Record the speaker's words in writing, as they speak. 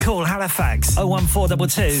Call Halifax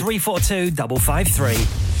 01422 342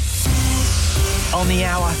 553. On the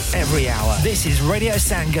hour, every hour. This is Radio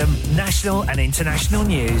Sangam, national and international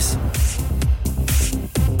news.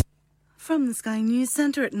 From the Sky News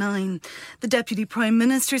Centre at 9. The Deputy Prime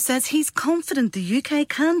Minister says he's confident the UK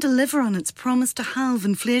can deliver on its promise to halve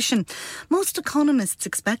inflation. Most economists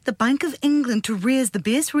expect the Bank of England to raise the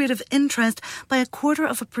base rate of interest by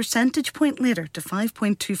 0.25 percentage point later to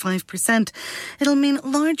 5.25%. It'll mean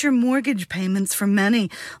larger mortgage payments for many.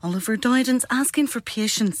 Oliver Dowden's asking for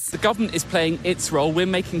patience. The government is playing its role. We're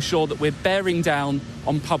making sure that we're bearing down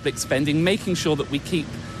on public spending, making sure that we keep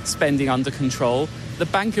spending under control. The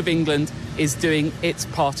Bank of England is doing its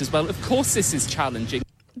part as well. Of course, this is challenging.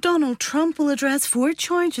 Donald Trump will address 4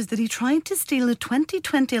 charges that he tried to steal a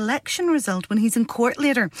 2020 election result when he's in court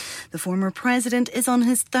later. The former president is on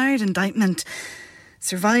his 3rd indictment.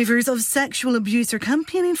 Survivors of sexual abuse are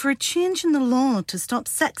campaigning for a change in the law to stop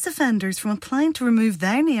sex offenders from applying to remove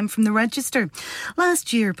their name from the register.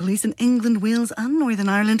 Last year, police in England, Wales and Northern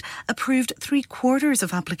Ireland approved 3/4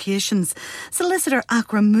 of applications. Solicitor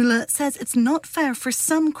Akram Mullah says it's not fair for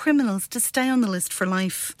some criminals to stay on the list for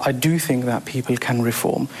life. I do think that people can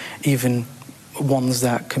reform, even ones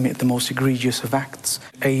that commit the most egregious of acts.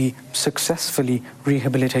 A successfully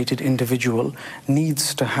rehabilitated individual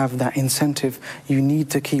needs to have that incentive. You need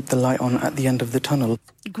to keep the light on at the end of the tunnel.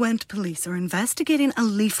 Gwent police are investigating a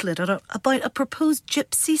leaflet about a proposed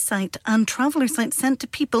gypsy site and traveller site sent to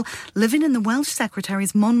people living in the Welsh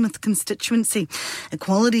Secretary's Monmouth constituency.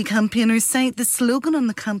 Equality campaigners say the slogan on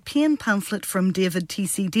the campaign pamphlet from David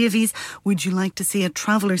T.C. Davies, "Would you like to see a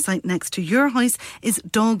traveller site next to your house?" is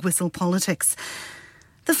dog whistle politics.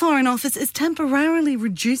 The Foreign Office is temporarily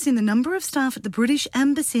reducing the number of staff at the British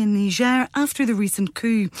Embassy in Niger after the recent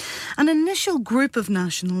coup. An initial group of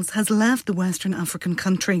nationals has left the Western African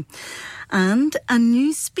country. And a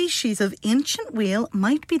new species of ancient whale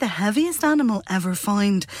might be the heaviest animal ever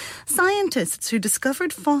found. Scientists who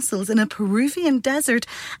discovered fossils in a Peruvian desert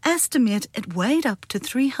estimate it weighed up to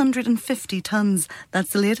 350 tonnes.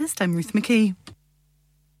 That's the latest. I'm Ruth McKee.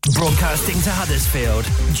 Broadcasting to Huddersfield,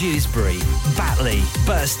 Dewsbury, Batley,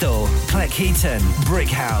 Birstall, Cleckheaton,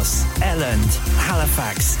 Brickhouse, Elland,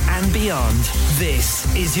 Halifax and beyond. This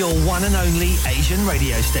is your one and only Asian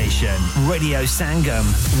radio station. Radio Sangam,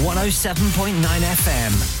 107.9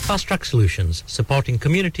 FM. Fast Track Solutions, supporting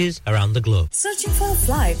communities around the globe. Searching for a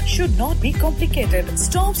flight should not be complicated.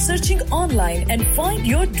 Stop searching online and find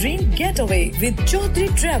your dream getaway with Chaudhry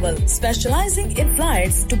Travel, specializing in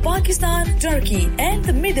flights to Pakistan, Turkey and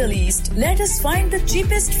the Middle East. Let us find the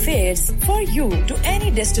cheapest fares for you to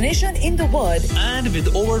any destination in the world. And with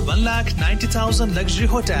over 1,90,000 luxury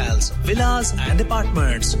hotels, villas and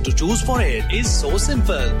apartments to choose for, it is so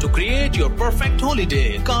simple to create your perfect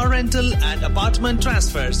holiday. Car rental and apartment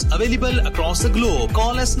transfers available across the globe.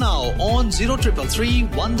 Call us now on 0333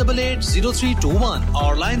 188 0321.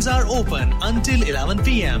 Our lines are open until 11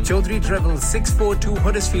 p.m. Chaudhry Travel, 642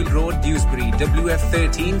 Huddersfield Road, Dewsbury,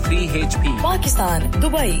 WF13 3HP. Pakistan,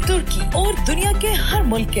 Dubai, तुर्की और दुनिया के हर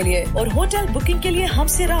मुल्क के लिए और hotel booking के लिए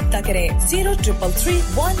हमसे राब्ता करें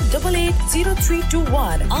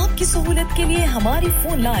 0333-188-0321. आपकी सहूलत के लिए हमारी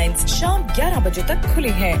फोन लाइंस शाम 11 बजे तक खुली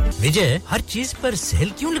हैं. विजय, हर चीज पर सेल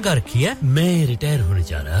क्यों लगा रखी है? मैं रिटायर होने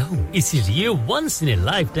जा रहा हूँ, इसीलिए once in a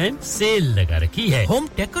lifetime sale लगा रखी है. होम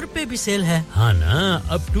डेकोर पे भी सेल है. हाँ ना,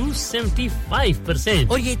 अप टू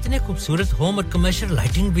 75%. और ये इतने खूबसूरत होम और कमर्शियल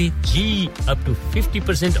लाइटिंग भी. जी, up to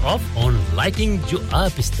 50% off on lighting जो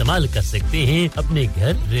आप इस्तेमाल कर सकते हैं अपने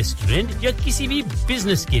घर, रेस्टोरेंट या किसी भी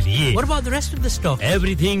बिजनेस के लिए. What about the rest of the stock?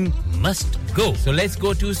 Everything must go. So let's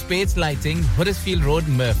go to Spades Lighting, Huddersfield Road,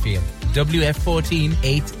 Murfield. WF14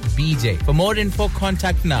 8BJ. For more info,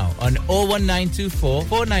 contact now on 01924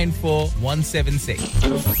 494 176.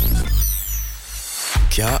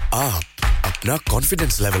 क्या आप अपना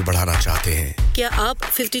कॉन्फिडेंस लेवल बढ़ाना चाहते हैं? क्या आप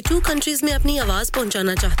 52 कंट्रीज में अपनी आवाज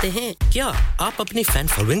पहुंचाना चाहते हैं? क्या आप अपनी फैन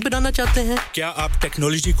फॉलोइंग बनाना चाहते हैं? क्या आप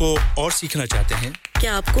टेक्नोलॉजी को और सीखना चाहते हैं?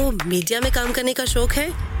 क्या आपको मीडिया में काम करने का शौक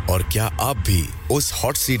है? और क्या आप भी उस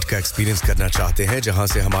हॉट सीट का एक्सपीरियंस करना चाहते हैं जहां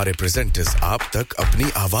से हमारे प्रेजेंटर्स आप तक अपनी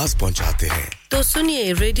आवाज पहुंचाते हैं? तो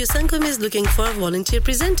सुनिए, Radio Sangam is looking for volunteer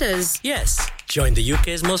presenters. Yes, join the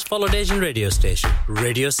UK's most followed Asian radio station,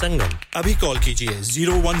 Radio Sangam. अभी कॉल कीजिए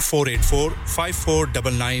 01484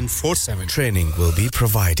 549947. Training will be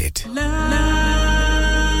provided.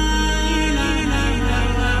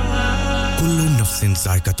 नफ्सिन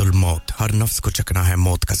जायकातुल मौत हर नफ्स को चखना है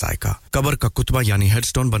मौत का जायका कब्र का कुतबा यानी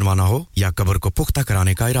हेडस्टोन बनवाना हो या कब्र को पुख्ता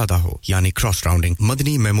कराने का इरादा हो यानी cross rounding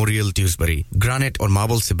Madani memorial ट्यूसबरी granite और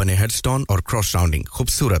मार्बल से बने हेडस्टोन और क्रॉस राउंडिंग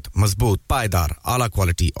खूबसूरत मजबूत पायदार आला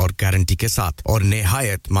क्वालिटी और गारंटी के साथ और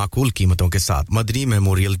निहायत माकूल कीमतों के साथ मदनी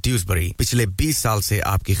मेमोरियल ट्यूसबरी पिछले 20 साल से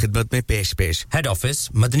आपकी खिदमत में पेश head office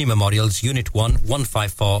Madani memorials unit 1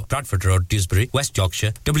 154 Bradford Road Dewsbury West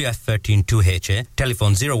Yorkshire WF13 2HA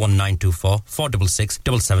telephone 01924 466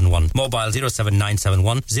 771 mobile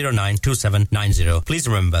 07971 092790 please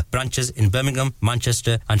remember branches in Birmingham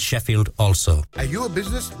Manchester and Sheffield also Are you a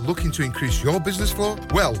business looking to increase your business flow?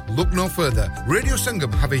 Well, look no further. Radio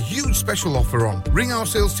Sangam have a huge special offer on. Ring our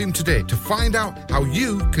sales team today to find out how you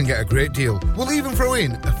can get a great deal. We'll even throw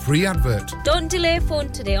in a free advert. Don't delay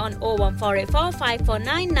phone today on 01484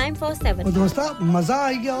 549 947. ओ दोस्ता मजा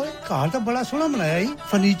आ गया ओए car तो बड़ा सोना बनाया है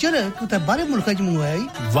फर्नीचर कुछ बाहर मुल्क से मंगवाया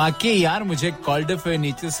है वाकई यार मुझे कॉल्डर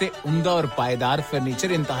फर्नीचर से उम्दा और पायदार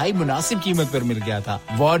फर्नीचर इंतहाई मुनासिब कीमत पर मिल गया था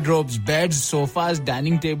wardrobes beds sofas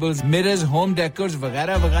dining tables mirrors home decors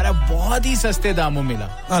वगैरह वगैरह बहुत ही सस्ते दामों मिला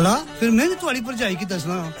आला फिर मैं भी तुम्हारी पर जाएगी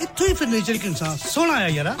दसना इत्तो ही फर्नीचर के इंसान सोना आया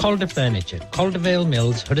यार Calder Furniture Caldervale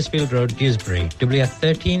Mills Huddersfield Road Dewsbury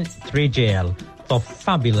WF13 3JL for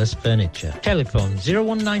fabulous furniture. Telephone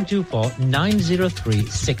 01924 903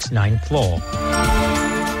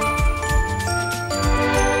 694.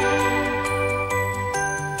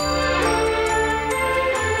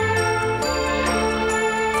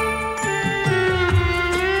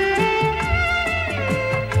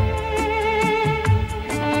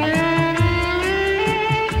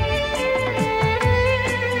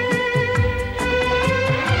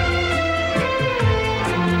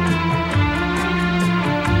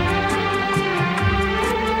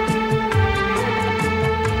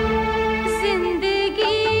 जिंदगी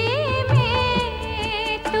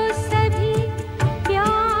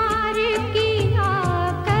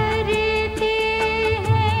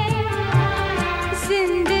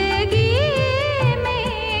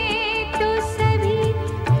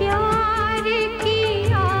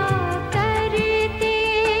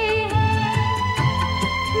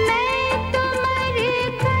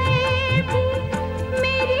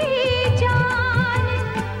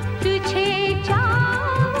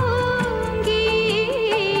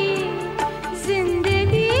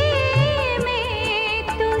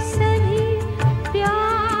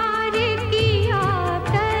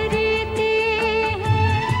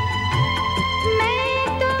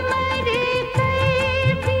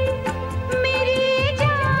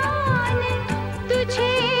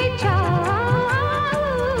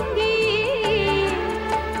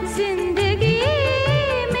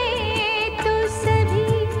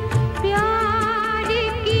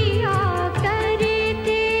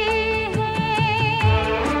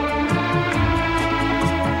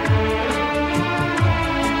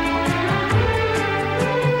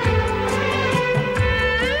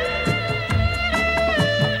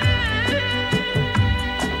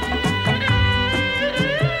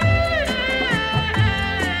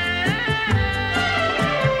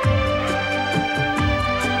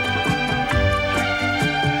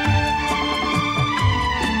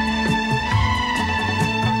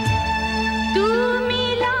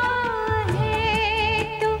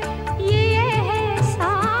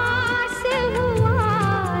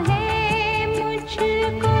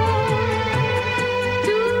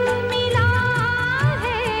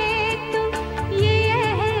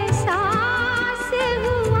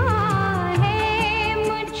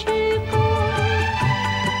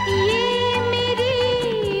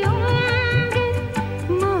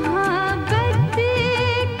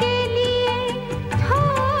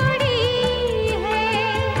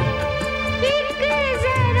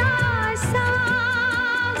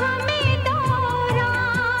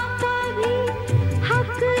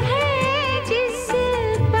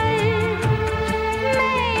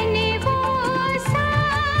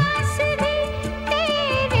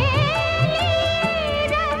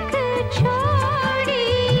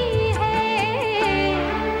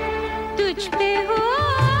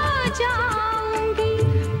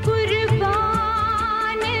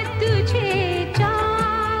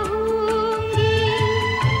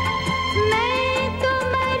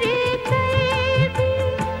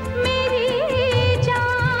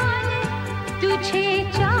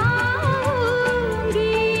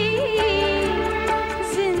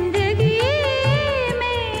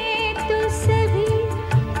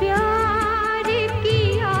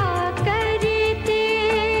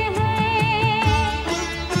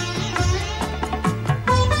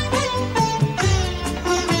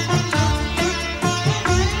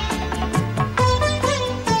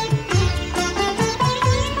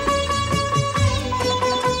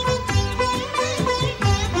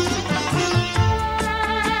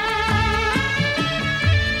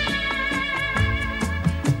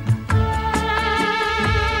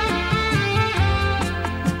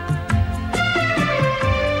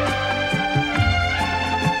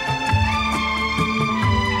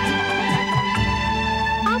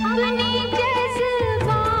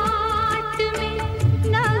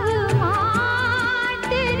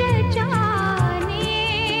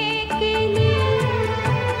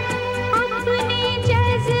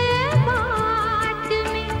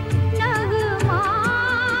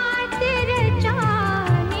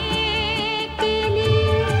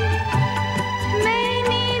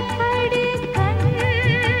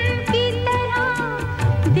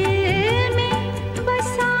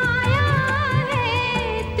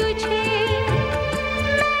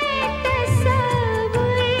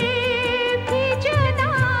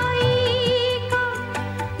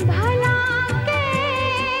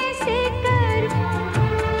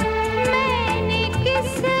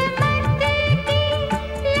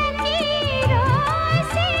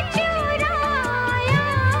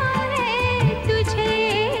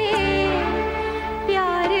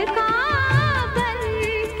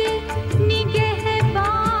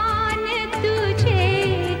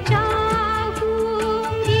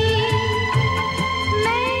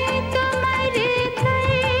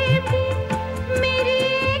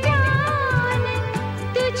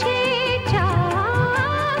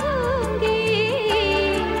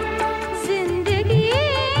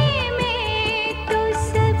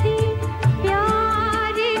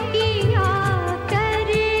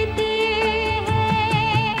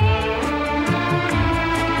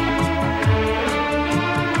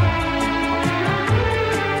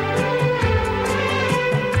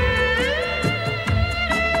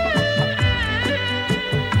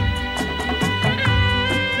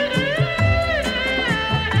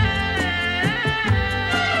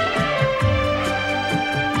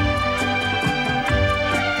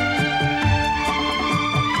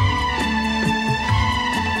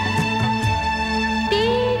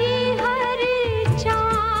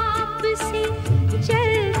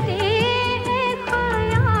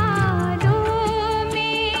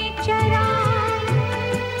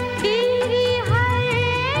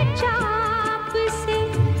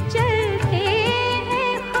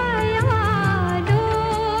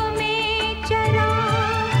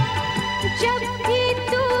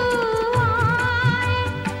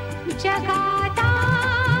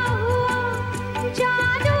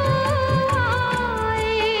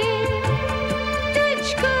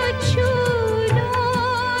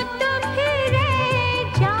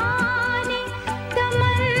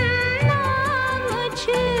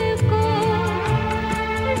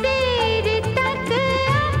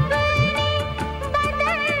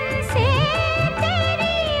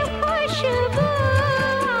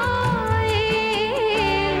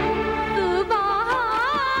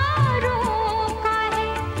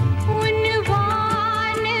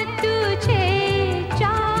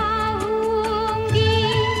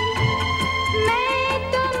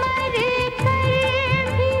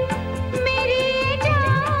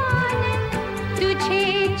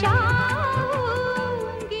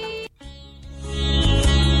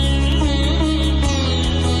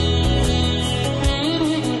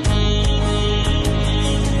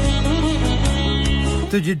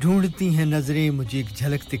तुझे ढूंढती हैं नजरें मुझे एक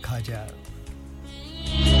झलक दिखा जा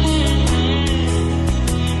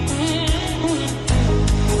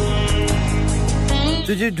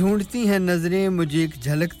तुझे ढूंढती हैं नजरें मुझे एक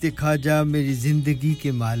झलक दिखा जा मेरी जिंदगी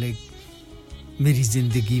के मालिक मेरी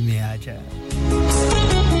जिंदगी में आ जा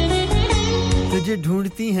तुझे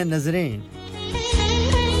ढूंढती हैं नजरें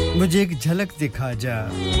मुझे एक झलक दिखा जा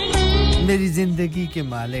मेरी जिंदगी के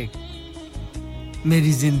मालिक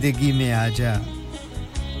मेरी जिंदगी में आ जा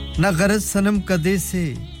न गरज सनम कदे से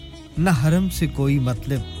न हरम से कोई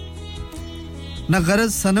मतलब न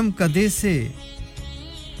गरज सनम कदे से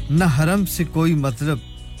न हरम से कोई मतलब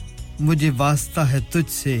मुझे वास्ता है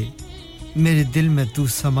तुझसे मेरे दिल में तू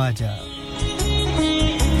समा जा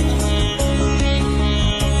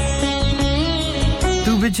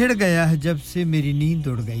तू बिछड़ गया है जब से मेरी नींद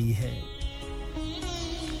उड़ गई है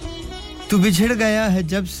तू बिछड़ गया है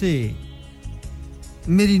जब से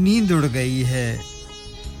मेरी नींद उड़ गई है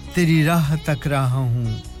तेरी राह तक रहा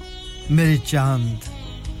हूं मेरे चांद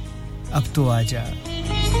अब तो आ जा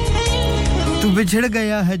तू बिछड़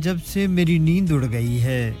गया है जब से मेरी नींद उड़ गई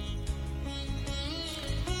है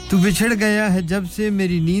तू बिछड़ गया है जब से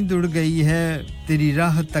मेरी नींद उड़ गई है तेरी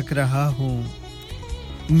राह तक रहा हूं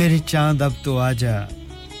मेरे चांद अब तो आ जा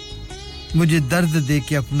मुझे दर्द दे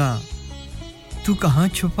के अपना तू कहां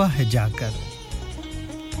छुपा है जाकर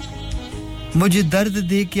मुझे दर्द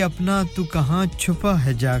दे के अपना तू कहां छुपा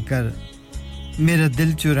है जाकर मेरा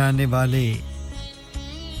दिल चुराने वाले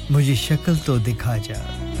मुझे शक्ल तो दिखा जा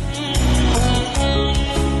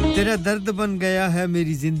तेरा दर्द बन गया है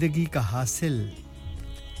मेरी जिंदगी का हासिल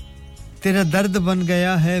तेरा दर्द बन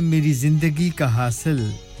गया है मेरी जिंदगी का हासिल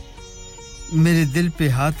मेरे दिल पे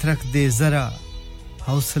हाथ रख दे जरा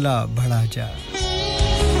हौसला बढ़ा जा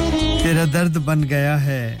तेरा दर्द बन गया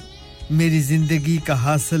है मेरी जिंदगी का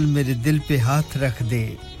हासिल मेरे दिल पे हाथ रख दे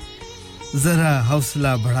जरा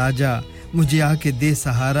हौसला बढ़ा जा मुझे आके दे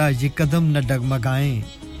सहारा ये कदम न डगमगाएं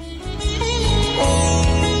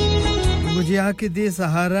मुझे आके दे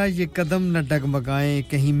सहारा ये कदम न डगमगाएं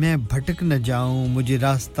कहीं मैं भटक न जाऊं मुझे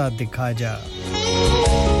रास्ता दिखा जा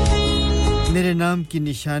मेरे नाम की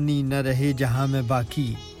निशानी न रहे जहां मैं बाकी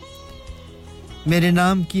मेरे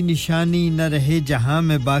नाम की निशानी न रहे जहां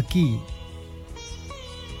मैं बाकी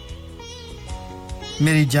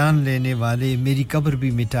मेरी जान लेने वाले मेरी कब्र भी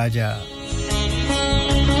मिटा जा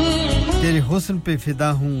तेरे हुस्न पे फिदा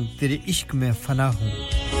हूं तेरे इश्क में फना हूं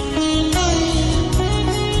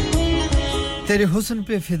तेरे हुस्न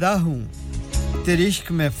पे फिदा हूं तेरे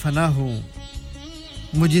इश्क में फना हूं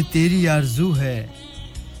मुझे तेरी आरज़ू है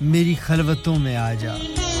मेरी खलवतों में आ जा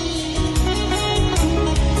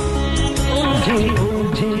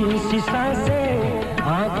उलझी सी सांसें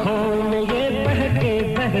आँखों में ये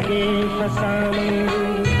बहके फसाने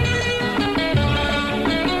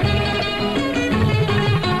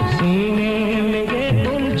सीने में ये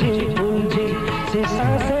उलझी सी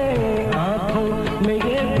सांसें आँखों में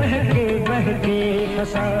ये बहके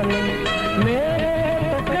फसाने मेरे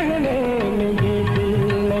तो कहने में ये दिल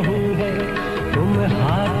नहीं है तुम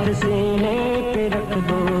हाथ सीने पे रख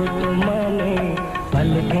दो तो माने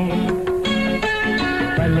पलकें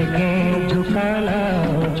झुकाना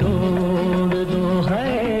छोड़ दो है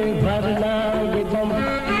वरना ये गम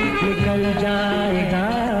निकल जाएगा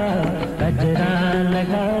कजरा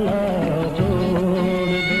लगाना छोड़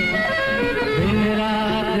दो दिन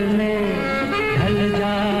रात में ढल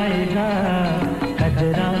जाएगा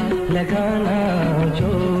कजरा लगाना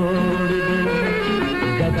छोड़ दो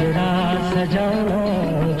गजरा सजाना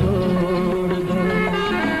छोड़ दो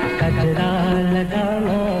कजरा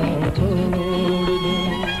लगाना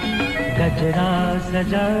गजरा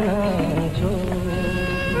सजाना छोड़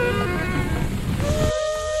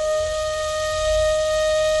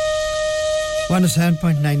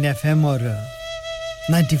 107.9 FM और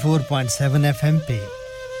 94.7 FM पे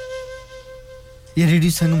ये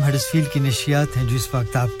रेडियो संगम हडर्सफील्ड की नशियात हैं जो इस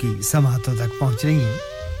वक्त आपकी समाअतों तक पहुंच रही हैं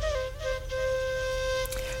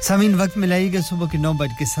सामीन वक्त मिलाइएगा सुबह के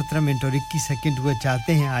 9:17 और 21 सेकंड हुए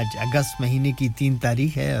चाहते हैं आज अगस्त महीने की 3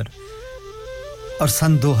 तारीख है और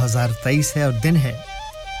सन 2023 है और दिन है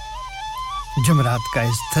जुमेरात का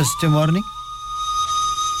इस थर्सडे मॉर्निंग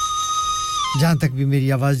जहां तक भी मेरी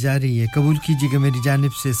आवाज जा रही है कबूल कीजिएगा मेरी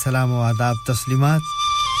जानिब से सलाम और आदाब तस्लीमात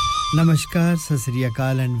नमस्कार Sat Sri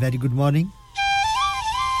Akal and very good morning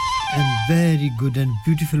and very good and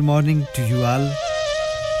beautiful morning to you all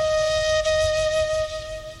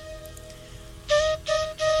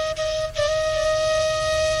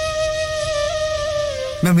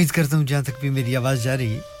मैं उम्मीद करता हूं जहां तक भी मेरी आवाज जा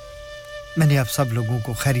रही है मैंने आप सब लोगों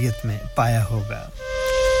को खैरियत में पाया होगा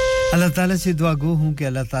अल्लाह ताला से दुआ गो हूं कि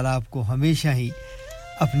अल्लाह ताला आपको हमेशा ही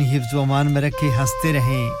अपनी हिफ्ज़ व अमान में रखे हंसते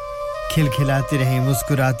रहें खिलखिलाते रहें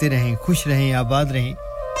मुस्कुराते रहें खुश रहें आबाद रहें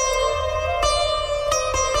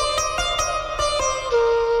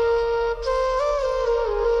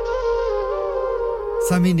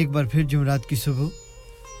सामीन एक बार फिर जुमरात की सुबह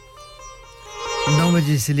 9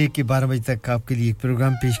 बजे से लेकर 12 बजे तक आपके लिए एक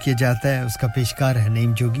प्रोग्राम पेश किया जाता है उसका पेशकार है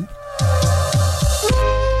नईम जोगी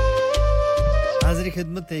हाज़िर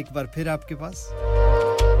खिदमत है एक बार फिर आपके पास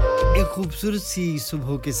एक खूबसूरत सी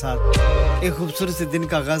सुबह के साथ एक खूबसूरत से दिन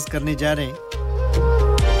का आगाज करने जा रहे हैं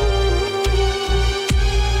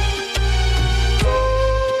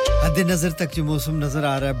हद नजर तक जो मौसम नजर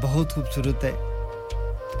आ रहा है बहुत खूबसूरत है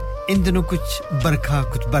इन दिनों कुछ बरखा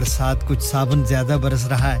कुछ बरसात कुछ सावन ज्यादा बरस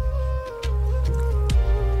रहा है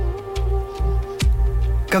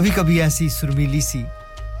कभी-कभी ऐसी सुरमीली सी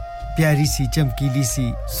प्यारी सी चमकीली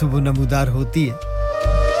सी सुबह नमूदार होती है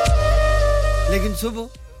लेकिन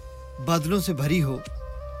सुबह बादलों से भरी हो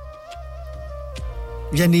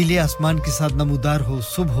या नीले आसमान के साथ नमूदार हो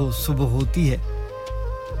सुबह होती है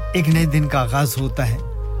एक नए दिन का आगाज होता है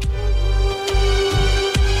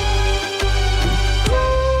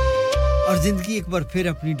और जिंदगी एक बार फिर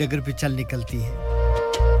अपनी डगर पे चल निकलती है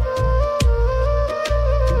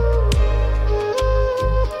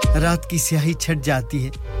रात की स्याही छट जाती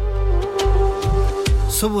है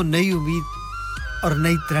सुबह नई उम्मीद और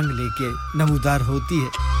नई तरंग लेके नमूदार होती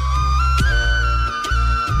है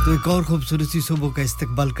तो एक और खूबसूरत सी सुबह का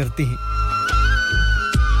इस्तकबाल करते हैं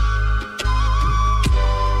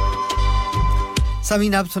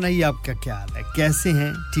सामीन आप सुनाइए आपका क्या हाल है कैसे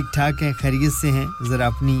हैं ठीक-ठाक हैं खैरियत से हैं जरा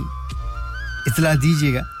अपनी इत्तला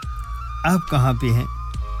दीजिएगा आप कहां पे हैं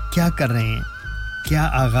क्या कर रहे हैं क्या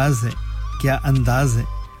आगाज है क्या अंदाज है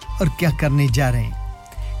और क्या करने जा रहे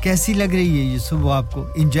हैं कैसी लग रही है ये सुबह आपको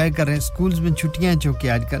एंजॉय कर रहे हैं स्कूल्स में छुट्टियां हैं क्योंकि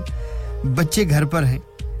आजकल बच्चे घर पर हैं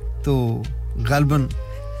तो गालबन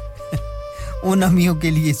उन अम्मियों के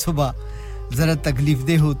लिए सुबह जरा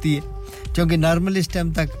तकलीफदेह होती है क्योंकि नॉर्मल इस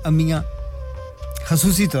टाइम तक अम्मियां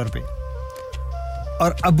ख़ुसूसी तौर पे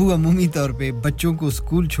और अबू अमूमी तौर पे बच्चों को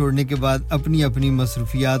स्कूल छोड़ने के बाद अपनी-अपनी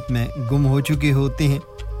मसरूफियात में गुम हो चुके होते हैं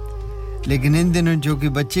लेकिन इन दिनों जो कि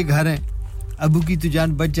बच्चे घर हैं अबू की तो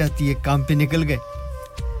जान बच जाती है काम पे निकल गए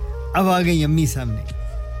अब आ गई अम्मी सामने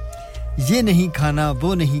ये नहीं खाना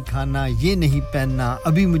वो नहीं खाना ये नहीं पहनना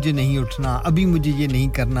अभी मुझे नहीं उठना अभी मुझे ये नहीं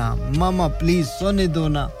करना मामा प्लीज सोने दो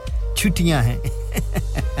ना छुट्टियां हैं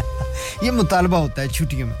ये मुतालबा होता है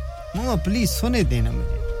छुट्टियों में मामा प्लीज सोने देना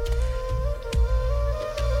मुझे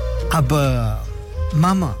अब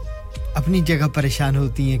मामा अपनी जगह परेशान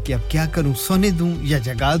होती हैं कि अब क्या करूं सोने दूं या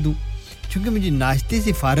जगा दूं क्योंकि मुझे नाश्ते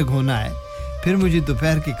से फारिग होना है फिर मुझे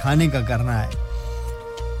दोपहर के खाने का करना है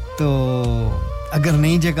तो अगर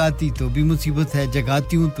नहीं जगाती तो भी मुसीबत है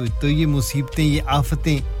जगाती हूं तो ये मुसीबतें ये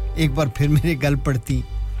आफतें एक बार फिर मेरे गल पड़ती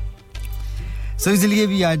सो इसलिए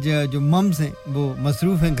भी आज जो मम्स हैं वो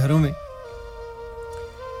मसरूफ हैं घरों में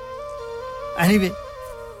एनीवे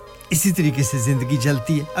इसी तरीके से जिंदगी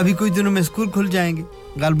चलती है अभी कुछ दिनों में स्कूल खुल जाएंगे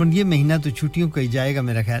गालबन ये महीना तो छुट्टियों का ही जाएगा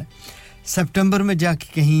मेरा ख्याल सितंबर में जाके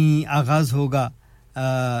कहीं आगाज होगा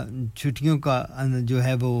छुट्टियों का जो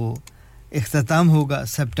है वो इख्तिताम होगा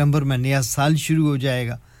सितंबर में नया साल शुरू हो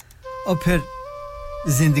जाएगा और फिर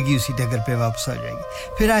जिंदगी उसी डगर पे वापस आ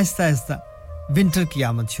जाएगी फिर आहिस्ता-आहिस्ता विंटर की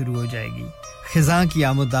आमद शुरू हो जाएगी खिज़ां की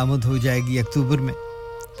आमद हो जाएगी अक्टूबर में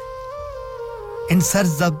इन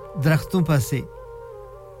सरज़ब दरख्तों पर से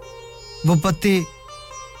वो पत्ते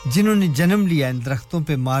जिन्होंने जन्म लिया इन दरख्तों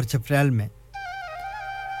पे मार्च अप्रैल में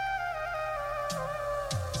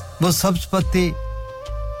वो सब्ज पत्ते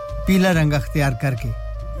पीला रंग अख्तियार करके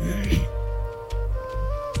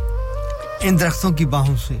इन दरख्तों की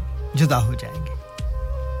बाहों से जुदा हो जाएंगे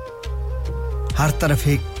हर तरफ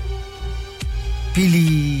एक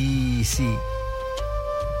पीली सी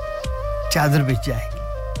चादर बिछ जाएगी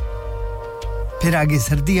फिर आगे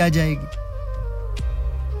सर्दी आ जाएगी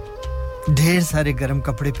ढेर सारे गर्म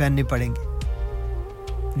कपड़े पहनने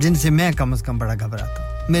पड़ेंगे जिनसे मैं कम से कम बड़ा घबराता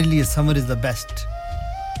हूं मेरे लिए समर इज द बेस्ट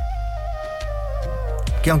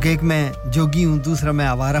क्योंकि एक मैं जोगी हूं दूसरा मैं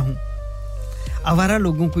आवारा हूं आवारा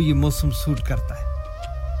लोगों को ये मौसम सूट करता है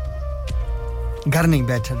घर नहीं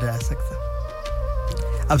बैठा रह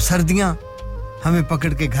सकता अब सर्दियां हमें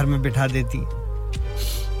पकड़ के घर में बिठा देती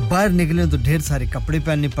हैं बाहर निकले तो ढेर सारे कपड़े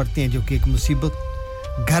पहनने पड़ते हैं जो कि एक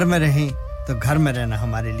मुसीबत घर में रहें तो घर में रहना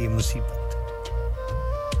हमारे लिए मुसीबत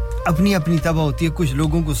अपनी अपनी तबाह होती है कुछ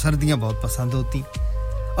लोगों को सर्दियां बहुत पसंद होती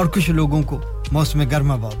और कुछ लोगों को मौसम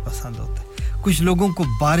गर्मा बहुत पसंद होता है कुछ लोगों को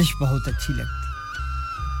बारिश बहुत अच्छी लगती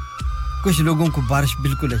कुछ लोगों को बारिश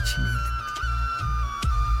बिल्कुल अच्छी नहीं लगती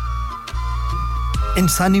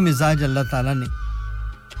इंसानी मिजाज अल्लाह ताला ने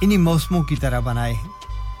इन्हीं मौसमों की तरह बनाए हैं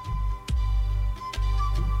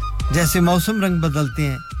जैसे मौसम रंग बदलते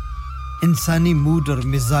हैं इंसानी मूड और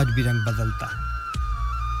मिजाज भी रंग बदलता है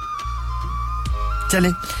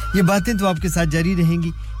चलें ये बातें तो आपके साथ जारी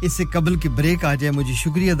रहेंगी इससे कबल के ब्रेक आ जाए मुझे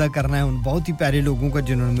शुक्रिया अदा करना है उन बहुत ही प्यारे लोगों का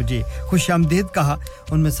जिन्होंने मुझे खुशामदीद कहा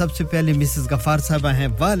उनमें सबसे पहले मिसेस गफार साहबा हैं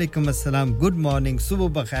वालेकुम अस्सलाम गुड मॉर्निंग सुबह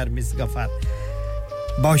बखैर मिस गफार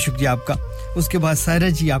बहुत शुक्रिया आपका उसके बाद सायरा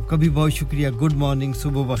जी आपका भी बहुत शुक्रिया गुड मॉर्निंग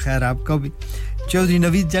सुबह बखैर आपका भी चौधरी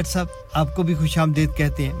नवीद जट साहब आपको भी खुशामदीद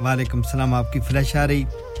कहते हैं वालेकुम सलाम आपकी फ्लैश आ रही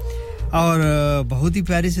और बहुत ही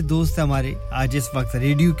प्यारे से दोस्त हैं हमारे आज इस वक्त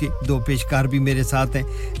रेडियो के दो पेशकार भी मेरे साथ हैं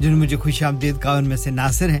जिन्होंने मुझे खुशामदीद कहा उनमें से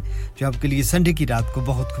नासिर हैं जो आपके लिए संडे की रात को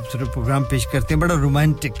बहुत खूबसूरत प्रोग्राम पेश करते हैं बड़ा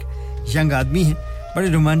रोमांटिक यंग आदमी हैं बड़े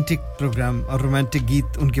रोमांटिक प्रोग्राम और रोमांटिक गीत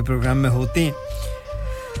उनके प्रोग्राम में होते हैं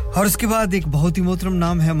और उसके बाद एक बहुत ही मोहतरम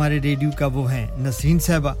नाम है हमारे रेडियो का वो है नसरीन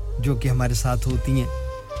साहबा जो कि हमारे साथ होती हैं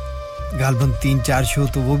गालबन 3-4 शो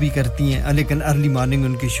तो वो भी करती हैं लेकिन अर्ली मॉर्निंग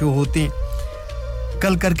उनके शो होते हैं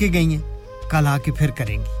कल करके गई हैं कल आके फिर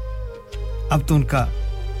करेंगी अब तो उनका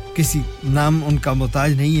किसी नाम उनका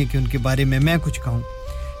मोहताज नहीं है कि उनके बारे में मैं कुछ कहूं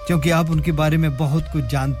क्योंकि आप उनके बारे में बहुत कुछ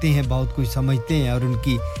जानते हैं बहुत कुछ समझते हैं और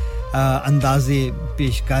उनकी अंदाज़े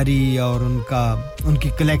पेशकारी और उनकी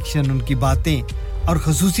कलेक्शन उनकी बातें और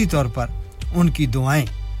ख़ुसूसी तौर पर उनकी दुआएं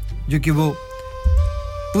जो कि वो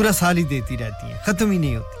पूरा साल ही देती रहती हैं ख़त्म ही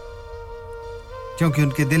नहीं होती क्योंकि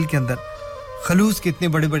उनके दिल के अंदर खलूस के इतने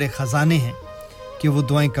बड़े-बड़े खजाने हैं कि वो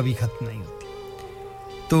दुआएं कभी खत्म नहीं होती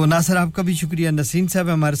तो नासिर आपका भी शुक्रिया नसीम साहब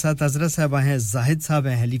हमारे साथ हजरत साहब हैं जाहिद साहब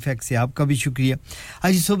हैं हैलीफैक्स से आपका भी शुक्रिया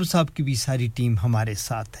आज सुबह साहब की भी सारी टीम हमारे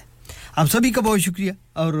साथ है आप सभी का बहुत शुक्रिया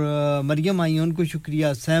और मरियम आई हैं उनको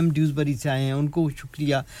शुक्रिया सैम ड्यूसबरी से आए हैं उनको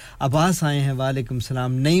शुक्रिया अब्बास आए हैं वालेकुम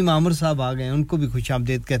सलाम नईम आमिर साहब आ गए हैं उनको भी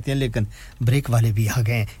खुशामदीद कहते हैं लेकिन ब्रेक वाले भी आ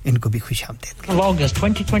गए हैं इनको भी खुशामदीद August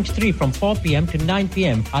 2023 from 4 p.m. to 9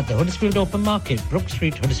 p.m. at the Huddersfield Open Market, Brook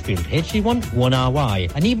Street, Huddersfield, HD1 1RY.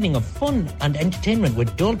 An evening of fun and entertainment with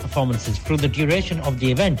dual performances through the duration of the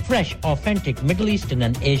event. Fresh, authentic Middle Eastern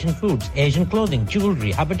and Asian foods, Asian clothing,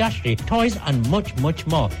 jewellery, haberdashery, toys and much, much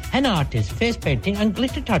more. Henna artists, face painting and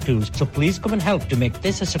glitter tattoos. So please come and help to make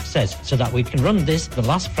this a success so that we can run this the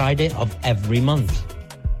last Friday of every month.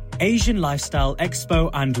 Asian Lifestyle Expo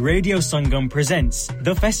and Radio Sangam presents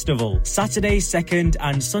The Festival, Saturday 2nd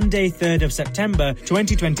and Sunday 3rd of September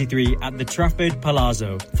 2023 at the Trafford Palazzo.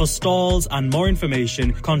 For stalls and more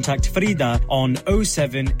information, contact Frida on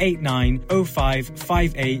 0789 05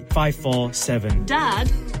 58 547.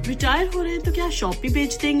 Dad, retire हो रहे हैं तो क्या shop भी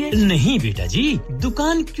बेच देंगे? नहीं बेटा जी,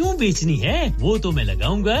 दुकान क्यों बेचनी है? वो तो मैं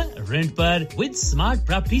लगाऊंगा रेंट पर with Smart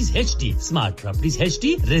Properties HD. Smart Properties HD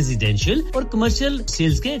residential और कमर्शियल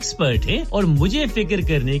सेल्स के एक्सपर्ट हैं और मुझे फिक्र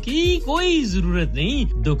करने की कोई जरूरत नहीं.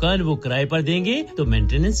 दुकान वो किराए पर देंगे तो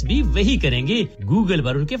मेंटेनेंस भी वही करेंगे. गूगल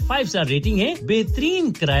पर उनके 5 स्टार रेटिंग है.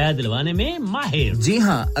 बेहतरीन किराया दिलवाने में माहिर. जी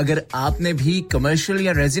हां, अगर आपने भी कमर्शियल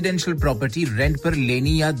या रेजिडेंशियल प्रॉपर्टी रेंट पर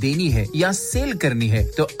लेनी या देनी है या सेल करनी है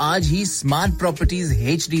तो आज ही स्मार्ट प्रॉपर्टीज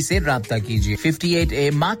HD से राब्ता कीजिए.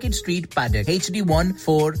 58A market street paddock HD1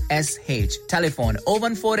 4SH. Telephone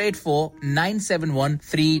 01484 971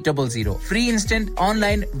 300. Free instant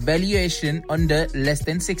online valuation under less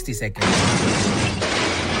than 60 seconds.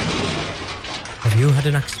 Have you had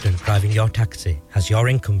an accident driving your taxi? Has your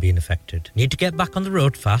income been affected? Need to get back on the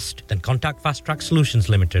road fast? Then contact Fast Track Solutions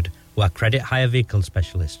Limited, who are credit hire vehicle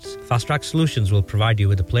specialists. Fast Track Solutions will provide you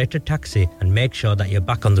with a plated taxi and make sure that you're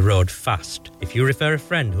back on the road fast. If you refer a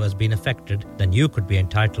friend who has been affected, then you could be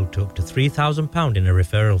entitled to up to £3,000 in a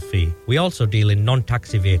referral fee. We also deal in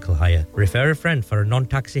non-taxi vehicle hire. Refer a friend for a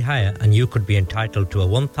non-taxi hire and you could be entitled to a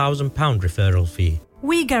 £1,000 referral fee.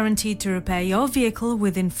 We guarantee to repair your vehicle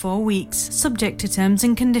within 4 weeks, subject to terms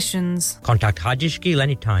and conditions. Contact Haji Shkil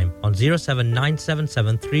anytime on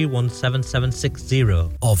 07977317760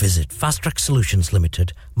 or visit Fast Track Solutions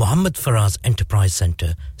Limited, Mohammed Faraz Enterprise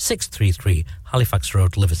Centre, 633 Halifax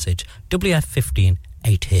Road, Liversedge, WF15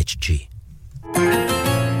 8HG.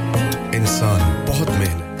 इंसान बहुत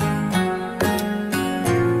मेहनत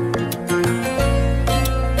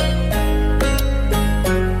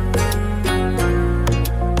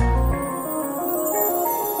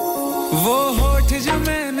जो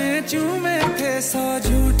मैंने चूमे थे 100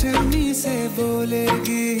 झूठ उन्हीं से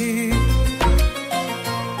बोलेगी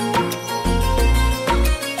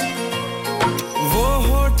वो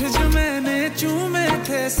होठ जो मैंने चूमे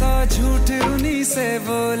थे 100 झूठ उन्हीं से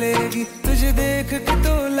बोलेगी तुझे देख के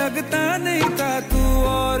तो लगता नहीं था तू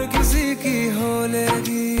और किसी की हो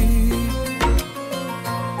लेगी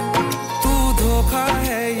तू धोखा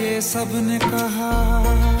है ये सबने कहा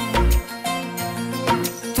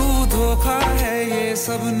धोखा है ये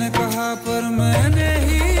सबने कहा पर मैंने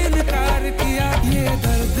ही इनकार किया ये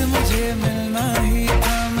दर्द मुझे मुझे मिलना ही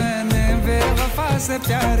था मैंने बेवफा से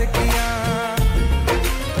प्यार किया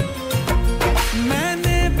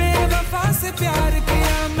मैंने बेवफा से प्यार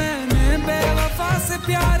किया मैंने बेवफा से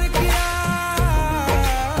प्यार किया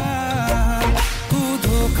तू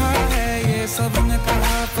धोखा है ये सबने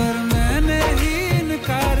कहा पर मैंने ही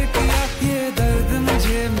इनकार किया ये दर्द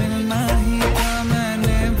मुझे मिलना ही था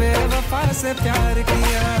मैंने बेवफा से प्यार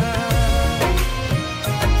किया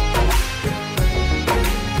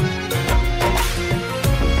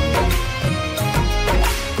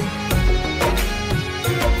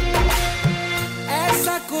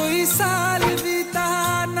कोई साल बीता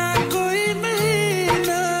ना कोई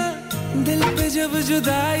महीना दिल पे जब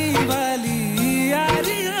जुदाई वाली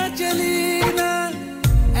यारियां चली ना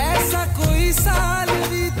ऐसा कोई साल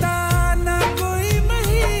बीता ना कोई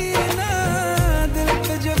महीना दिल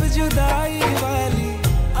पे जब जुदाई वाली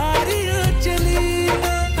यारियां चली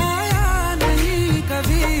ना आया नहीं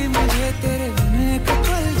कभी मुझे तेरे बिना एक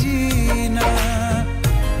पल जीना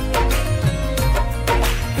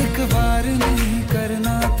एक बार नहीं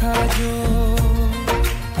करना था जो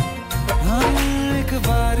हाँ एक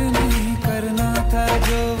बार नहीं करना था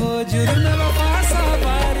जो वो जुर्म वफा सा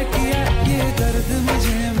पार किया ये दर्द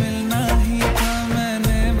मुझे मिलना ही था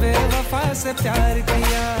मैंने बेवफा से प्यार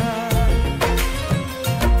किया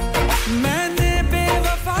मैंने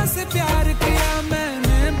बेवफा से प्यार किया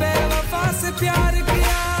मैंने बेवफा से प्यार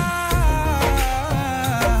किया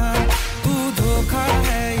तू धोखा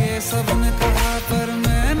है ये सबने कहा पर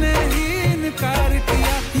मैंने ही इनकार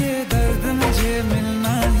किया ये दर्द मुझे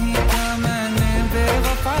मिलना ही था मैंने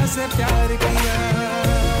बेवफा से प्यार किया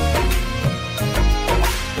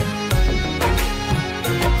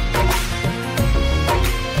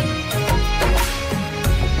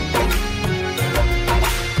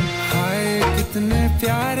हाय कितने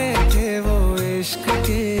प्यारे थे वो इश्क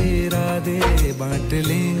के इरादे बांट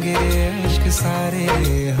लेंगे इश्क सारे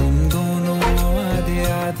हम दोनों आधे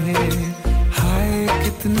आधे हाय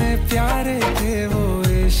कितने प्यारे थे वो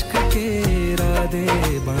इश्क के इरादे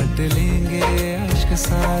बांट लेंगे इश्क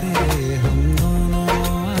सारे हम दोनों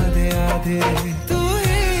आधे आधे तू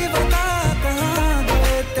ही बता कहाँ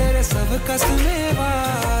गए तेरे सब कसमे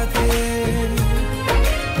वादे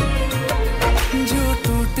जो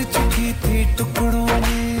टूट चुकी थी टुकड़ों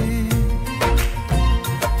में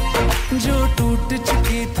जो टूट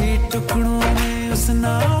चुकी थी टुकड़ों में उस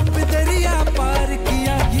नाव पे दरिया पार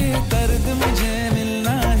किया ये दर्द मुझे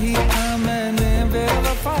मिलना ही था मैंने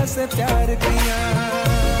बेवफा से प्यार किया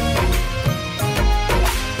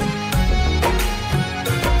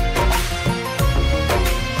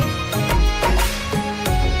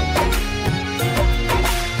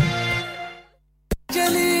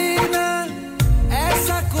जलीना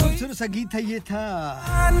ऐसा कोई सा गीत है ये था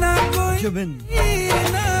जुबिन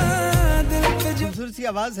खूबसूरत सी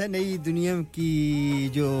आवाज है नई दुनिया की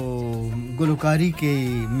जो गुलकारी के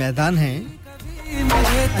मैदान हैं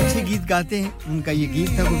अच्छे गीत गाते हैं उनका ये गीत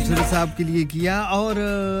था खूबसूरत साहब के लिए किया और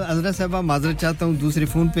अजरा साहबा माजरत चाहता हूँ दूसरे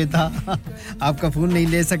फोन पे था आपका फोन नहीं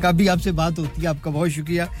ले सका अभी आपसे बात होती है आपका बहुत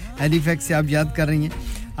शुक्रिया हैलीफैक्स से आप याद कर रही हैं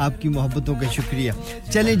आपकी मोहब्बतों का शुक्रिया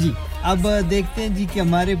चलें जी अब देखते हैं जी कि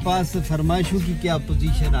हमारे पास फरमाइशों की क्या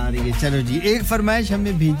पोजीशन आ रही है चलो जी एक फरमाइश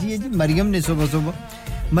हमें भेजी है जी मरियम ने सुबह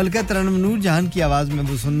मलका तरन्नुम नूर जहान की आवाज़ में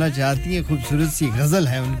वो सुनना चाहती हैं खूबसूरत सी गज़ल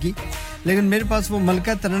है उनकी लेकिन मेरे पास वो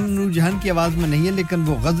मलका तरन्नुम नूर जहान की आवाज़ में नहीं है लेकिन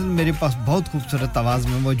वो गज़ल मेरे पास बहुत खूबसूरत आवाज़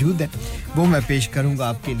में मौजूद है वो मैं पेश करूँगा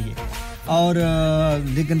आपके लिए और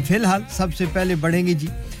लेकिन फ़िलहाल सबसे पहले बढ़ेंगे जी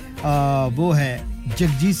वो है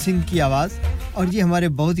जगजीत सिंह की आवाज़ और ये हमारे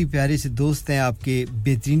बहुत ही प्यारे से दोस्त हैं आपके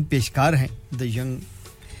बेहतरीन पेशकार हैं द यंग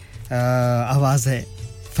आवाज़ है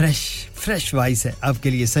फ्रेश वॉइस है आपके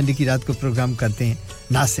लिए संडे की रात को प्रोग्राम करते हैं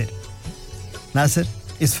नासिर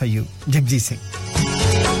इस फॉर यू जगजीत सिंह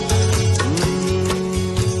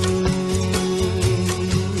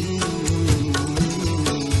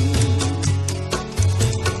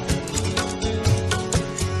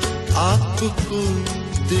आपको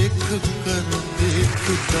देख कर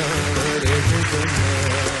देखता रह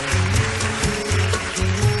गया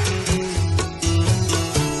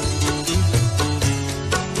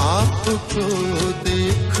आपको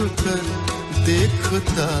देख कर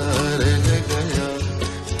देखता रह गया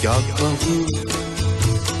क्या कहूँ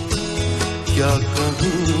क्या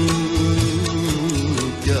कहूँ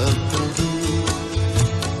क्या कहूँ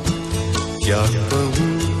क्या कहूँ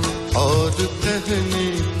और कहने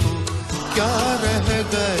को क्या रह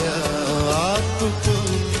गया आपको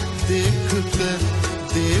देख कर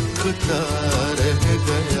देखता रह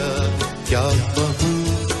गया क्या कहूँ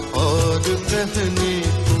और कहने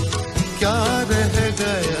को क्या रह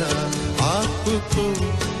गया आपको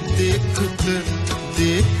देख कर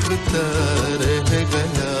देखता देखता रह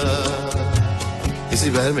गया इसी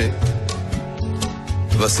बहर में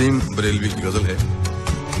वसीम बरेलवी की गजल है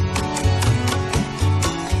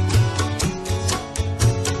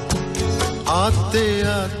आते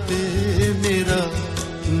आते मेरा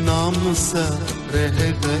नाम सा रह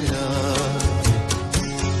गया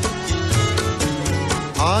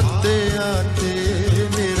आते आते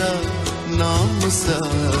मेरा नाम सा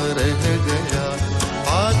रह गया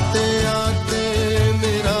आते आते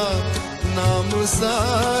मेरा नाम सा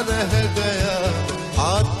रह गया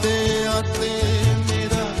आते आते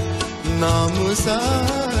मेरा नाम सा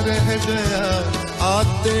रह गया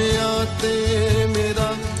आते आते मेरा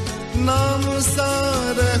नाम सा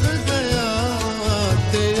रह गया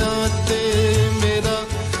आते आते मेरा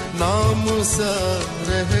नाम सा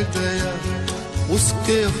रह गया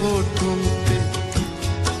उसके होठों पे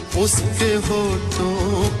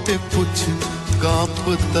कुछ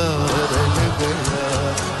कांपता रह गया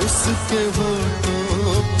उसके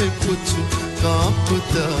होठों पे कुछ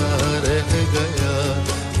कांपता रह गया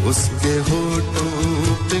उसके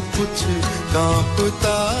होठों पे कुछ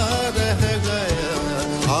कांपता रह गया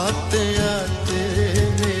आते आते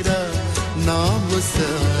मेरा नाम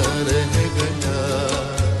सा रह गया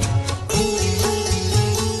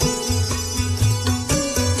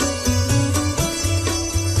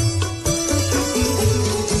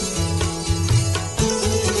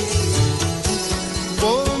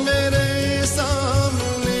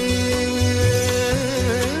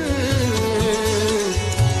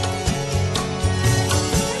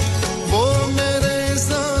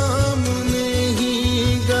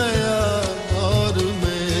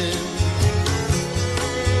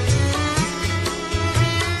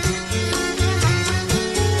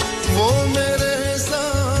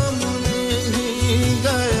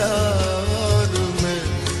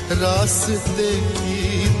रास्ते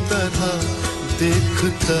की तरह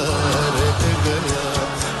देखता रह गया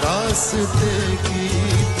रास्ते की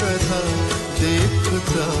तरह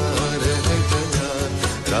देखता रह गया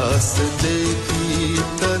रास्ते की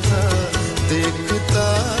तरह देखता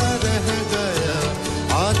रह गया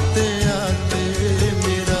आते आते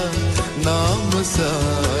मेरा नाम सा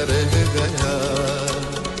रह गया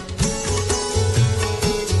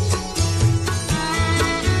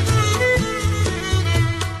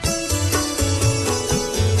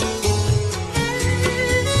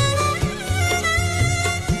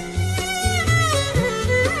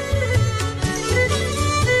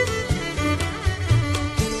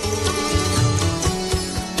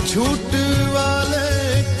झूठ वाले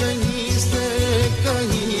कहीं से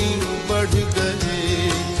कहीं बढ़ गए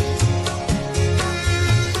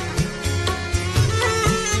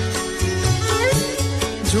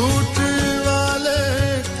झूठ वाले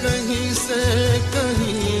कहीं से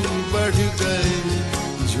कहीं बढ़ गए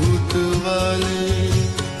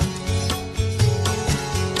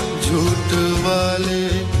झूठ वाले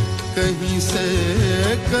कहीं से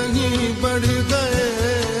कहीं बढ़ गए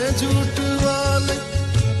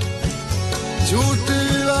झूठ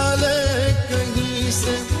वाले कहीं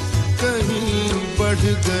से कहीं बढ़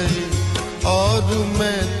गए और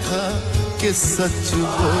मैं था कि सच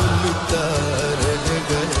बोलता रह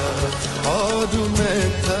गया और मैं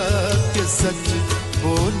था कि सच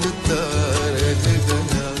बोलता रह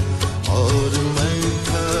गया और मैं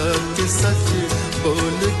था कि सच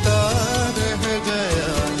बोलता रह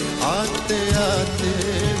गया आते आते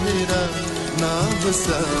मेरा नाम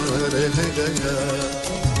सा रह गया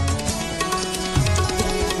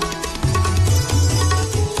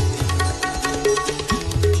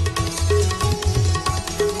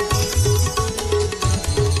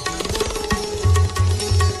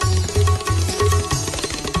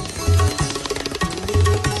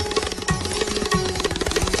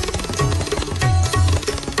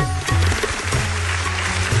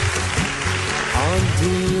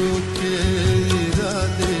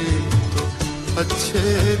अच्छे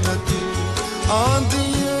नदी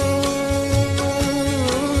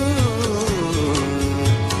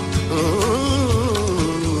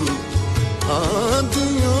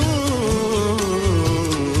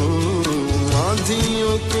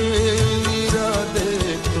आंधियों के इरादे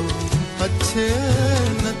तो अच्छे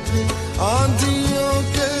न थे आंधियों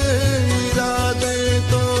के इरादे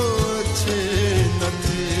तो अच्छे न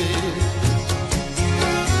थे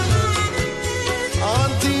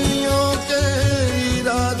आंधियों के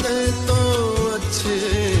इरादे तो अच्छे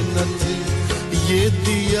न थे ये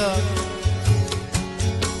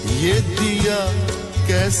दिया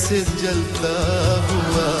कैसे जलता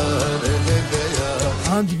हुआ रह गया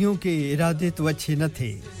आंधियों के इरादे तो अच्छे न थे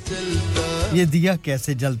ये दिया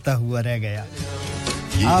कैसे जलता हुआ रह गया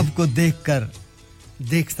आपको देखकर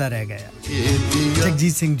देखता रह गया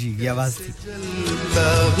जगजीत सिंह जी की आवाज थी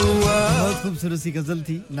बहुत खूबसूरत सी गजल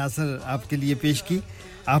थी नासर आपके लिए पेश की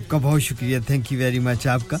आपका बहुत शुक्रिया थैंक यू वेरी मच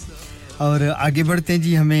आपका और आगे बढ़ते हैं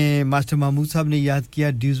जी हमें मास्टर महमूद साहब ने याद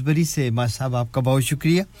किया ड्यूसबरी से मास्टर साहब आपका बहुत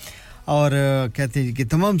शुक्रिया और कहते हैं कि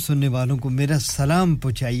तमाम सुनने वालों को मेरा सलाम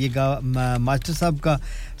पहुंचाइएगा मास्टर साहब का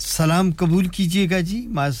सलाम कबूल कीजिएगा जी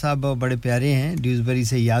मास्टर साहब बड़े प्यारे हैं ड्यूसबरी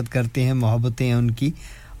से याद करते हैं मोहब्बतें हैं उनकी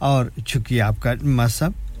और शुक्रिया आपका मास्टर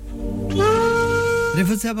साहब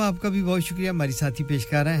रिफत साहब आपका भी बहुत शुक्रिया हमारी साथी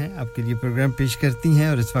पेशकारा हैं आपके लिए प्रोग्राम पेश करती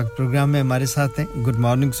हैं और इस वक्त प्रोग्राम में हमारे साथ हैं गुड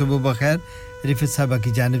मॉर्निंग सुबह बखैर रिफत साहबा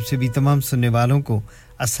की जानिब से भी तमाम सुनने वालों को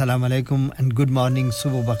अस्सलाम वालेकुम एंड गुड मॉर्निंग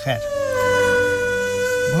सुबह बखैर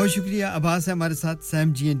बहुत शुक्रिया अब्बास है हमारे साथ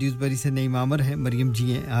सैम जी हैं ड्यूसबरी से नईम आमर हैं मरियम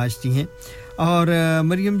जी हैं आश जी हैं और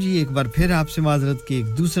मरियम जी एक बार फिर आपसे माजरत कि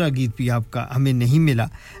एक दूसरा गीत भी आपका हमें नहीं मिला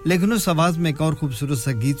लेकिन उस आवाज में एक और खूबसूरत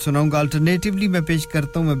सा गीत सुनाऊंगा अल्टरनेटिवली मैं पेश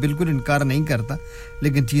करता हूं मैं बिल्कुल इनकार नहीं करता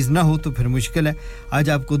लेकिन चीज ना हो तो फिर मुश्किल है आज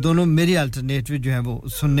आपको दोनों मेरे अल्टरनेटिव जो हैं वो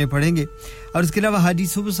सुनने पड़ेंगे और इसके अलावा हाजी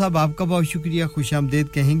सुबह साहब आपका बहुत शुक्रिया खुशामदीद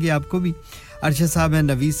कहेंगे आपको भी अरशद साहब हैं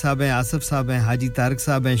नवीद साहब हैं आसिफ साहब हैं हाजी तारिक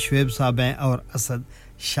साहब हैं शुएब साहब हैं और असद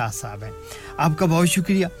शाह साहब हैं आपका बहुत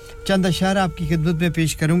शुक्रिया चंद अशआर आपकी खिदमत में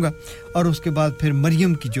पेश करूंगा और उसके बाद फिर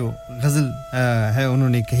मरियम की जो गजल है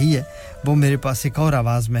उन्होंने कही है वो मेरे पास एक और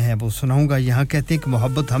आवाज में है वो सुनाऊंगा यहां कहते हैं कि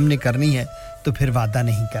मोहब्बत हमने करनी है तो फिर वादा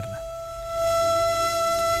नहीं करना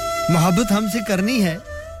मोहब्बत हमसे करनी है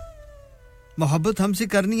मोहब्बत हमसे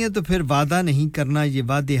करनी है तो फिर वादा नहीं करना ये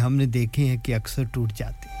वादे हमने देखे हैं कि अक्सर टूट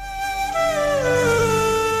जाते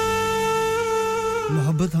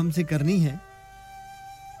मोहब्बत हमसे करनी है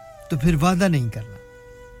तो फिर वादा नहीं करना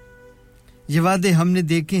ये वादे हमने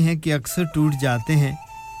देखे हैं कि अक्सर टूट जाते हैं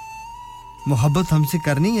मोहब्बत हमसे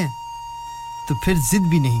करनी है तो फिर जिद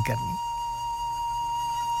भी नहीं करनी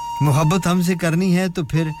मोहब्बत हमसे करनी है तो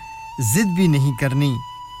फिर जिद भी नहीं करनी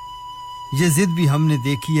ये जिद भी हमने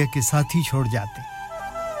देखी है कि साथी छोड़ जाते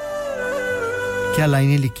क्या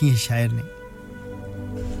लाइनें लिखी हैं शायर ने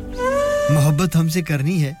मोहब्बत हमसे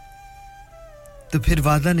करनी है तो फिर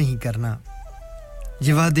वादा नहीं करना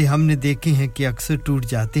ये वादे हमने देखे हैं कि अक्सर टूट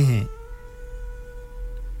जाते हैं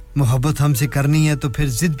मोहब्बत हमसे करनी है तो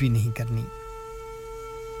फिर जिद भी नहीं करनी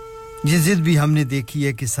ये जिद भी हमने देखी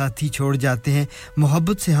है कि साथी छोड़ जाते हैं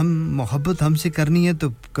मोहब्बत हमसे करनी है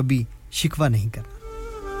तो कभी शिकवा नहीं करना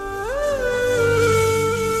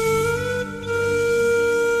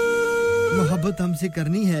मोहब्बत हमसे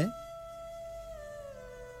करनी है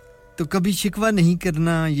तो कभी शिकवा नहीं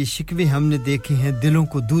करना ये शिकवे हमने देखे हैं दिलों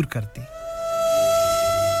को दूर करते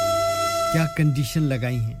क्या कंडीशन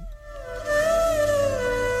लगाई हैं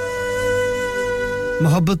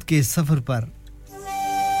मोहब्बत के सफर पर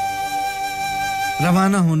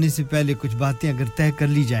रवाना होने से पहले कुछ बातें अगर तय कर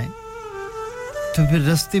ली जाएं तो फिर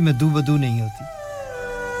रास्ते में दूबदू नहीं होती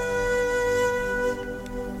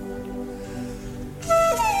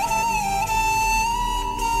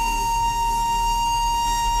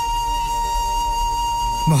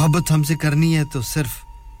मोहब्बत हमसे करनी है तो सिर्फ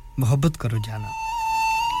मोहब्बत करो जाना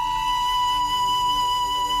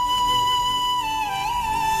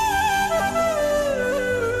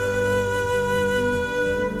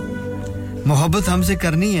मोहब्बत हमसे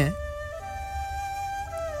करनी है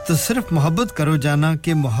तो सिर्फ मोहब्बत करो जाना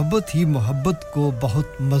कि मोहब्बत ही मोहब्बत को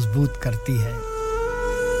बहुत मजबूत करती है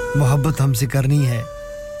मोहब्बत हमसे करनी है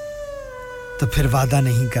तो फिर वादा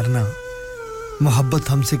नहीं करना मोहब्बत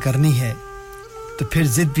हमसे करनी है तो फिर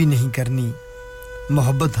जिद भी नहीं करनी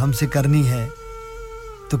मोहब्बत हमसे करनी है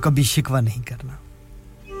तो कभी शिकवा नहीं करना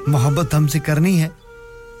मोहब्बत हमसे करनी है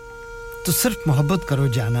तो सिर्फ मोहब्बत करो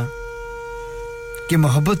जाना कि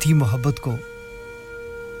मोहब्बत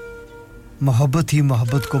ही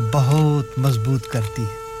मोहब्बत को बहुत मजबूत करती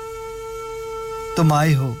है तुम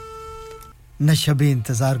आए हो न शबे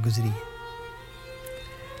इंतजार गुजरी है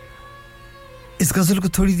इस गजल को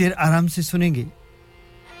थोड़ी देर आराम से सुनेंगे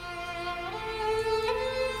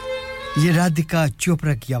ये राधिका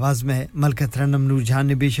चोपड़ा की आवाज में है मलका तरन्नुम नूरजहां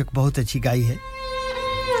ने बेशक बहुत अच्छी गाई है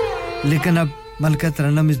लेकिन अब मलका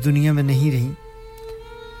तरन्नुम इस दुनिया में नहीं रही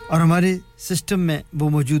और हमारे सिस्टम में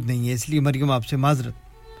वो मौजूद नहीं है इसलिए मरियम आपसे माजरत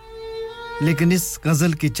लेकिन इस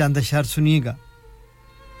गजल के चंद अशआर सुनिएगा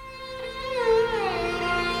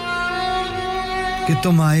कि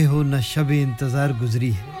तुम आए हो न शबे इंतजार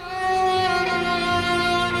गुजरी है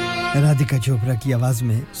राधिका चोपड़ा की आवाज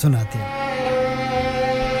में सुनाते हैं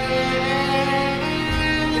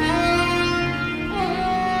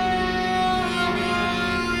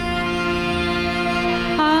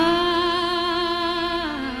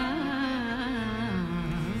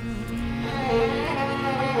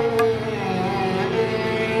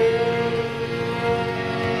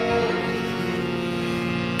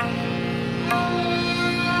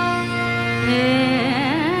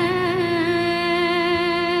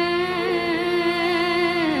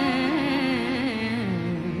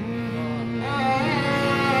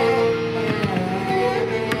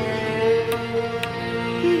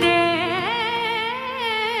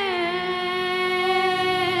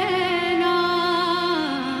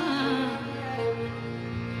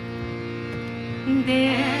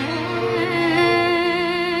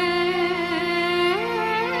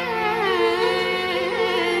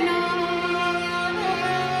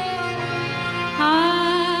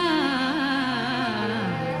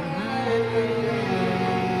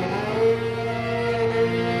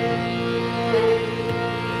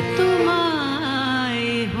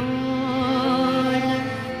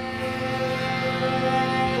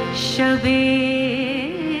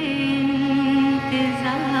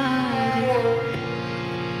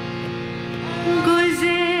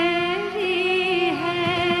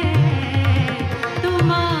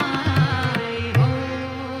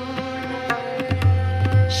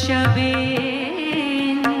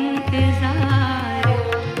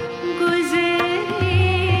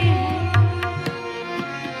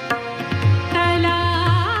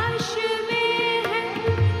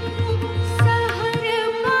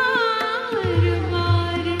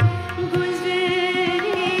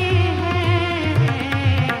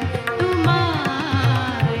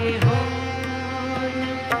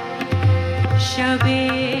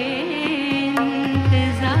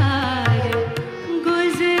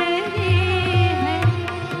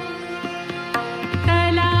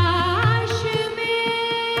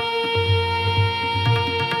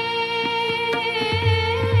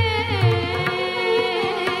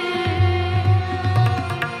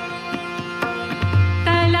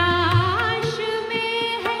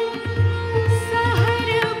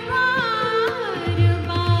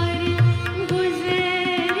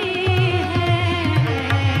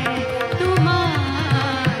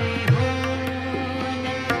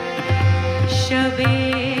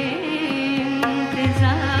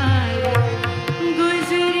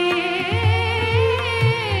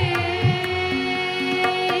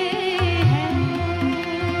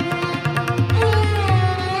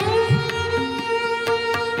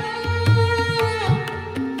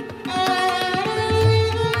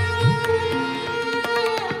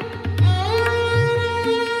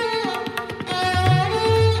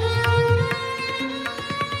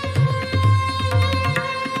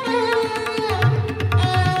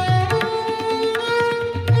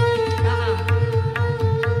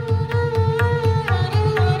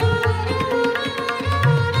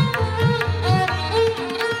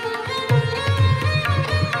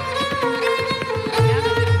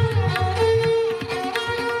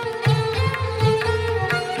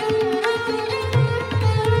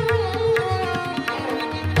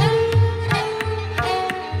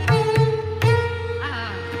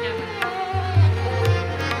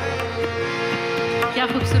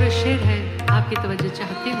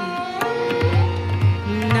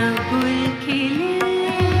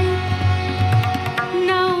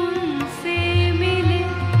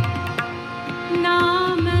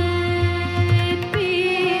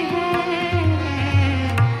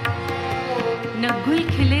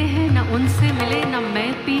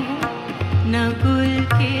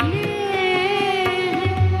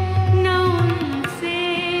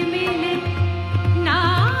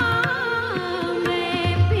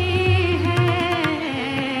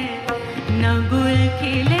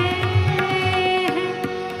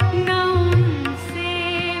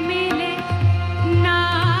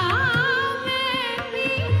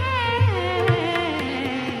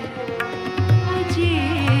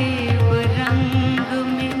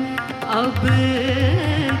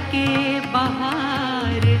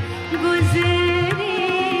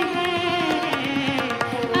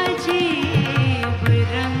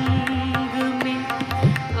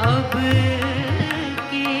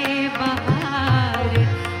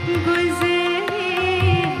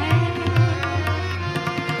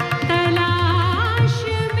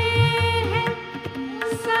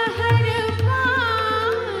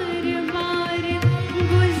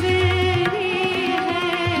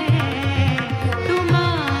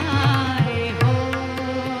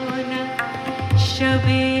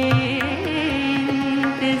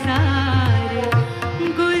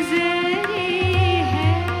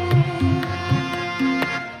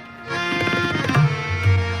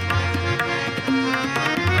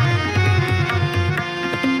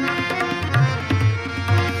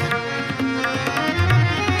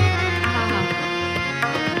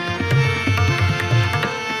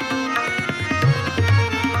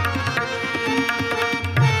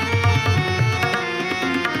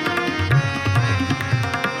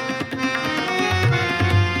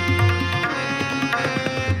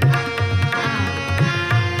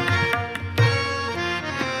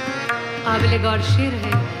काबिल-ए-गौर शेर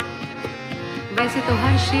है। वैसे तो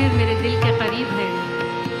हर शेर मेरे दिल के करीब है,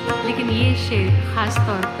 लेकिन ये शेर खास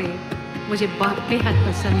तौर पे मुझे बेहद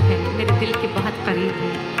पसंद है, मेरे दिल के बहुत करीब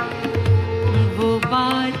है। वो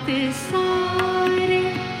बात सारे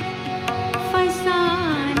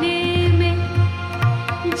फसाने में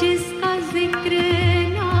जिसका जिक्र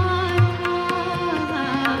ना था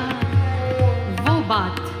वो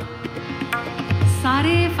बात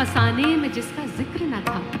सारे फसाने में जिसका जिक्र ना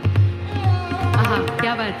था आहा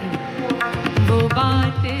क्या बात है वो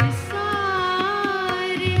बात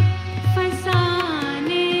सारे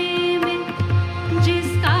फसाने में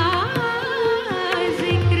जिसका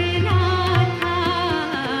जिक्र ना था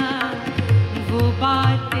वो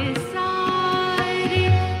बात सारे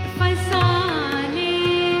फसाने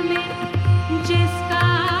में जिसका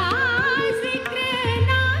जिक्र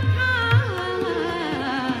ना था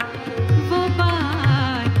वो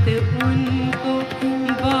बात उनको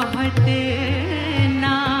बहुत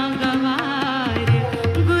नागवार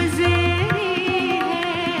गुजरी है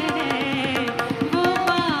वो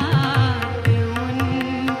बात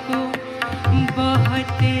उनको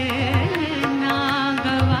बहुत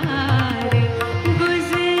नागवार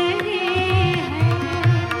गुजरी है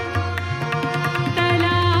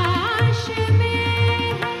तलाश में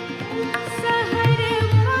है सहर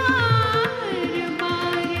बार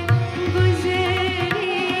बार गुजरी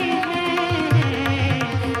है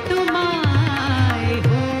तुम आए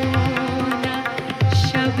हो ना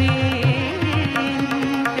शबे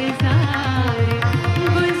इंतजार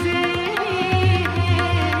गुजरी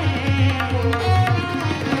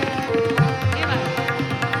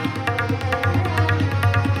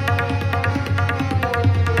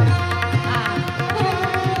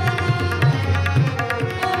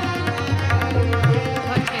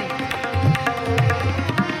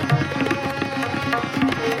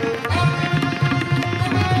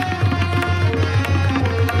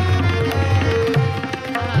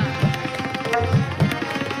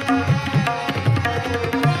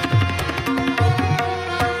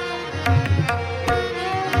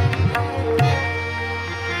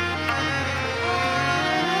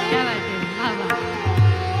क्या बात है वाह वाह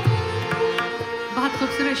बहुत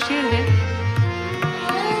खूबसूरत शेर है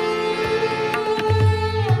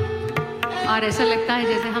और ऐसा लगता है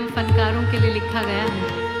जैसे हम फनकारों के लिए लिखा गया है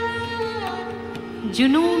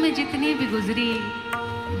जुनून में जितनी भी गुजरी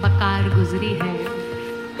बकार गुजरी है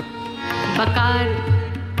बकार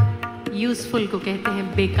यूजफुल को कहते हैं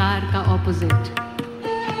बेकार का ऑपोजिट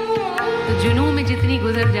तो जुनून में जितनी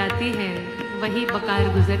गुजर जाती है वही बकार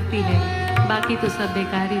गुजरती है बाकी तो सब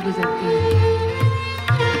बेकार ही गुजरती है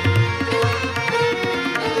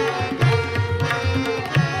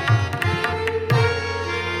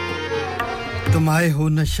तुम आए हो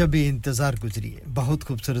न शबे इंतजार गुजरी है बहुत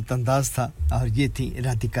खूबसूरत अंदाज था और ये थी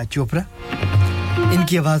राधिका चोपड़ा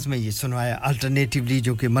इनकी आवाज में ये सुनवाया अल्टरनेटिवली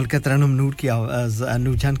जो कि मलकत रनम नूर की आवाज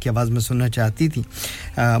नूरजान की आवाज में सुनना चाहती थी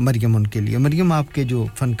मरियम उनके लिए मरियम आपके जो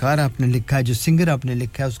फनकार आपने लिखा है जो सिंगर आपने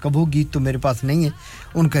लिखा है उसका वो गीत तो मेरे पास नहीं है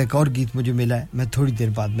उनका एक और गीत मुझे मिला है मैं थोड़ी देर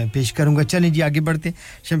बाद में पेश करूंगा चलें जी आगे बढ़ते हैं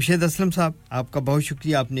शमशेद असलम साहब आपका बहुत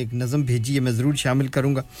शुक्रिया आपने एक नज़म भेजी है मैं ज़रूर शामिल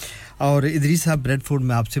करूंगा और इदरीस साहब ब्रेडफोर्ड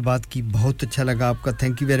में आपसे बात की बहुत अच्छा लगा आपका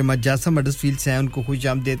thank you very much जासम Huddersfield से हैं उनको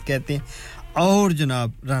खुशामदीद कहते हैं और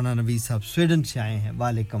जनाब राना नवीद साहब स्वीडन से आए हैं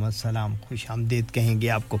वालेकुम अस्सलाम खुशामदीद कहेंगे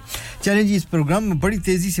आपको चलें जी इस प्रोग्राम में बड़ी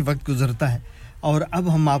तेज़ी से वक्त गुजरता है और अब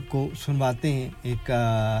हम आपको सुनाते हैं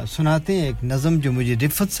एक नज़म जो मुझे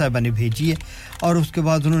रिफत साहिबा ने भेजी है और उसके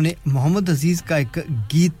बाद उन्होंने मोहम्मद अजीज़ का एक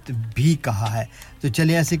गीत भी कहा है तो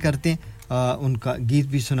चलिए ऐसे करते हैं उनका गीत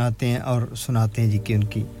भी सुनाते हैं और सुनाते हैं जी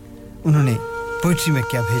कि उन्होंने पोएट्री में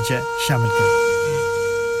क्या भेजा है शामिल करें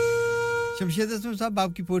शमशेद असलम साहब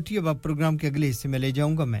आपकी पोएट्री अब आप प्रोग्राम के अगले हिस्से में ले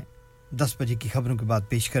जाऊंगा मैं 10 बजे की खबरों के बाद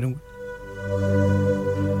पेश करूंगा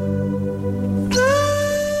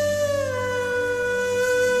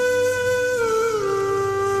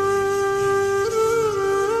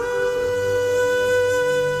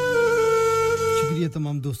शुक्रिया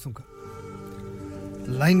तमाम दोस्तों का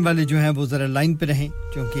लाइन वाले जो हैं वो जरा लाइन पे रहें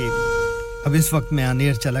क्योंकि अब इस वक्त मैं ऑन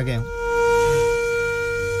एयर चला गया हूं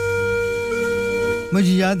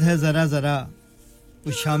मुझे याद है जरा जरा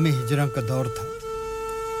वो शाम हिजरा का दौर था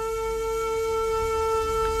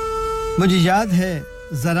मुझे याद है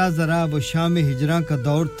जरा जरा वो शाम हिजरा का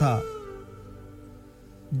दौर था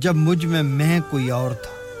जब मुझ में मैं कोई और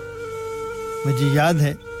था मुझे याद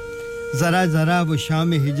है जरा जरा वो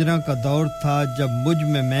शाम हिजरा का दौर था जब मुझ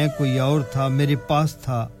में मैं कोई और था मेरे पास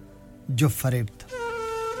था जो फरेब था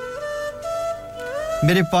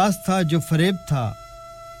मेरे पास था जो फरेब था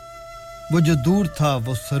वो जो दूर था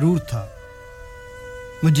वो सरूर था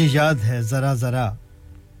मुझे याद है जरा जरा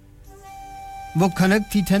वो खनक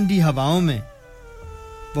थी ठंडी हवाओं में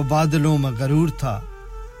वो बादलों में गरूर था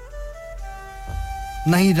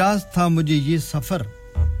नहीं राज था मुझे ये सफर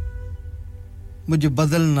मुझे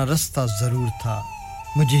बदलना रास्ता जरूर था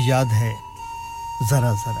मुझे याद है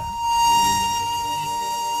जरा जरा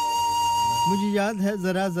मुझे याद है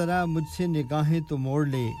जरा जरा मुझसे निगाहें तो मोड़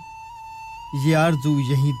ले ये आरज़ू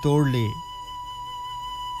यहीं तोड़ ले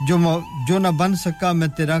जो न बन सका मैं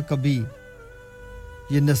तेरा कभी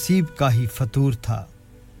ये नसीब का ही फतूर था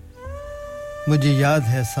मुझे याद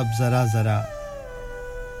है सब जरा जरा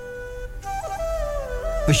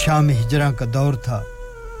वो शाम हिजरा का दौर था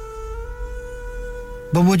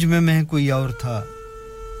वो मुझ में मैं कोई और था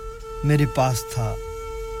मेरे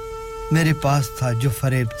पास था जो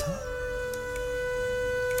फरेब था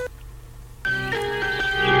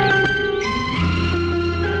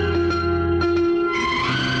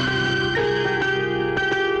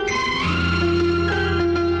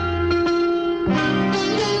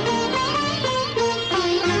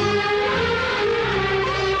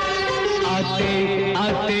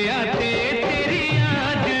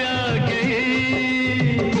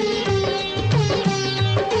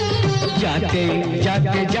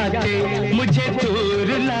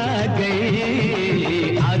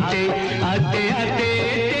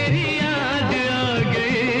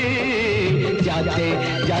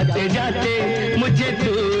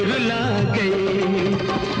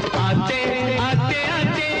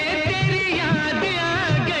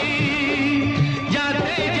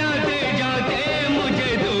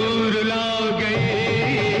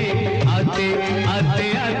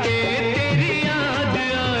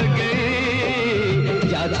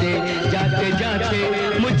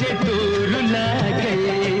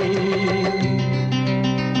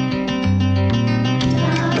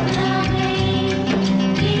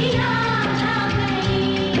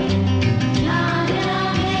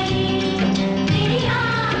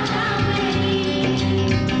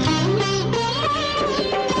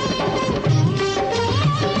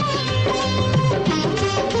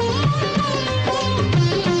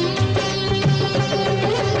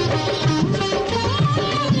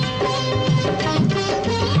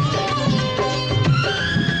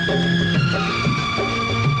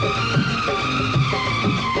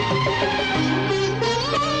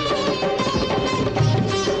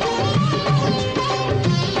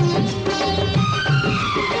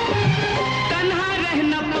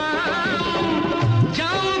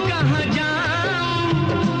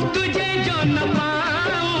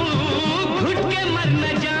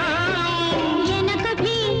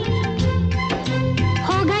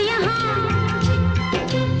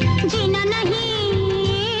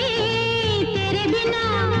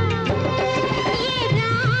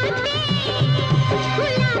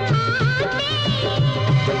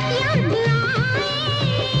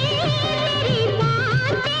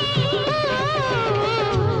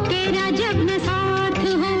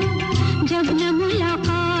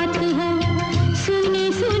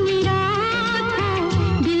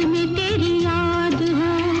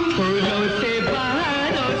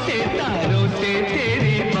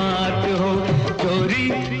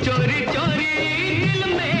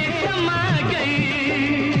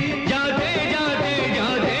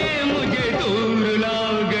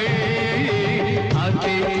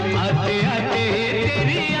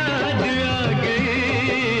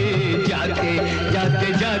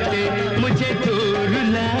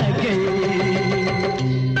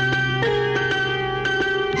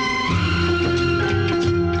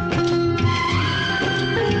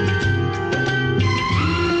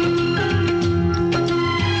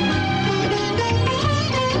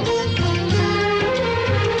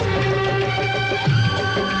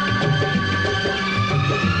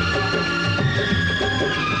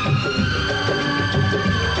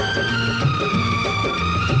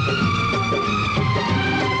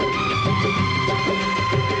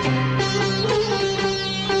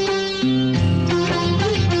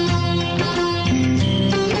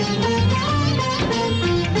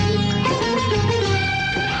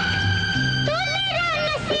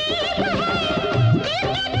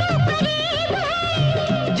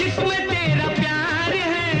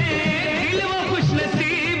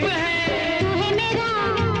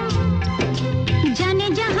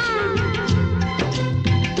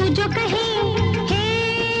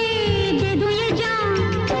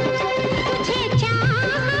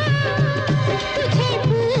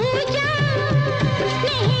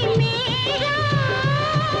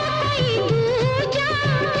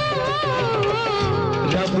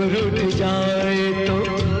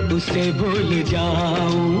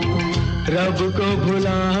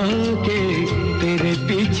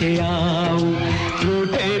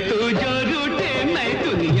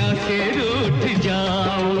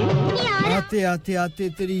आते आते आते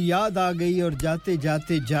तेरी याद आ गई और जाते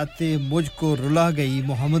जाते जाते मुझको रुला गई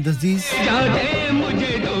मोहम्मद अजीज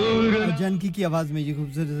जानकी की आवाज में ये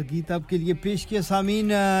खूबसूरत गीत आपके लिए पेश किया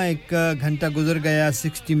सामीन एक घंटा गुजर गया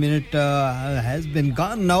 60 minute has been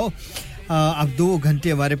gone now अब 2 घंटे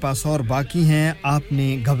हमारे पास और बाकी हैं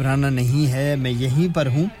आपने घबराना नहीं है मैं यहीं पर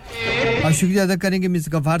हूं और शुक्रिया अदा करेंगे मिस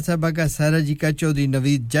गफार साहबा का सारा जी का चौधरी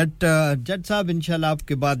नवीद जट साहब इंशाल्लाह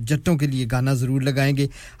आपके बाद जट्टों के लिए गाना जरूर लगाएंगे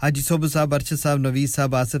हाजी सोबत साहब अरशद साहब नवीद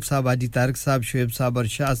साहब आसिफ साहब हाजी तारिक साहब शुएब साहब और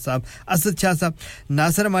शाह साहब असद शाह साहब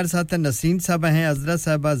नासिर हमारे साथ हैं नसीम साहब हैं अजरा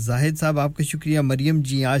साहबा जाहिद साहब आपका शुक्रिया मरियम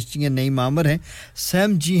जी आश जी हैं नईम आमर हैं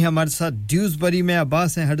सैम जी हैं हमारे साथ ड्यूसबरी में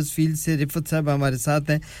अब्बास हैं हडर्सफील्ड से रिफत साहब हमारे साथ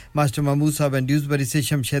हैं मास्टर महमूद साहब हैं ड्यूसबरी से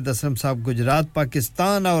शमशेद असलम साहब गुजरात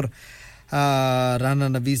पाकिस्तान और राना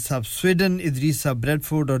नवीद साहब स्वीडन इदरीस साहब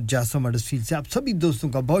ब्रेडफोर्ड और जासम हडर्सफील्ड से आप सभी दोस्तों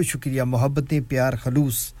का बहुत शुक्रिया मोहब्बतें प्यार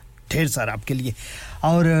खलूस ढेर सारा आपके लिए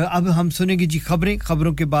और अब हम सुनेंगे जी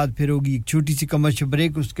खबरों के बाद फिर होगी एक छोटी सी कमर्शियल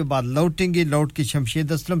ब्रेक उसके बाद लौट के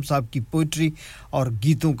शमशेद असलम साहब की पोएट्री और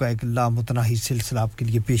गीतों का एक लामुतनाही सिलसिला आपके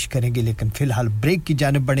लिए पेश करेंगे लेकिन फिलहाल ब्रेक की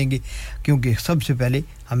जानिब बढ़ेंगे क्योंकि सबसे पहले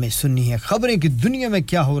हमें सुननी है खबरें कि दुनिया में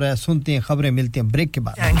क्या हो रहा है सुनते हैं खबरें मिलते हैं ब्रेक के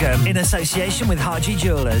बाद in association with Haji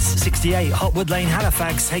Jewellers 68 Hotwood Lane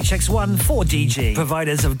Halifax HX1 4DG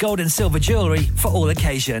providers of gold and silver jewellery for all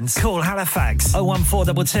occasions call Halifax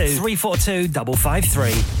 01422 342 553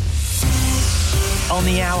 on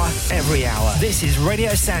the hour every hour this is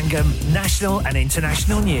Radio Sangam national and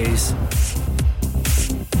international news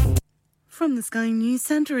From the Sky News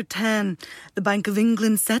Centre at 10, the Bank of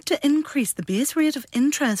England set to increase the base rate of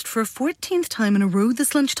interest for a 14th time in a row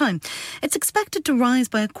this lunchtime. It's expected to rise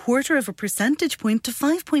by 0.25 percentage point to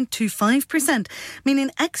 5.25%, meaning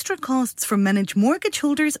extra costs for managed mortgage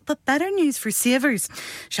holders but better news for savers.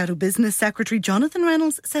 Shadow Business Secretary Jonathan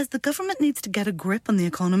Reynolds says the government needs to get a grip on the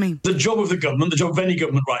economy. The job of the government, the job of any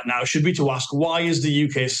government right now, should be to ask why is the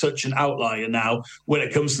UK such an outlier now when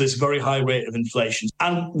it comes to this very high rate of inflation.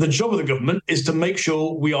 And the job of the government is to make sure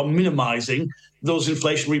we are minimising those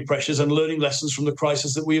inflationary pressures and learning lessons from the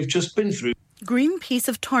crisis that we have just been through. Greenpeace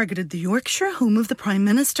have targeted the Yorkshire home of the Prime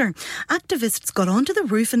Minister. Activists got onto the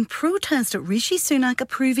roof in protest at Rishi Sunak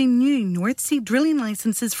approving new North Sea drilling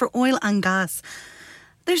licences for oil and gas.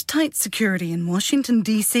 There's tight security in Washington,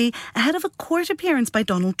 D.C. ahead of a court appearance by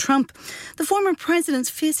Donald Trump. The former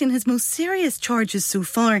president's facing his most serious charges so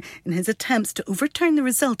far in his attempts to overturn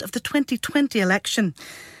the result of the 2020 election.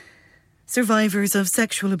 Survivors of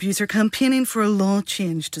sexual abuse are campaigning for a law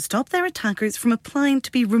change to stop their attackers from applying to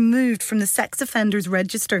be removed from the sex offenders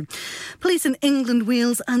register. Police in England,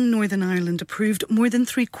 Wales and Northern Ireland approved more than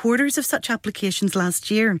 3/4 of such applications last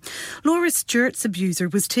year. Laura Stewart's abuser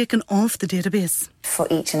was taken off the database. For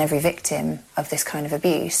each and every victim of this kind of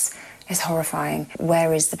abuse, it's horrifying.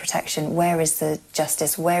 Where is the protection? Where is the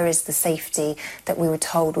justice? Where is the safety that we were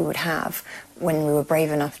told we would have when we were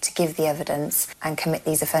brave enough to give the evidence and commit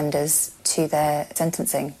these offenders to their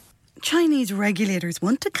sentencing? Chinese regulators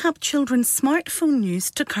want to cap children's smartphone use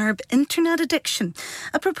to curb internet addiction.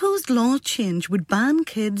 A proposed law change would ban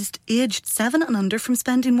kids aged 7 and under from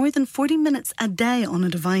spending more than 40 minutes a day on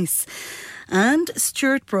a device. And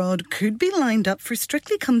Stuart Broad could be lined up for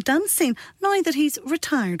Strictly Come Dancing now that he's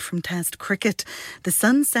retired from Test cricket. The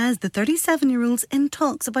Sun says the 37-year-old's in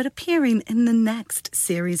talks about appearing in the next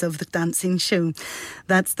series of the dancing show.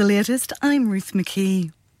 That's the latest. I'm Ruth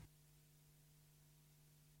McKee.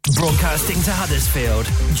 Broadcasting to Huddersfield,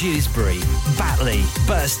 Dewsbury, Batley,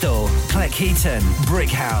 Birstall, Cleckheaton,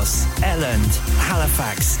 Brickhouse, Elland,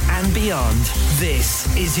 Halifax and beyond. This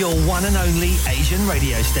is your one and only Asian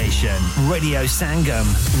radio station. Radio Sangam,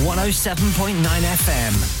 107.9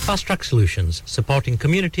 FM. Fast Track Solutions, supporting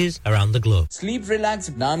communities around the globe. Sleep Relax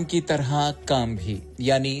नाम की तरह काम भी,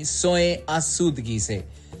 यानी सोए आसूदगी से.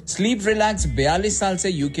 Sleep relax 42 साल से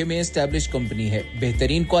यूके में एस्टैब्लिश कंपनी है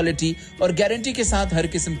बेहतरीन क्वालिटी और गारंटी के साथ हर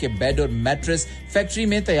किस्म के बेड और मैट्रेस फैक्ट्री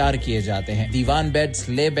में तैयार किए जाते हैं divan bed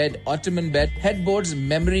sleigh bed ottoman bed headboards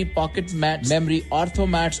memory pocket mat memory ortho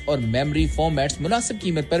mats और मेमोरी फोम मैट्स मुनासिब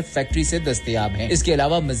कीमत पर फैक्ट्री से दस्तयाब हैं इसके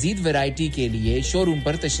अलावा मजीद वैरायटी के लिए शोरूम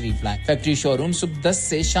पर तशरीफ लाएं फैक्ट्री शोरूम सुबह 10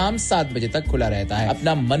 से शाम 7 बजे तक खुला रहता है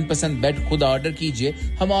अपना मनपसंद बेड खुद ऑर्डर कीजिए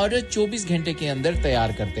हम ऑर्डर 24 घंटे के अंदर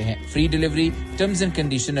तैयार करते हैं free delivery terms and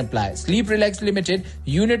condition apply. Sleep Relax Limited,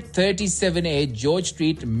 Unit 37A, George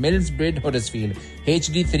Street, Millsbridge, Huddersfield.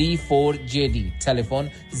 HD34JD. Telephone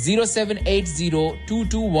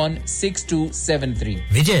 07802216273.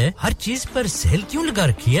 Vijay, हर चीज पर सेल क्यों लगा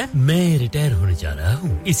रखी है? मैं रिटायर होने जा रहा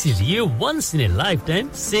हूँ, इसीलिए once in a lifetime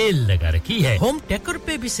sale लगा रखी है। होम डेकोर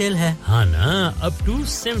पे भी सेल है, हाँ ना, अप टू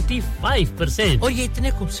 75%। और ये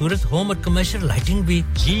इतने खूबसूरत होम और कमर्शियल लाइटिंग भी,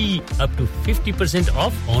 जी, up to 50%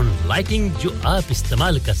 off on lighting जो आप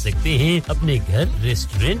इस्तेमाल कर सकते हैं अपने घर,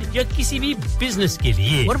 रेस्टोरेंट या किसी भी बिजनेस के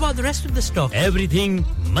लिए। What about the rest of the stock? Everything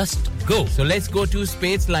must go. So let's go to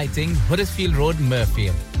Spades Lighting, Huddersfield Road,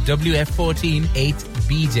 Murfield. WF14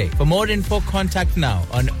 8BJ. For more info, contact now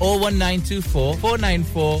on 01924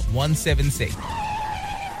 494 176.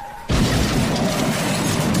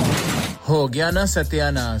 हो गया ना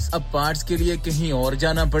सत्यानाश, अब पार्ट्स के लिए कहीं और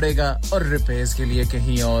जाना पड़ेगा और रिपेयर्स के लिए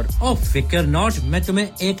कहीं और। Oh, फिकर नॉट, मैं तुम्हें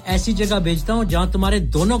एक ऐसी जगह भेजता हूँ जहाँ तुम्हारे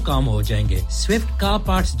दोनों काम हो जाएंगे। Swift Car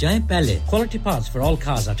Parts जाएं पहले। Quality parts for all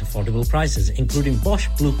cars at affordable prices, including Bosch,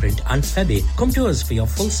 Blueprint and Febby. Come to us for your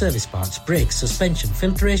full service parts, brakes, suspension,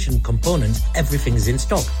 filtration, components. Everything is in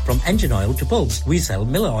stock, from engine oil to bulbs. We sell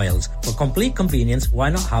Miller oils. For complete convenience, why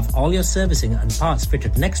not have all your servicing and parts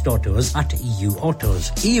fitted next door to us at EU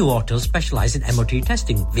Autos. EU Autos specialise in MOT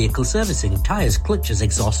testing, vehicle servicing, tyres, clutches,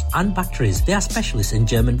 exhaust and batteries. They are specialists in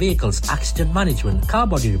German vehicles, accident management, car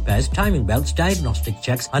body repairs, timing belts, diagnostic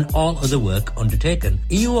checks and all other work undertaken.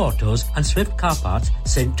 EU Autos and Swift Car Parts,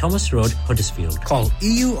 St Thomas Road, Huddersfield. Call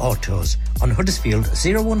EU Autos on Huddersfield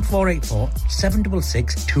 01484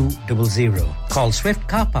 766 200. Call Swift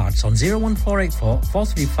Car Parts on 01484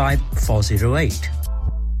 435 408.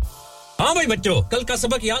 हाँ भाई बच्चों, कल का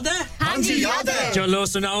सबक याद है? हाँ जी याद है। चलो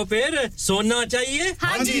सुनाओ फिर। सोना चाहिए?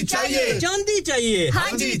 हाँ जी चाहिए। चांदी चाहिए?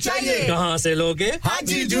 हाँ जी चाहिए। कहाँ से लोगे?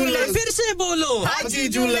 हाजी जूलर्स। फिर से बोलो। हाजी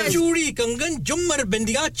जूलर्स। चूड़ी, कंगन, झुमर,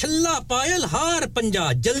 बिंदिया, छल्ला, पायल, हार,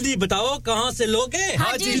 पंजा, जल्दी बताओ कहाँ से लोगे?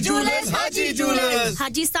 हाजी जूलर्स। हाजी जूलर्स।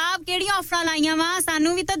 हाजी साहब केड़ी ऑफर लाईया वा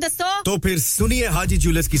सानू भी तो दसो। तो फिर सुनिए हाजी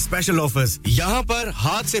जूलर्स की स्पेशल ऑफर्स। यहाँ पर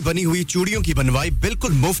हाथ से बनी हुई चूड़ियों की बनवाई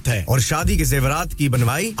बिल्कुल मुफ्त है और शादी के जेवरात की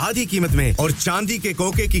बनवाई आधी कीमत में और चांदी के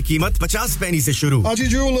कोके की कीमत 50 पैसे से शुरू। Haji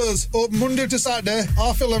Jewellers open Monday to Saturday,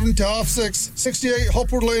 11:30 to 6:30, 68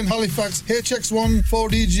 Hopwood Lane, Halifax, HX1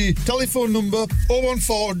 4DG. Telephone number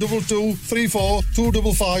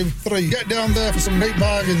 01422342553. Get down there for some great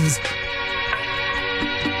bargains.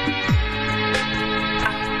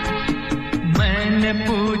 मैंने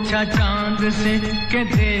पूछा चांद से कि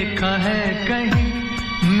देखा है कहीं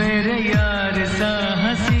मेरे यार सा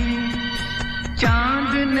हंसी,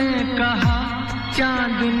 चांद ने कहा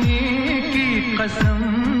चांदनी की कसम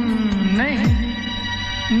नहीं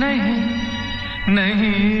नहीं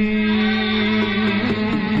नहीं।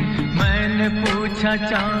 मैंने पूछा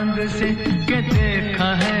चांद से कि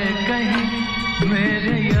देखा है कहीं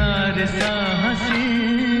मेरे यार सा हंसी,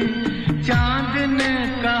 चांद ने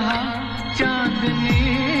कहा चांदनी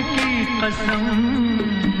की कसम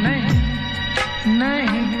नहीं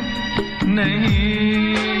नहीं नहीं।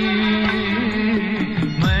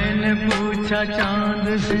 मैंने पूछा चांद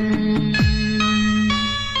से।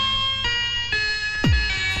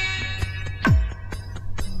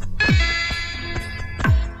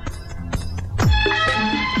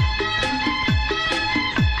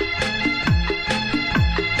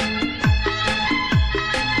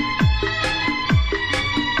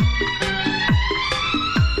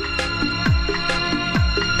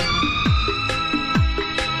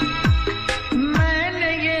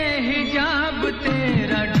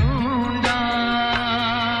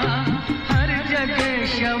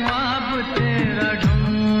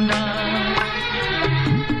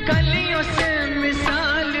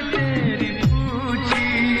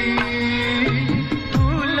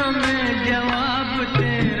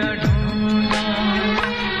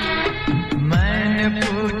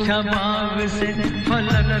 बाग से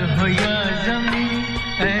फलक हो या ज़मीं,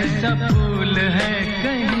 ऐसा फूल है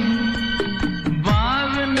कहीं।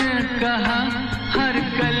 बाग ने कहा हर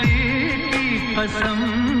कली की कसम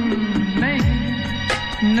नहीं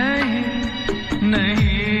नहीं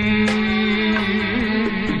नहीं।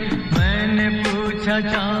 मैंने पूछा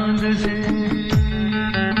चांद से।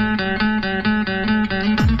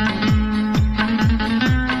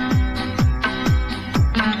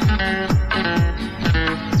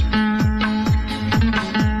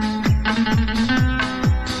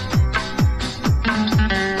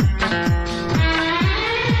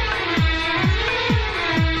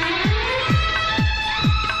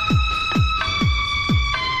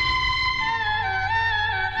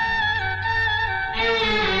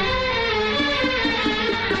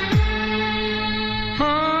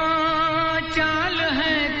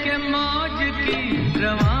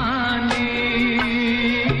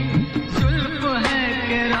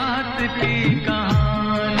 रात की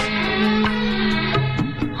कहानी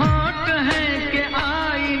होठ है कि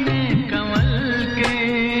आईने कमल के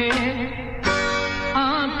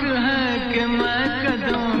आंख है कि मैं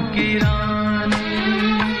कदों की रानी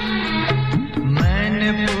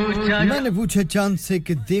मैंने पूछा चांद से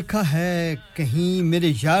कि देखा है कहीं मेरे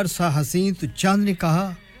यार सा हसीं तो चांद ने कहा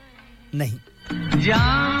नहीं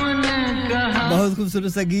बहुत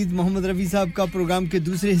खूबसूरत सा गीत मोहम्मद रफी साहब का प्रोग्राम के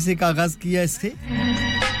दूसरे हिस्से का आगाज किया इससे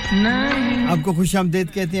आपको खुशामदीद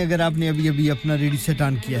कहते हैं अगर आपने अभी अपना रेडियो सेट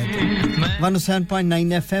ऑन किया है तो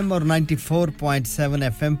 107.9 FM और 94.7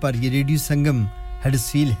 FM पर ये रेडियो संगम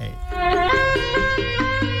हडर्सफील्ड है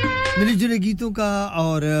मिले जुले गीतों का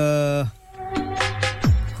और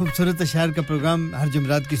खूबसूरत अशार का प्रोग्राम हर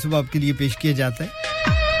जुमरात की सुबह आपके लिए पेश किया जाता है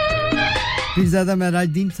पीरजादा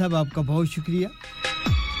महराजदीन साहब आपका बहुत शुक्रिया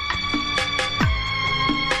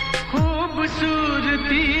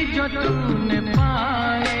खूबसूरती जो तूने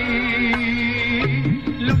पाई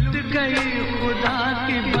लुट गई खुदा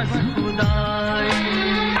की बस खुदाई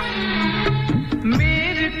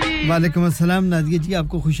वालेकुम अस्सलाम नादिया जी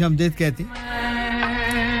आपको खुशामदीद कहते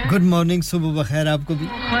हैं गुड मॉर्निंग सुबह बखैर आपको भी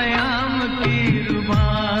ख़याम की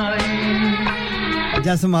रुबाई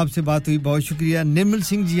जासम आपसे बात हुई बहुत शुक्रिया निर्मल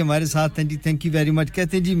सिंह जी हमारे साथ हैं जी थैंक यू वेरी मच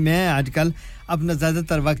कहते हैं जी मैं आजकल अपना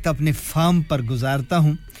ज़्यादातर वक्त अपने फार्म पर गुजारता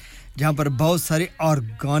हूं जहां पर बहुत सारे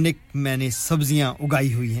ऑर्गेनिक मैंने सब्जियां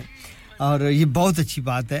उगाई हुई हैं और ये बहुत अच्छी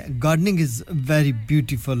बात है gardening is very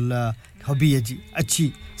beautiful hobby है जी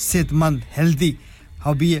अच्छी सेहतमंद हेल्दी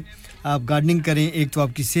हॉबी है आप गार्डनिंग करें एक तो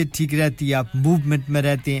आपकी सेहत ठीक रहती है आप मूवमेंट में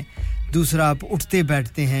रहते हैं दूसरा आप उठते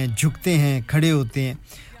बैठते हैं झुकते हैं खड़े होते हैं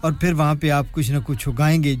और फिर वहाँ पे आप कुछ ना कुछ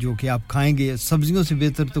उगाएंगे जो कि आप खाएंगे सब्जियों से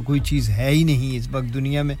बेहतर तो कोई चीज़ है ही नहीं इस वक्त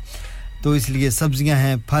दुनिया में तो इसलिए सब्जियां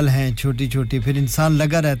हैं फल हैं छोटी-छोटी फिर इंसान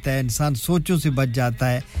लगा रहता है इंसान सोचों से बच जाता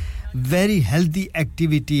है वेरी हेल्दी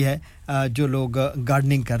एक्टिविटी है जो लोग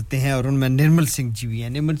गार्डनिंग करते हैं और उनमें निर्मल सिंह जी भी हैं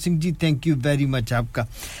Nirmal Singh ji thank you very much आपका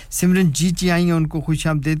सिमरन जी आई हैं उनको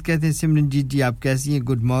खुशामदीद कहते हैं सिमरन जी आप कैसी हैं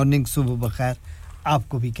गुड मॉर्निंग सुबह बखैर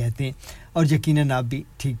आपको भी कहते हैं और यकीनन आप भी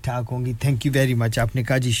ठीक ठाक होंगी थैंक यू वेरी मच आपने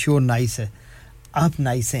कहा जी शो नाइस है आप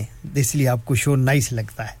नाइस हैं इसलिए आपको शो नाइस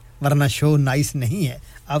लगता है वरना शो नाइस नहीं है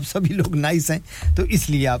आप सभी लोग नाइस हैं तो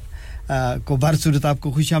इसलिए आप को बरसूरत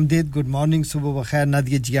आपको खुशामदीद गुड मॉर्निंग सुबह बखैर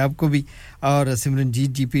नादिया जी आपको भी और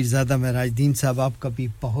सिमरनजीत जी पीरजादा महराजदीन साहब आपका भी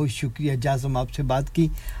बहुत शुक्रिया जाज़म आपसे बात की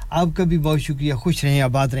आपका भी बहुत शुक्रिया खुश रहें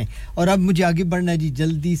आबाद रहें और अब मुझे आगे बढ़ना है जी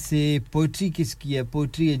जल्दी से पोएट्री किसकी है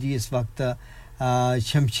पोएट्री है जी इस वक्त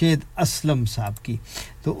शमशेद असलम साहब की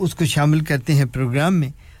तो उसको शामिल करते हैं प्रोग्राम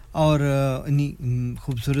में और इन्हीं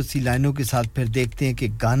खूबसूरत सी लाइनों के साथ फिर देखते हैं कि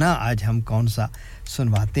गाना आज हम कौन सा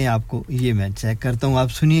सुनवाते हैं आपको ये मैं चेक करता हूं आप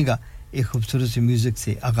सुनिएगा एक खूबसूरत सी म्यूजिक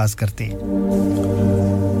से आगाज करते हैं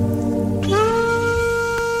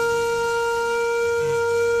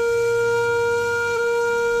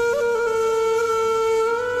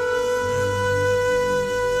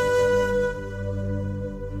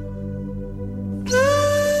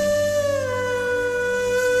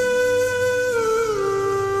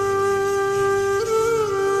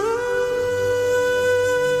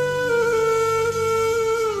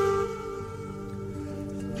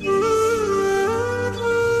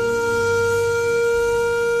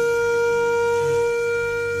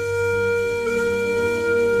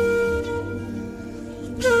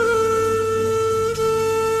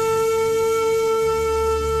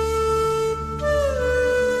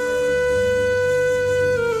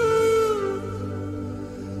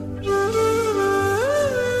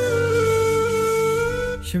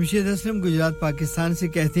शमशेद असलम गुजरात पाकिस्तान से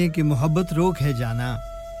कहते हैं कि मोहब्बत रोग है जाना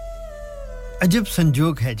अजब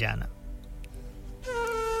संजोग है जाना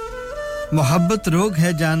मोहब्बत रोग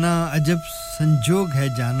है जाना अजब संजोग है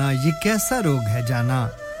जाना ये कैसा रोग है जाना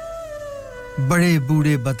बड़े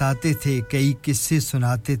बूढ़े बताते थे कई किस्से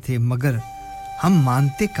सुनाते थे मगर हम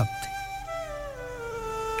मानते कब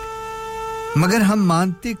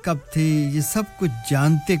थे ये सब कुछ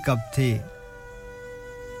जानते कब थे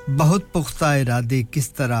बहुत पुख्ता इरादे किस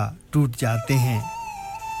तरह टूट जाते हैं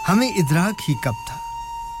हमें इदराक ही कब था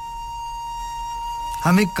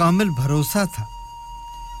हमें कामिल भरोसा था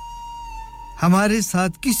हमारे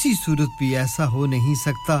साथ किसी सूरत भी ऐसा हो नहीं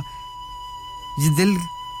सकता ये दिल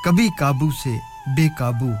कभी काबू से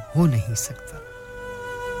बेकाबू हो नहीं सकता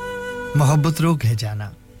मोहब्बत रोग है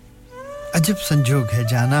जाना अजब संजोग है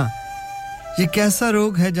जाना ये कैसा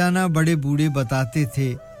रोग है जाना बड़े बूढ़े बताते थे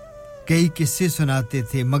कई किस्से सुनाते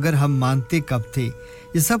थे मगर हम मानते कब थे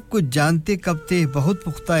ये सब कुछ जानते कब थे बहुत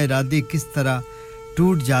पुख्ता इरादे किस तरह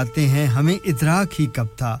टूट जाते हैं हमें इदराक ही कब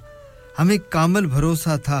था हमें कामिल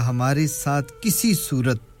भरोसा था हमारे साथ किसी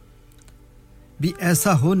सूरत भी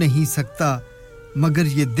ऐसा हो नहीं सकता मगर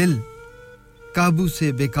ये दिल काबू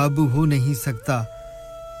से बेकाबू हो नहीं सकता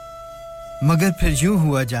मगर फिर यूं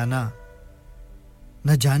हुआ जाना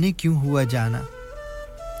न जाने क्यों हुआ जाना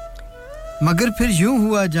मगर फिर यूं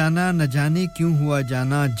हुआ जाना न जाने क्यों हुआ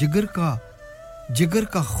जाना जिगर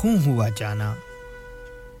का खून हुआ जाना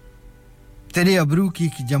तेरे अबरू की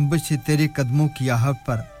जंबश से तेरे कदमों की आहट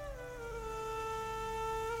पर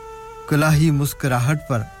कुलाही मुस्कुराहट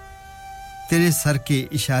पर तेरे सर के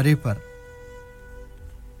इशारे पर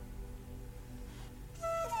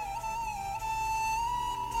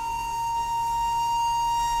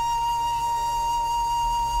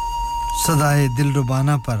सदाए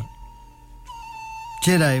दिलरुबाना पर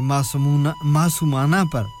चेहराए मासूमाना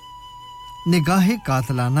पर निगाहे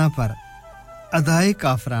कातलाना पर अदाए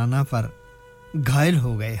काफराना पर घायल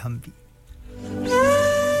हो गए हम भी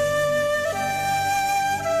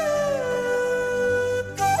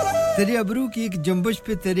तेरे अबरू की एक जंबश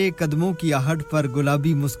पे तेरे कदमों की आहट पर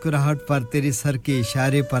गुलाबी मुस्कुराहट पर तेरे सर के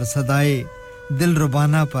इशारे पर सदाए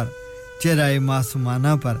दिलरुबाना पर चेहराए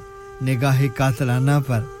मासूमाना पर निगाहे कातलाना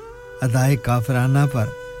पर अदाए काफराना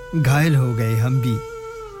पर घायल हो गए हम भी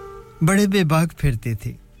बड़े बेबाक फिरते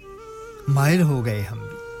थे माइल हो गए हम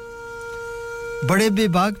भी बड़े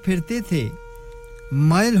बेबाक फिरते थे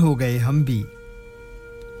माइल हो गए हम भी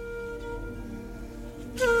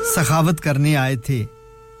सखावत करने आए थे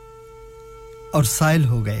और साइल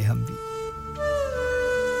हो गए हम भी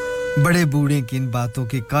बड़े बूढ़े की इन बातों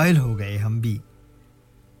के कायल हो गए हम भी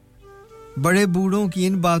बड़े बूढ़ों की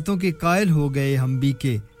इन बातों के कायल हो गए हम भी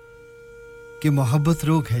कि मोहब्बत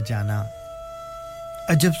रोग है जाना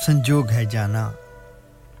अजब संजोग है जाना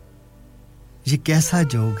ये कैसा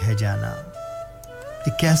जोग है जाना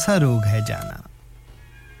ये कैसा रोग है जाना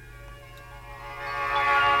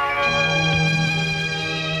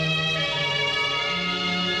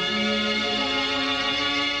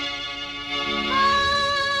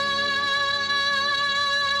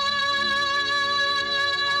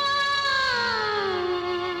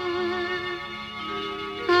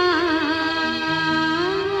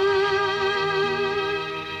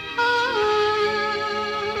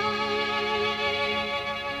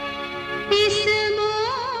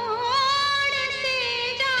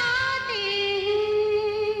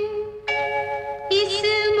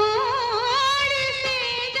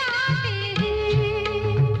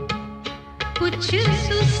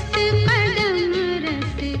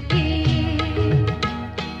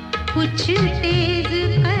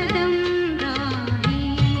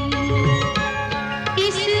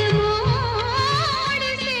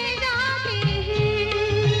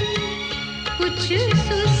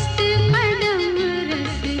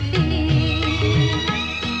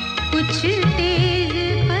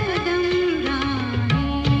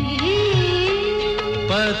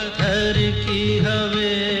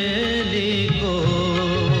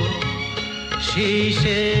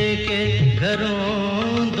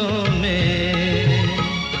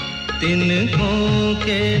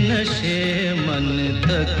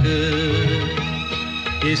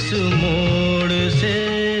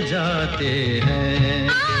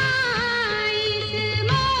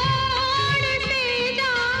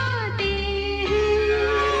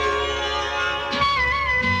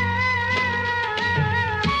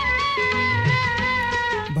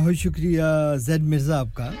शुक्रिया ज़ेड मिर्ज़ा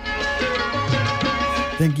आपका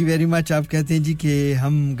थैंक यू वेरी मच आप कहते हैं जी कि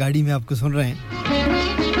हम गाड़ी में आपको सुन रहे हैं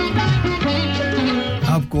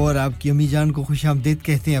आपको और आपकी अम्मी जान को खुशामदीद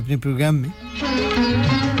कहते हैं अपने प्रोग्राम में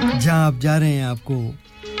जहां आप जा रहे हैं आपको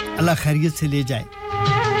अल्लाह खैरियत से ले जाए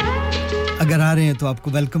अगर आ रहे हैं तो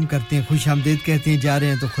आपको वेलकम करते हैं खुशामदीद कहते हैं जा रहे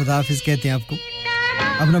हैं तो खुदा हाफिज कहते हैं आपको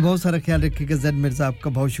अपना बहुत सारा ख्याल रखिएगा ज़ेड मिर्ज़ा आपका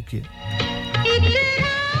बहुत शुक्रिया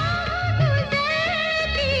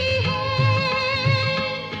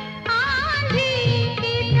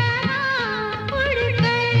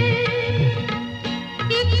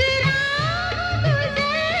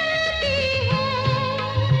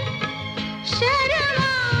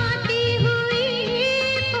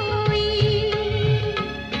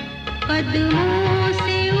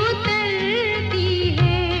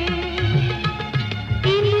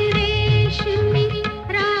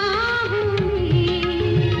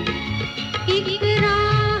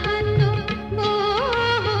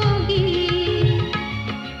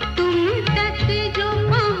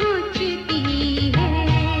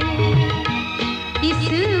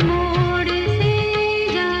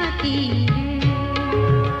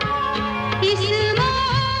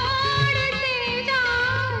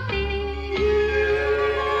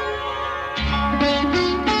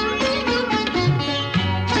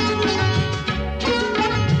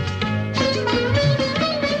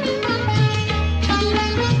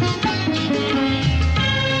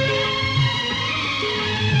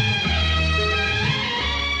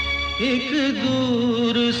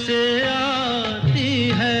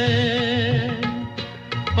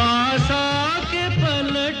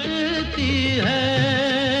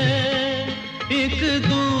एक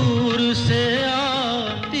दूर से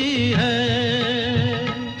आती है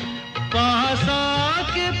पास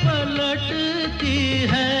आके पलटती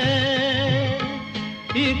है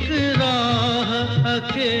एक राह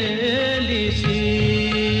अकेली सी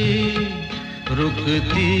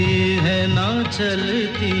रुकती है ना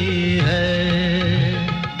चलती है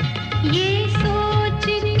ये सोच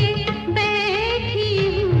के बैठी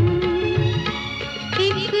हूँ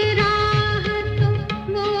एक राह तो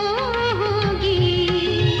वो होगी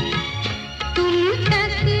तुम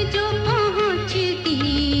तक जो पहुँचती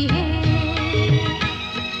है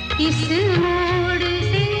इस मोड़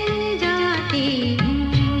से जाती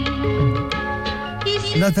हूँ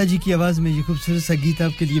लता जी की आवाज में ये खूबसूरत सा गीत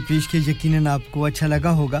आपके लिए पेश किया यकीनन आपको अच्छा लगा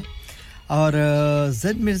होगा और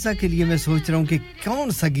ज़ैद मिर्ज़ा के लिए मैं सोच रहा हूँ कि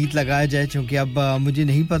कौन सा गीत लगाया जाए क्योंकि अब मुझे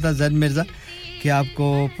नहीं पता ज़ैद मिर्ज़ा कि आपको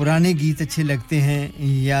पुराने गीत अच्छे लगते हैं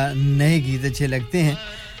या नए गीत अच्छे लगते हैं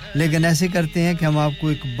लेकिन ऐसे करते हैं कि हम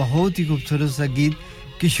आपको एक बहुत ही खूबसूरत सा गीत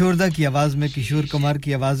किशोरदा की आवाज़ में किशोर कुमार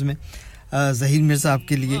की आवाज़ में ज़हीर मिर्ज़ा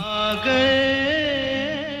आपके लिए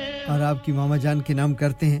और आपकी मामा जान के नाम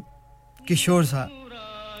करते हैं किशोर सा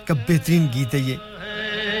का बेहतरीन गीत है ये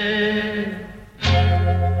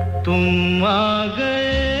तुम आ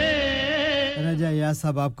गए राजा या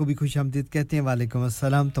साहब आपको भी खुशामदीद कहते हैं वालेकुम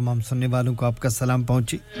अस्सलाम तमाम सुनने वालों को आपका सलाम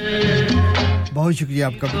पहुंचे बहुत शुक्रिया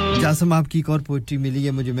आपका जासम आपकी एक और पोएट्री मिली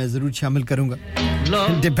है मुझे मैं जरूर शामिल करूंगा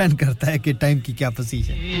डिपेंड करता है कि टाइम की क्या फसीह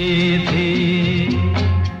है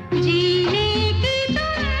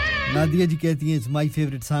नादिया जी कहती हैं it's my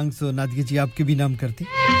favourite song so Nadia ji आपके भी नाम करते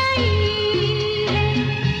हैं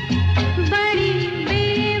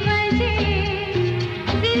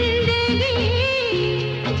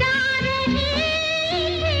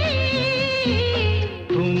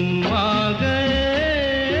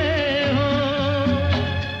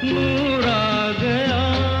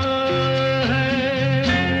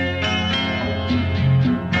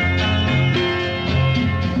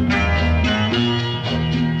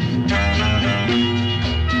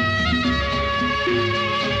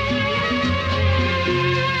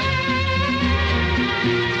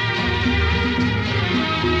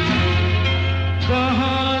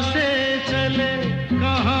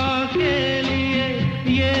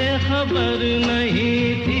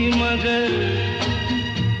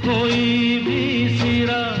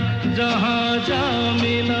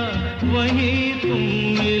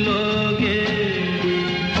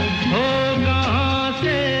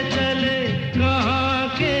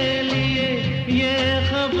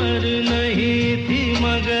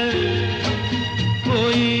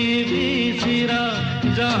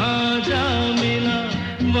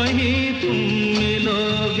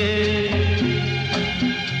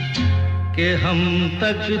हम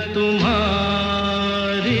तक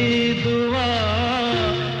तुम्हारी दुआ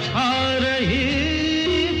आ रही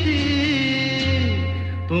थी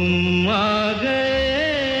तुम आ गए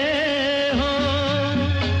हो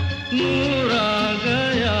नूर आ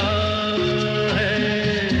गया है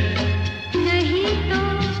नहीं तो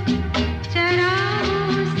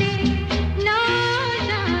चरागों से ना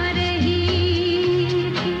जा रही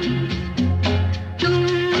थी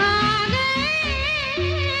तुम आ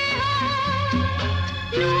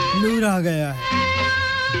नूर आ गया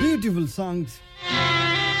है beautiful songs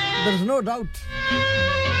there is no doubt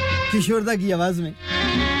Kishoreda की आवाज में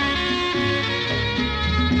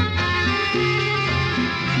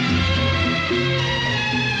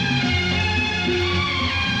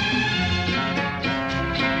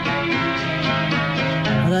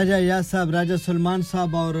राजा याद साहब राजा सलमान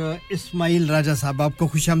साहब और इस्माइल राजा साहब आपको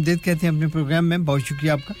खुशामदीद कहते हैं अपने प्रोग्राम में बहुत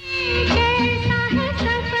शुक्रिया आपका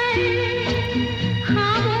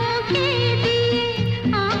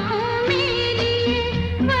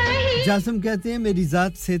जासम कहते हैं मेरी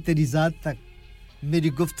जात से तेरी जात तक मेरी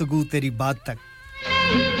गुफ्तगू तेरी बात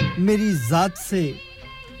तक मेरी जात से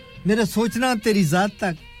मेरा सोचना तेरी जात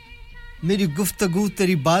तक मेरी गुफ्तगू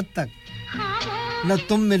तेरी बात तक न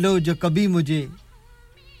तुम मिलो जो कभी मुझे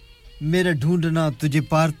मेरा ढूंढना तुझे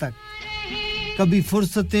पार तक कभी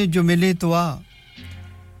फुर्सतें जो मिले तो आ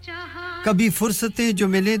कभी फुर्सतें जो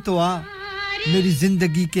मिले तो आ मेरी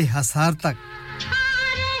जिंदगी के हसार तक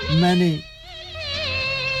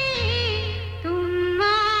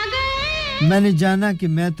मैंने जाना कि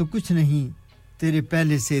मैं तो कुछ नहीं तेरे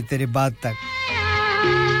पहले से तेरे बाद तक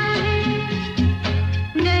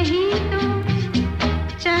नहीं तो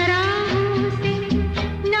चरागों से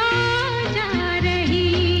ना जा रही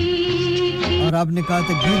और आपने कहा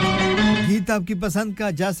था गीत आपकी पसंद का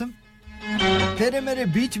जासम तेरे मेरे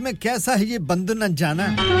बीच में कैसा है ये बंधन न जाना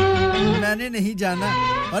मैंने नहीं जाना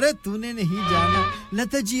अरे तूने नहीं जाना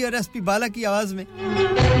लता जी और एसपी बाला की आवाज में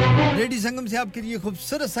रेडियो संगम से आपके लिए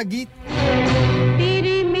खूबसूरत सा गीत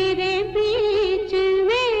तेरे मेरे बीच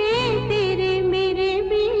में तेरे मेरे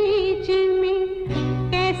बीच में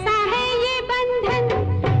कैसा है ये बंधन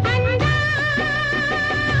अनजाना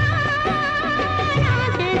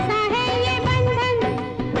कैसा है ये बंधन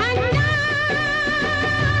अनजाना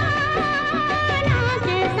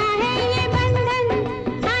कैसा है ये बंधन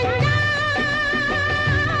अनजाना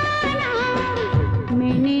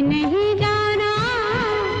मैंने नहीं जाना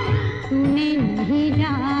तूने नहीं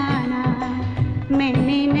जाना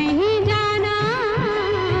मैंने नहीं जाना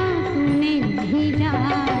तूने नहीं जाना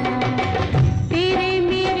तेरे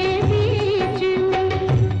मेरे बीच में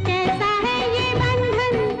कैसा है ये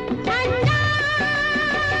बंधन अनजाना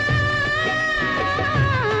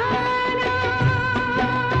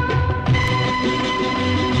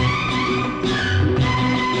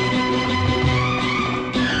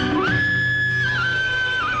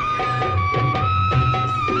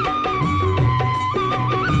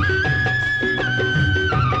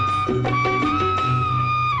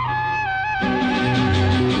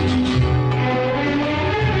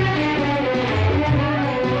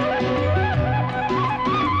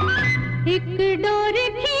एक डोर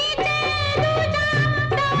खींचे दूजा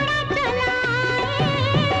दौड़ा चला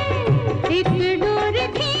एक डोर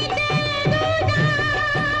खींचे दूजा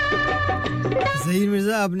ज़हीर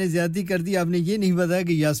मिर्जा आपने ज्यादती कर दी आपने ये नहीं बताया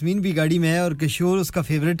कि यास्मीन भी गाड़ी में है और किशोर उसका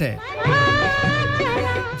फेवरेट है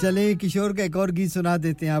चले किशोर का एक और गीत सुना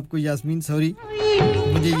देते हैं आपको यास्मीन सॉरी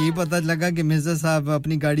मुझे यही पता लगा कि मिर्जा साहब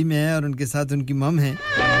अपनी गाड़ी में है और उनके साथ उनकी मम है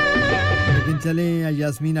लेकिन चले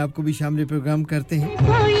यास्मीन आपको भी शामिल प्रोग्राम करते हैं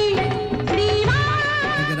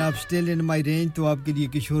अगर आप स्टिल इन माय रेंज तो आपके लिए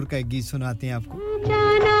किशोर का एक गीत सुनाते हैं आपको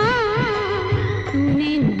जाना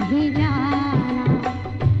तूने नहीं जाना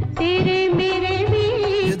तेरे मेरे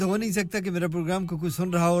बीच ये तो हो नहीं सकता कि मेरा प्रोग्राम को कोई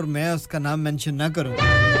सुन रहा हो और मैं उसका नाम मेंशन ना करूं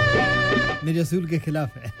मेरे असूल के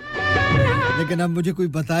खिलाफ है लेकिन अब मुझे कोई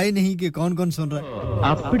बताए नहीं कि कौन-कौन सुन रहा है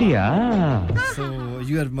அப்படியா सो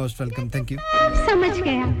you are most welcome thank you समझ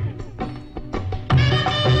गया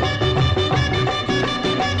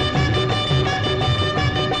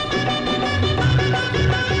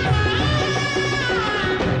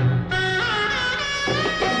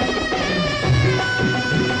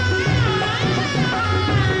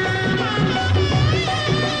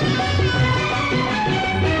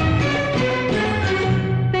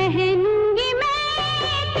पहनूंगी मैं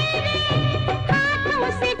तेरे हाथों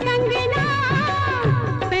से कंगना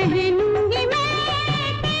पहनूंगी मैं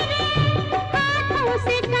तेरे हाथों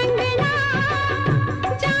से कंगना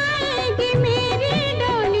जाएगी मेरी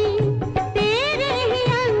डोली तेरे ही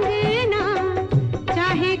अंगना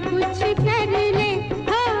चाहे कुछ कर ले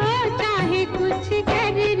हो चाहे कुछ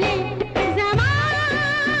कर ले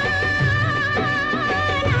ज़माना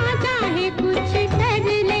चाहे कुछ कर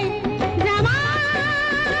ले ज़माना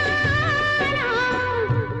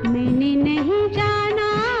मैंने नहीं जाना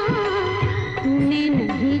तूने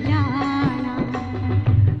नहीं जाना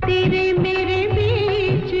तेरे मेरे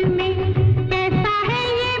बीच में कैसा है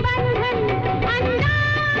ये बंधन अनजाना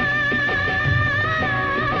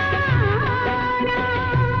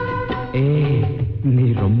ஏய் நீ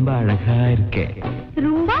ரொம்ப அழகா இருக்க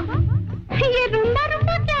रूम्बा ये रूम्बा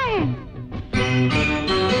रूम्बा क्या है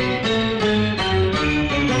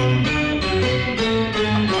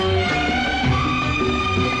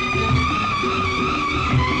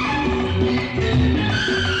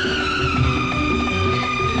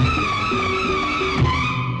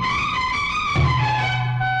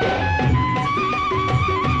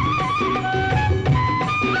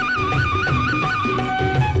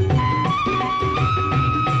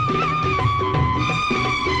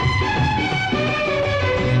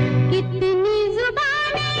कितनी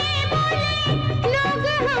जुबानें बोले लोग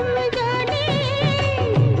हम जोड़े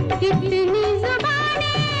कितनी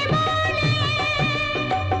जुबानें बोले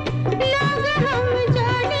लोग हम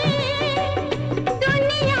जोड़े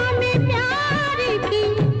दुनिया में प्यार की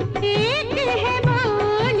एक है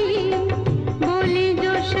बोली बोले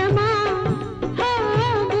जो शमा हो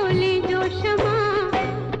बोले जो शमा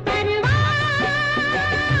परवाना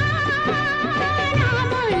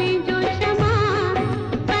बोले जो शमा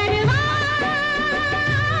परवाना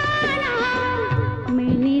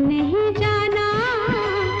मैंने नहीं जाना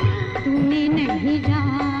तूने नहीं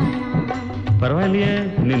जाना பரவாயில்லையே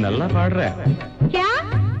நீ நல்லா பாடுற क्या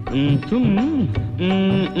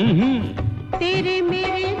तेरे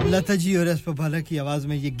मेरे लता जी और एसपी बाला की आवाज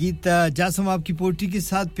में ये गीत जासम आपकी पोट्री के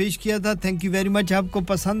साथ पेश किया था थैंक यू वेरी मच आपको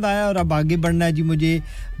पसंद आया और अब आगे बढ़ना है जी मुझे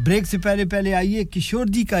ब्रेक से पहले आइए किशोर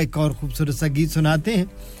जी का एक और खूबसूरत सा गीत सुनाते हैं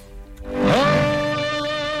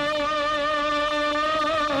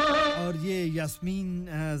यास्मीन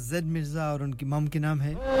जेड मिर्जा और उनकी मॉम के नाम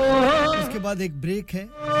है उसके बाद एक ब्रेक है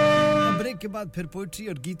ब्रेक के बाद फिर पोएट्री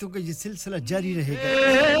और गीतों का ये सिलसिला जारी रहेगा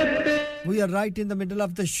we are right in the middle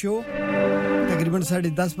of the show तकरीबन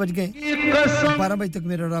 10:30 बज गए 12 बजे तक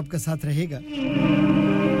मेरा और आपका साथ रहेगा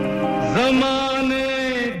ज़माने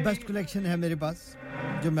बेस्ट कलेक्शन है मेरे पास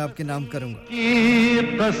जो मैं आपके नाम करूंगा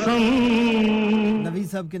नवी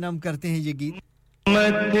साहब के नाम करते हैं ये गीत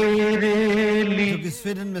जो कि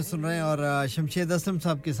स्वीडन में सुन रहे हैं और शमशेद असलम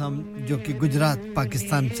साहब के सामने जो कि गुजरात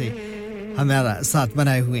पाकिस्तान से हमारा साथ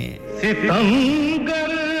बनाए हुए हैं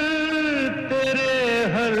सितमगर तेरे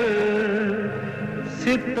हर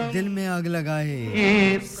दिल में आग लगाए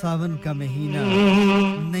सावन का महीना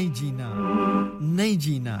नहीं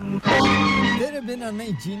जीना तेरे बिना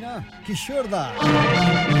नहीं जीना किशोरदा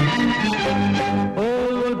ओ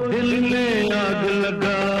दिल में आग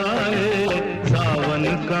लगाए सावन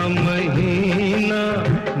का महीना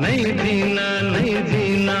नहीं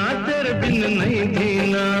जीना तेरे बिन नहीं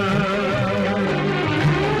जीना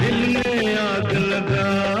दिल में आग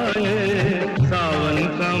लगाए सावन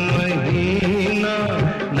का महीना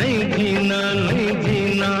नहीं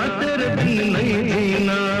जीना तेरे बिन नहीं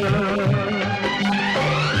जीना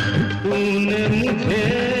तूने मुझे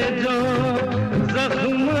जो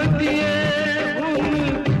जख्म दिए उन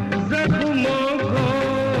जख्मों को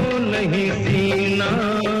नहीं सीना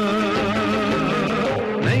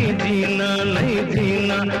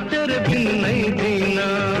तेरे बिन नहीं जीना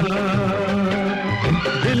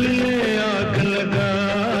दिल में आग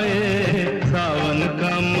लगाए सावन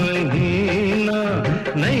का महीना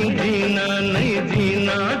नहीं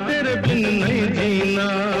जीना तेरे बिन नहीं जीना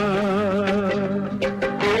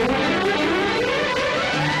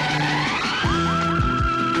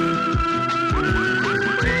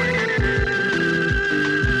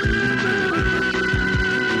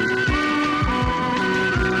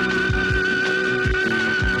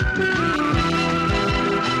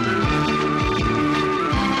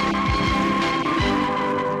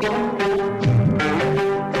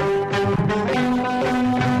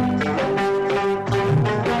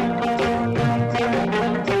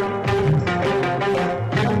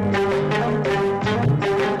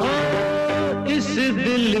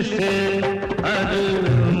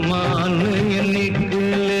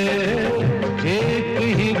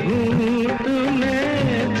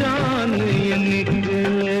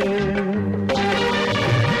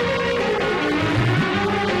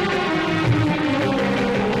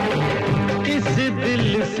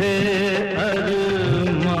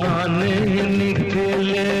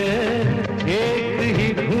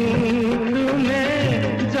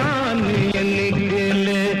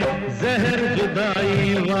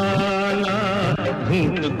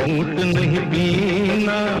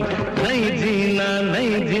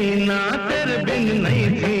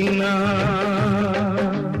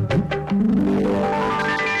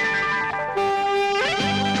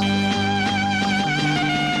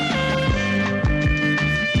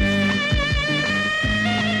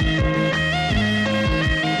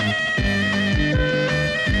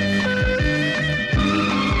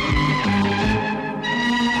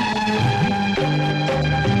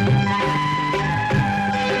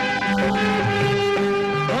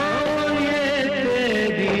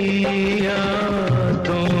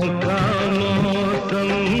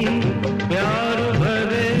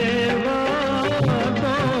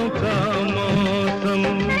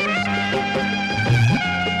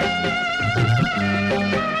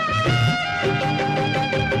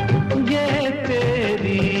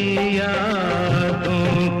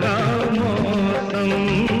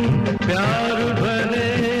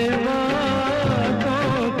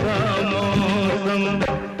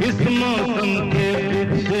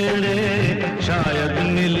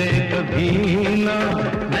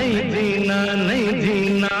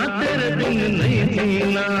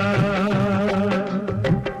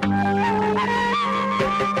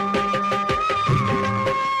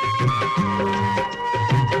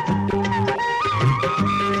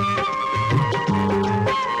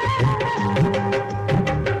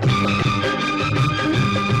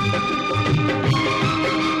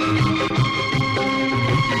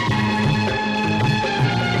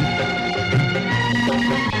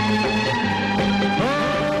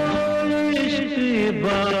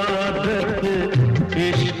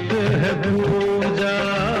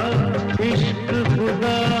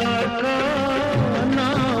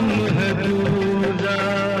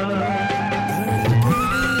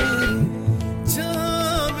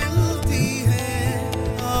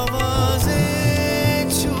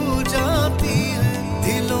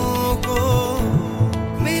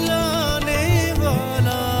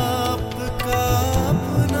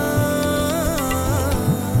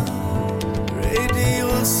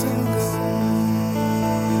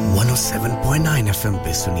 90.9 FM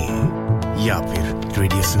पे सुनिए या फिर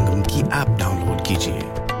रेडियो संगम की ऐप डाउनलोड कीजिए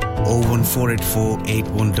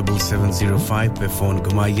 01484817705 पे फोन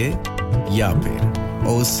घुमाइए या फिर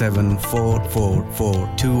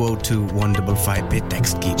 07444202155 पे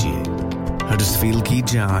टेक्स्ट कीजिए हडर्सफील्ड की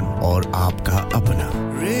जान और आपका अपना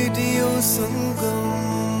radio Sangam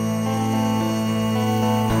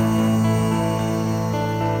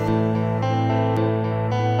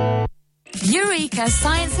Eureka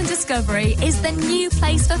Science and Discovery is the new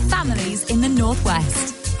place for families in the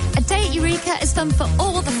Northwest. A day at Eureka is fun for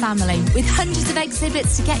all the family, with hundreds of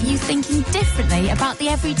exhibits to get you thinking differently about the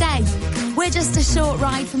everyday. We're just a short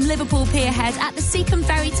ride from Liverpool Pierhead at the Seacombe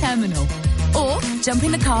Ferry Terminal. Or jump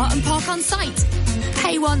in the car and park on site.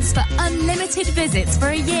 Pay once for unlimited visits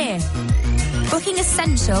for a year. Booking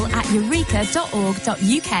essential at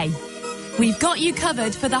eureka.org.uk. We've got you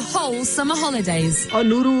covered for the whole summer holidays. और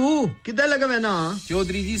नूरू किधर लगा वैना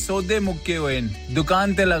चौधरी जी सौदे मुक्के Hoenn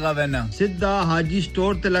दुकान ते लगा वैना सिद्धा हाजी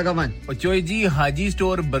स्टोर ते लगा वन और चोई जी हाजी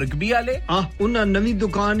स्टोर बरगबी वाले उन्हां नवी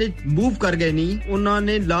दुकान मूव कर गए नी उन्हां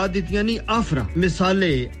ने ला दितियां नी ऑफर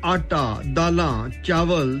मिसाले आटा दालां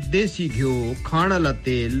चावल देसी घियो खाना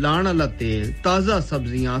लते लाना लते ताजा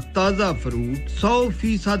सब्जियां ताजा फ्रूट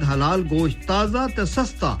 100% हलाल गोश्त ताजा ते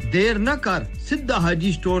सस्ता देर न कर सिद्धा हाजी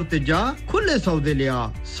स्टोर ते जा खुले सौदे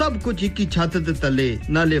लिया सब कुछ एक ही छत ते तले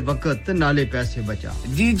नाले वक्त नाले पैसे बचा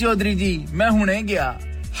जी चौधरी जी मैं हुने गया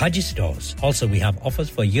Haji Stores. Also, we have offers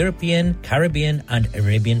for European, Caribbean and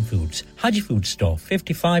Arabian foods. Haji Food Store,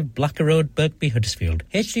 55 Blacker Road, Birkby, Huddersfield,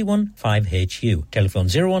 HD1 5HU. Telephone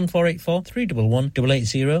 01484 311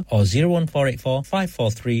 880 or 01484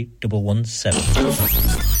 543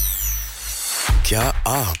 117. क्या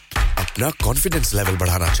आप अपना कॉन्फिडेंस लेवल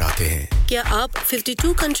बढ़ाना चाहते हैं? क्या आप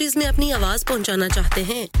 52 कंट्रीज में अपनी आवाज पहुंचाना चाहते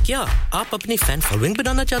हैं? क्या आप अपनी फैन फॉलोइंग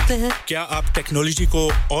बढ़ाना चाहते हैं? क्या आप टेक्नोलॉजी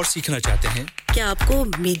को और सीखना चाहते हैं? क्या आपको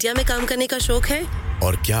मीडिया में काम करने का शौक है?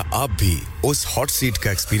 और क्या आप भी उस हॉट सीट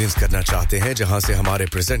का एक्सपीरियंस करना चाहते हैं जहां से हमारे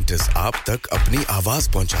प्रेजेंटर्स आप तक अपनी आवाज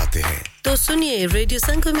पहुंचाते हैं? तो सुनिए, radio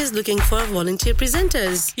Sangam is looking for volunteer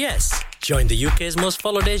presenters. Yes, join the UK's most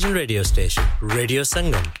followed Asian radio station, Radio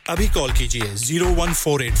Sangam. अभी कॉल कीजिए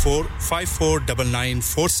 01484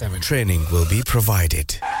 549947. Training will be provided.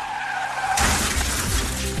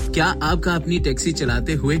 क्या आपका अपनी टैक्सी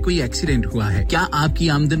चलाते हुए कोई एक्सीडेंट हुआ है? क्या आपकी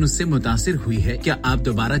आमदन उससे मुतासिर हुई है? क्या आप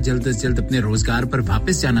दोबारा जल्द से जल्द अपने रोजगार पर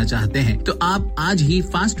वापस जाना चाहते हैं? तो आप आज ही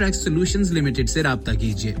फास्ट ट्रैक सॉल्यूशंस लिमिटेड से राब्ता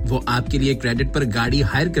कीजिए। वो आपके लिए क्रेडिट पर गाड़ी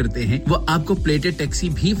हायर करते हैं। वो आपको प्लेटेड टैक्सी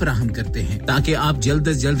भी फराहम करते हैं ताकि आप जल्द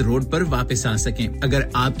से जल्द रोड पर वापस आ सकें। अगर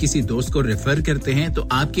आप किसी दोस्त को रेफर करते हैं तो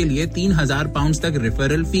आपके लिए 3000 पाउंड तक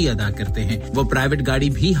रेफरल फी अदा करते हैं। वो प्राइवेट गाड़ी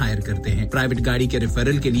भी हायर करते हैं। प्राइवेट गाड़ी के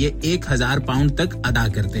रेफरल के लिए 1000 पाउंड तक अदा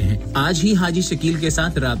करते हैं। आज ही हाजी शकील के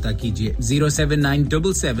साथ राब्ता कीजिए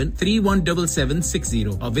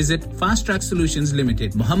 07977317760 और visit fast track solutions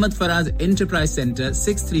limited, Mohammad Faraz enterprise centre,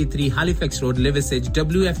 633 Halifax road, Liversedge,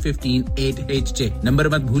 WF15 8HJ। Number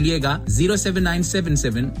मत भूलिएगा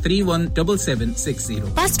 07977317760.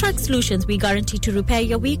 Fast Track Solutions, we guarantee to repair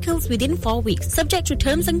your vehicles within 4 weeks, subject to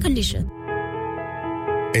terms and conditions.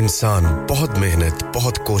 इंसान बहुत मेहनत,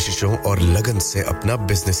 बहुत कोशिशों और लगन से अपना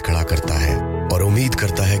बिजनेस खड़ा करता है और उम्मीद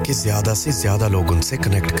करता है कि ज्यादा से ज्यादा लोग उनसे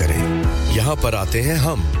कनेक्ट करें। यहाँ पर आते हैं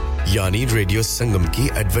हम, यानी रेडियो संगम की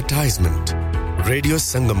एडवर्टाइजमेंट। रेडियो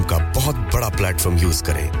संगम का बहुत बड़ा प्लेटफॉर्म यूज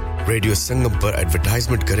करें। रेडियो संगम पर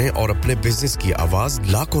एडवर्टाइजमेंट करें और अपने बिजनेस की आवाज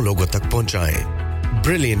लाखों लोगों तक पहुंचाएं।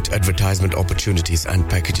 Brilliant advertisement opportunities and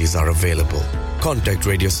packages are available. Contact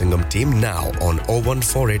Radio Sangam team now on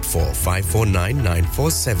 01484 549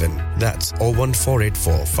 947. That's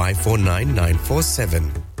 01484 549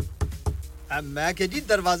 947. मैं के जी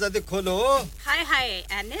दरवाजा दे खोलो। हाय हाय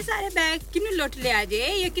एने सारे बैग किनु लुट ले आजे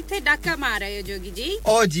ये किथे डाका मार रहे हो जोगी जी?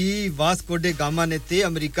 ओ जी वास्को डे गामा ने ते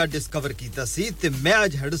अमेरिका डिस्कवर कीता सी ते मैं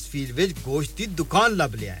आज हडर्सफील्ड विच गोश्त दी दुकान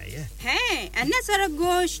लब ले आया है। एने सारा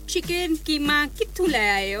गोश्त चिकन कीमा किथु ले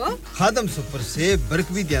आए हो? खादम सुपर से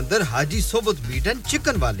बरकवी दे अंदर हाजी सोबत मीट एंड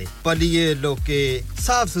चिकन वाले पलिए लोके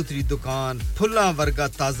साफ सुथरी दुकान फुल्ला वर्गा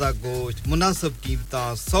ताजा गोश्त मुनासिब कीमतां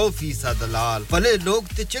 100% दलाल भले लोग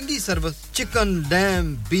ते चंगी service chicken lamb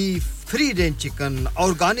beef free range chicken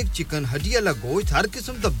organic chicken हड्डी वाला गोश्त हर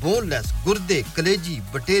किस्म दा बोनलेस गुर्दे कलेजी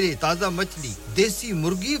बटेरे ताजा मछली देसी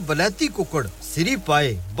मुर्गी बलैती कुकड़ सिरी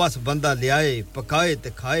पाए बस बंदा ले आए पकाए ते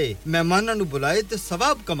खाए मेहमानां नु बुलाए ते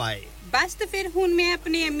सवाब कमाए। बस तो फिर हुन मैं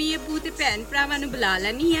अपने अम्मी अब्बू ते भैन भरावां नु बुला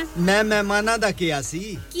लनी है मैं मेहमाना दा किया सी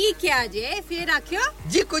की क्या जे फिर आखियो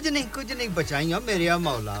जी कुछ नहीं बचाइयो मेरे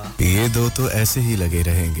मौला ये दो तो ऐसे ही लगे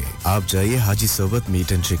रहेंगे आप जाइए हाजी सोबत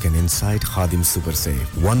meet and chicken inside Khadim super से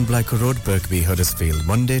 1 Black Road Birkby Huddersfield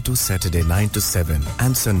Monday to Saturday 9 to 7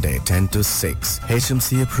 and Sunday 10 to 6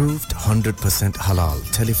 HMC approved 100% halal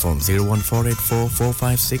telephone 01484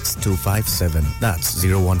 456 257 that's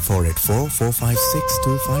 01484 456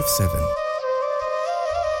 257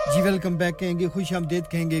 जी वेलकम बैक कहेंगे खुशामदीद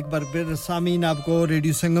कहेंगे एक बार फिर सामीन आपको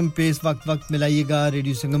रेडियो संगम पे इस वक्त मिलाइएगा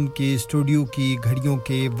रेडियो संगम के स्टूडियो की घड़ियों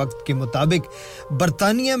के वक्त के मुताबिक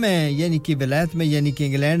बर्तानिया में यानी कि विलायत में यानी कि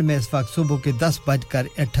इंग्लैंड में इस वक्त सुबह के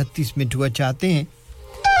 10:38 हुआ चाहते हैं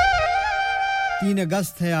 3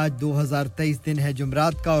 अगस्त है आज 2023 दिन है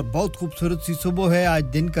जुमरात का और बहुत खूबसूरत सी सुबह है आज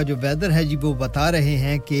दिन का जो वेदर है जी वो बता रहे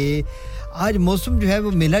हैं कि आज मौसम जो है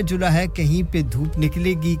वो मिला जुला है कहीं पे धूप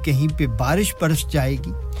निकलेगी कहीं पे बारिश बरस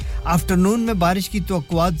जाएगी आफ्टरनून में बारिश की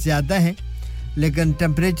तवक्कुआत ज्यादा है लेकिन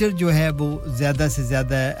टेंपरेचर जो है वो ज्यादा से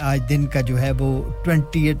ज्यादा आज दिन का जो है वो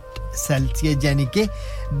 28 सेल्सियस यानी कि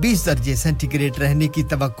 20 दर्जे सेंटीग्रेड रहने की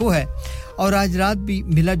तवक्को है और आज रात भी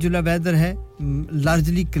मिला जुला वेदर है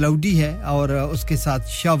लार्जली क्लाउडी है और उसके साथ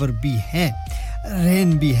शावर भी हैं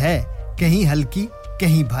रेन भी है कहीं हल्की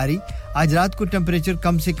कहीं भारी आज रात को टेंपरेचर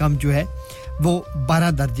कम से कम जो है वो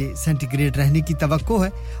 12 दर्जे सेंटीग्रेड रहने की तवक्को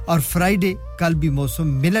है और फ्राइडे कल भी मौसम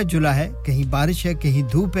मिला जुला है कहीं बारिश है कहीं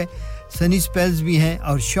धूप है सनी स्पेल्स भी हैं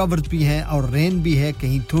और शावर्स भी हैं और रेन भी है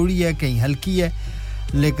कहीं थोड़ी है कहीं हल्की है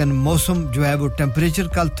लेकिन मौसम जो है वो टेंपरेचर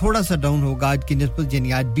कल थोड़ा सा डाउन होगा आज की निस्बत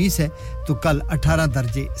यानी आज 20 है तो कल 18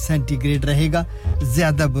 दर्जे सेंटीग्रेड रहेगा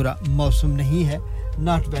ज्यादा बुरा मौसम नहीं है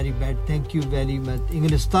not very bad thank you very much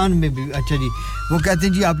इंग्लिस्तान में भी अच्छा जी वो कहते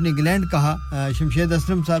हैं जी आपने इंग्लैंड कहा शमशेद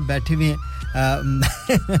असलम साहब बैठे हुए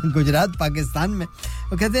हैं गुजरात पाकिस्तान में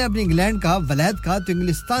वो कहते हैं आपने इंग्लैंड कहा वलायत कहा तो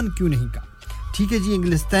इंग्लिस्तान क्यों नहीं कहा ठीक है जी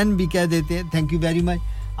इंग्लिस्तान भी कह देते हैं थैंक यू वेरी मच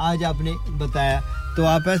आज आपने बताया तो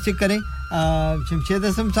आप ऐसे करें शमशेद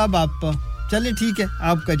असलम साहब आप चलें ठीक है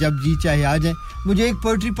आपका जब जी चाहे आ जाएं मुझे एक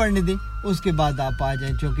पोएट्री पढ़ने दें उसके बाद आप आ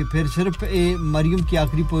जाएं क्योंकि फिर सिर्फ मरियम की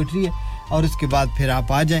आखिरी पोएट्री है और उसके बाद फिर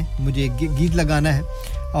आप आ जाएं मुझे एक गीत लगाना है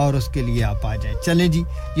और उसके लिए आप आ जाएं चलें जी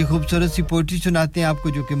ये खूबसूरत सी पोएट्री सुनाते हैं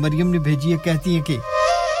आपको जो कि मरियम ने भेजी है कहती है कि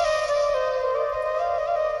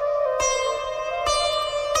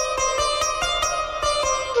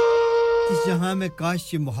इस जहां में काश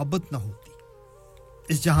ये मोहब्बत ना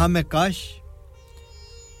होती इस जहां में काश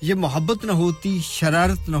ये मोहब्बत ना होती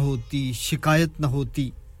शरारत ना होती शिकायत ना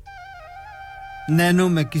होती नैनों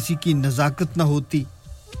में किसी की नज़ाकत ना होती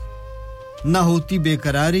ना होती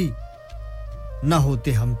बेकरारी ना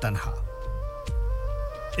होते हम तन्हा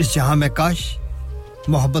इस जहां में काश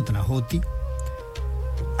मोहब्बत ना होती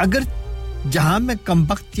अगर जहां में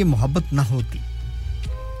कमबख्त ये मोहब्बत ना होती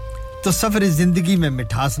तो सफर जिंदगी में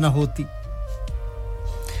मिठास ना होती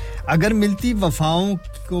अगर मिलती वफाओं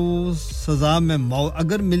को सजा में मौत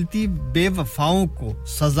अगर मिलती बेवफाओं को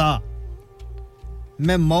सजा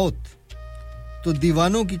में मौत तो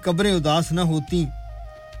दीवानों की कब्रें उदास ना होती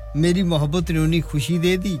मेरी मोहब्बत ने उन्हें खुशी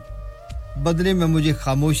दे दी बदले में मुझे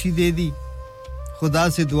खामोशी दे दी खुदा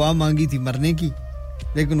से दुआ मांगी थी मरने की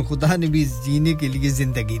लेकिन खुदा ने भी जीने के लिए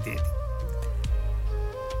जिंदगी दे दी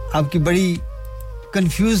आपकी बड़ी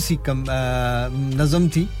कंफ्यूज सी नज़म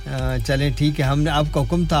थी चलें ठीक है हमने आपका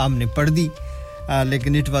हुक्म था हमने पढ़ दी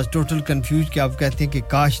लेकिन इट वाज टोटल कंफ्यूज कि आप कहते हैं कि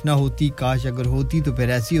काश ना होती काश अगर होती तो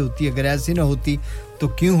फिर ऐसी होती अगर ऐसी ना होती तो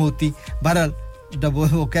क्यों होती बहरहाल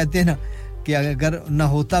वो कहते हैं ना कि अगर ना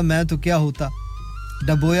होता मैं तो क्या होता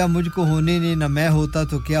डबोया मुझको होने ने ना मैं होता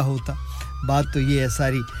तो क्या होता बात तो ये है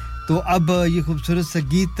सारी तो अब ये खूबसूरत सा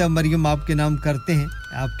गीत मरियम आपके नाम करते हैं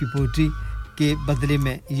आपकी पोएट्री के बदले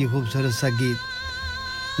में ये खूबसूरत सा गीत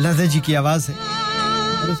लता जी की आवाज़ है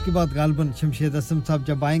और उसके बाद गालबन शमशेद असलम साहब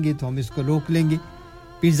जब आएंगे तो हम इसको रोक लेंगे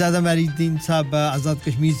पीरजादा मैरीदीन साहब आज़ाद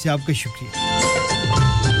कश्मीर से आपका शुक्रिया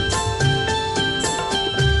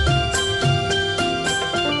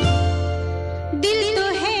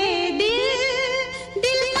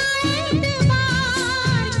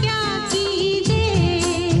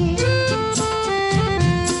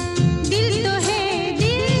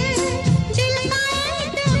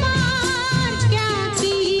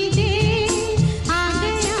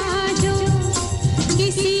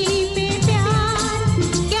किसी पे प्यार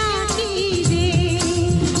क्या कीजिए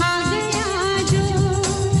आ गया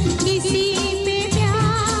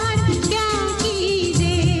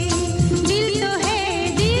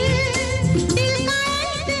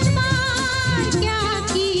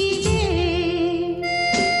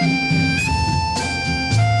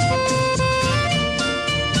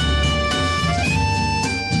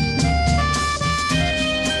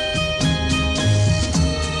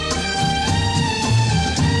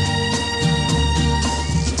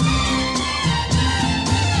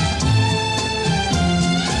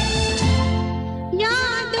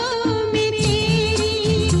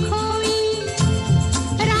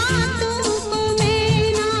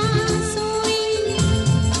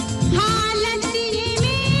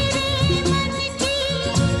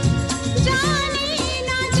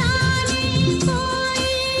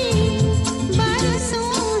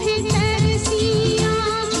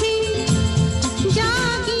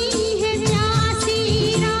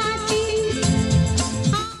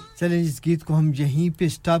चलिए इस गीत को हम यहीं पे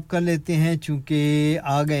स्टॉप कर लेते हैं चूंकि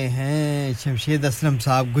आ गए हैं शमशेद असलम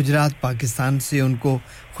साहब गुजरात पाकिस्तान से उनको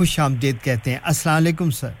खुशामदीद कहते हैं अस्सलाम वालेकुम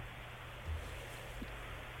सर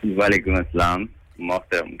वालेकुम अस्सलाम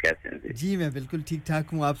मोहतरम कैसे हैं जी मैं बिल्कुल ठीक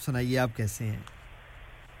ठाक हूं आप सुनाइए आप कैसे हैं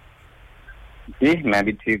जी मैं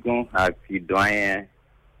भी ठीक हूं आपकी दुआएं हैं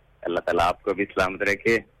अल्लाह ताला आपको भी सलामत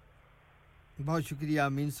रखे बहुत शुक्रिया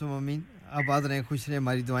आमीन सुम आमीन आबाद रहें खुश रहें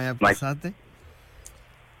हमारी दुआएं आपके साथ हैं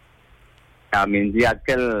आमीन जी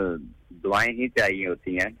आजकल दुआएं ही चाहिए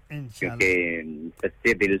होती हैं क्योंकि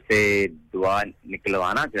सच्चे दिल से दुआ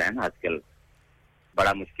निकलवाना जो है ना आजकल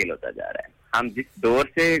बड़ा मुश्किल होता जा रहा है हम जिस दौर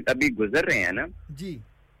से अभी गुजर रहे हैं ना जी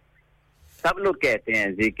सब लोग कहते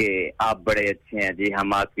हैं जी कि आप बड़े अच्छे हैं जी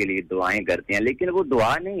हम आपके लिए दुआएं करते हैं लेकिन वो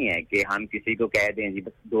दुआ नहीं है कि हम किसी को कह दें जी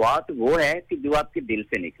बस दुआ तो वो है कि जो आपके दिल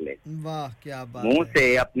से निकले वाह क्या बात मुंह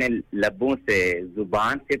से अपने लबों से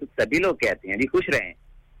जुबान से तो सभी लोग कहते हैं जी खुश रहें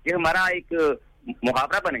ये हमारा एक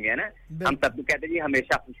मुहावरा बन गया ना हम सबको कहते हैं जी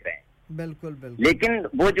हमेशा खुश रहें बिल्कुल बिल्कुल लेकिन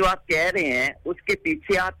वो जो आप कह रहे हैं उसके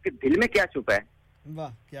पीछे आपके दिल में क्या छुपा है वाह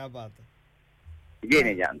क्या बात है ये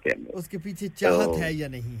नहीं जानते हम उसके पीछे चाहत है या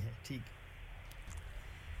नहीं है ठीक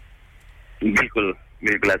बिल्कुल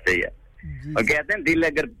बिल्कुल ऐसे ही है और कहते हैं दिल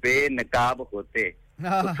अगर बेनकाब होते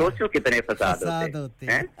तो सोचो कितने फसाद होते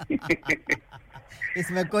हैं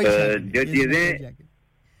इसमें कोई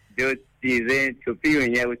जो चीजें छुपी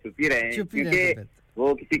हुई हैं वो छुपी रहे क्योंकि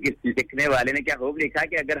वो किसी लिखने वाले ने क्या खूब लिखा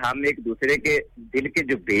कि अगर हम एक दूसरे के दिल के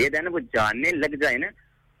जो भेद है ना वो जानने लग जाए ना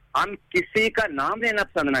हम किसी का नाम लेना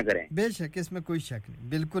पसंद ना करें बेशक इसमें कोई शक नहीं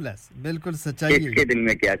बिल्कुल ऐसे बिल्कुल सच्चाई है इसके दिल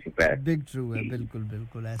में क्या छुपा है बिग ट्रू है बिल्कुल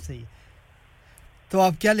बिल्कुल ऐसे ही तो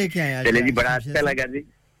आप क्या लेके आए आज चलिए जी बड़ा अच्छा लगा जी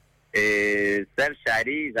सर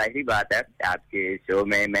शायरी जाहिर बात है आपके शो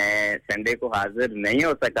में मैं संडे को हाजिर नहीं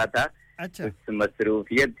हो सका था अच्छा कुछ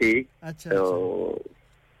मसरूफियत थी अच्छा तो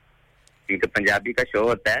क्योंकि पंजाबी का शो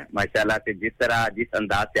होता है माशाल्लाह से जिस तरह जिस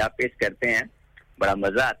अंदाज से आप पेश करते हैं बड़ा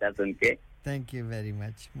मजा आता है सुन के थैंक यू वेरी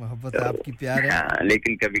मच मोहब्बत आपकी प्यार है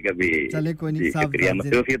लेकिन कभी-कभी चले कोई नहीं साहब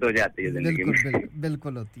मसरूफियत हो जाती है जिंदगी में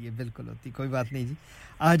बिल्कुल होती है बिल्कुल होती है कोई बात नहीं जी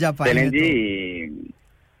आज आप आए हैं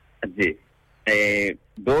जी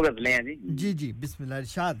दो गजलें हैं जी जी बिस्मिल्लाह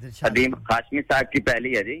इरशाद अदीम हाशमी साहब की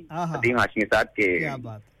पहली है जी अदीम हाशमी साहब के क्या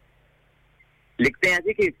बात लिखते हैं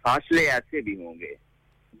जी कि फासले ऐसे भी होंगे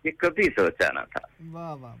ये कभी सोचा ना था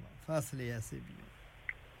वाह वाह वाह फासले ऐसे भी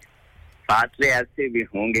फासले ऐसे भी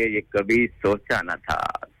होंगे ये कभी सोचा ना था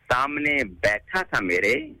सामने बैठा था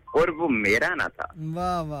मेरे और वो मेरा ना था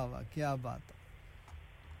वाह वाह वाह क्या बात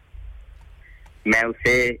मैं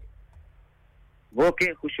उसे वो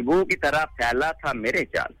के खुशबू की तरह फैला था मेरे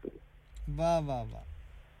चालू वाह वाह वाह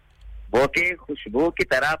वो के खुशबू की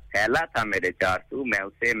तरह फैला था मेरे चालू मैं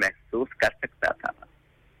उसे महसूस कर सकता था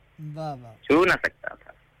वाह वाह छू ना सकता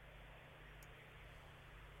था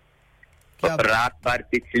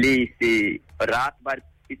रात भर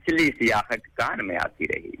पिछली सी आहट कान में आती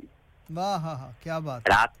रही वाह हाँ हाँ क्या बात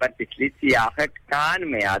रात भर पिछली सी आहट कान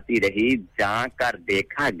में आती रही जहाँ कर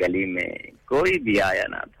देखा गली में कोई भी आया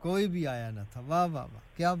ना था वाह वाह वाह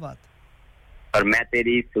क्या बात और मैं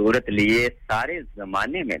तेरी सूरत लिए सारे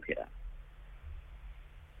जमाने में फिरा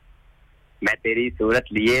मैं तेरी सूरत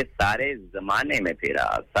लिए सारे जमाने में फिरा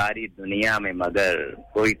सारी दुनिया में मगर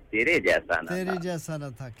कोई तेरे जैसा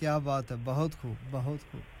न था क्या बात है बहुत खूब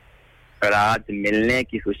और आज मिलने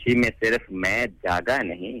की खुशी में सिर्फ मैं जागा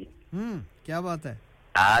नहीं क्या बात है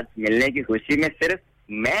आज मिलने की खुशी में सिर्फ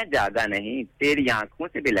मैं जागा नहीं तेरी आंखों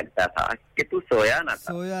से भी लगता था कि तू सोया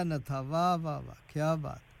न था वाह वाह वाह क्या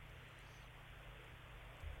बात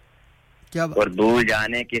और भूल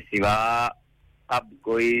जाने के सिवा अब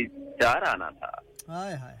कोई चारा ना था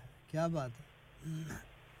हाय हाय क्या बात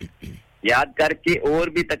है याद करके और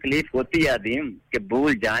भी तकलीफ होती है अदीम कि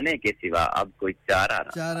भूल जाने के सिवा अब कोई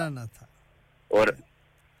चारा ना था और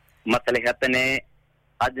मसलहत ने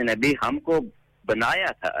अजनबी हमको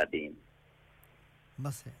बनाया था अदीम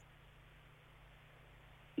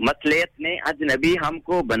मसलहत ने अजनबी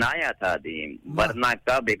हमको बनाया था अदीम वरना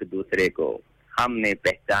कब एक दूसरे को हमने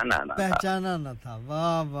पहचाना न था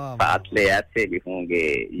वाह वाह फासले ऐसे भी होंगे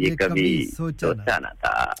ये कभी सोचा न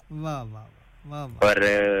था वाह वाह वाह और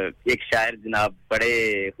एक शायर जनाब बड़े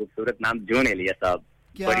खूबसूरत नाम जो ने लिया साहब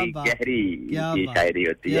बड़ी गहरी ये शायरी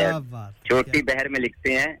होती है छोटी बहर में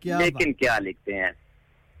लिखते हैं लेकिन क्या लिखते हैं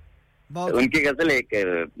उनकी गजल एक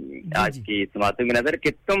आज की समातों की नजर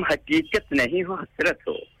कि तुम हकीकत नहीं हो हसरत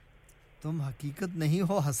हो तुम हकीकत नहीं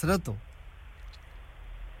हो हसरत हो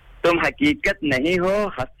तुम हकीकत नहीं हो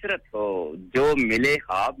हसरत हो जो मिले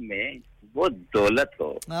ख्वाब में वो दौलत हो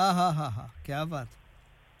हाँ क्या बात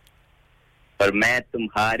और मैं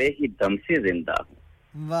तुम्हारे ही दम से जिंदा हूँ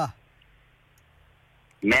वाह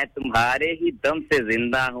मैं तुम्हारे ही दम से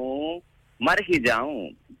जिंदा हूँ मर ही जाऊं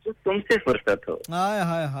जो तुमसे फुर्सत हो हाय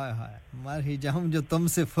हाय हाय हाय मर ही जाऊं जो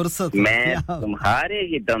तुमसे फुर्सत हो मैं तुम्हारे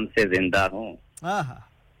ही दम से जिंदा हूँ आहा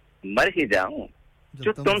मर ही जाऊं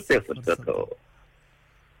जो तुमसे फुर्सत हो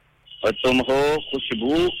और तुम हो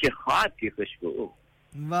खुशबू के हाथ की खुशबू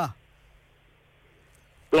वाह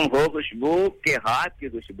तुम हो खुशबू के हाथ की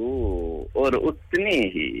खुशबू और उतनी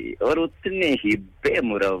ही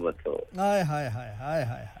बेमुरव्वत हो हाय हाय हाय हाय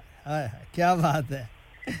हाय हाय क्या बात है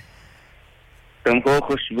तुम हो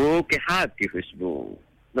खुशबू के हाथ की खुशबू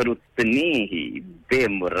और उतनी ही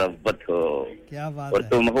बेमुरव्वत हो क्या बात और है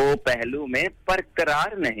तुम हो पहलू में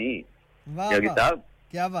बरकरार नहीं योगी साहब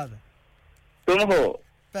क्या बात है तुम हो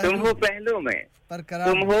पहलू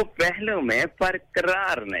में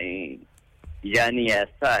बरकरार नहीं यानी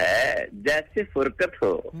ऐसा है जैसे फुरकत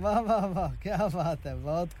हो वाह वाह वाह क्या बात है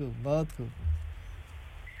बहुत खूब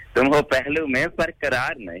तुम हो पहलू में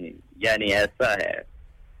बरकरार नहीं यानी ऐसा है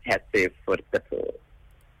ऐसे फुरकत हो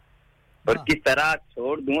और किस तरह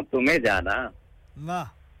छोड़ दूं तुम्हें जाना वाह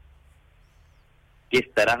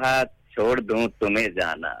किस तरह छोड़ दूं तुम्हें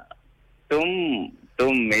जाना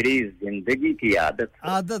तुम मेरी जिंदगी की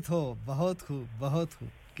आदत हो बहुत खूब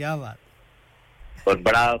क्या बात और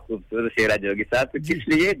बड़ा खूबसूरत शेर है जोगी साहब किस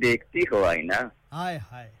लिए देखती हो आईना हाय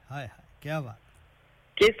हाय हाय हाय क्या बात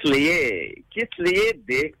किस लिए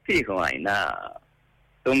देखती हो आईना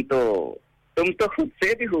तुम तो खुद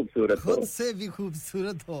से भी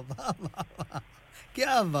खूबसूरत हो वाह वाह वाह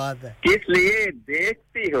क्या बात है किस लिए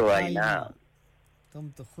देखती हो आईना तुम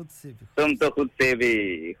तो खुद से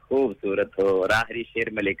भी खूबसूरत हो और आखिरी शेर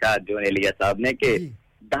में लिखा जो ने लिया साहब ने कि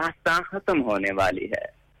दास्तां खत्म होने वाली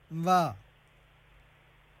है वाह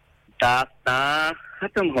दास्तां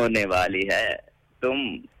खत्म होने वाली है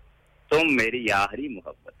तुम मेरी आखिरी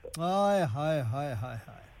मोहब्बत हो हाय हाय हाय हाय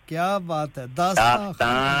हाय क्या बात है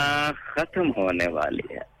दास्तां खत्म होने वाली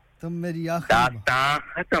है तुम मेरी दास्तां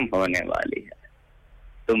खत्म होने वाली है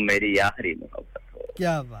तुम मेरी आखिरी मोहब्बत हो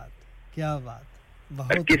क्या बात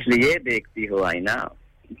और किस लिए देखती हो आईना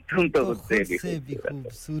तुम तो खुद से भी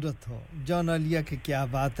खूबसूरत हो जॉन ओलिया के क्या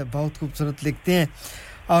बात है बहुत खूबसूरत लिखते हैं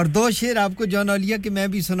और दो शेर आपको जॉन ओलिया के मैं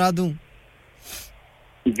भी सुना दूं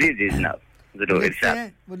जी जनाब जरूर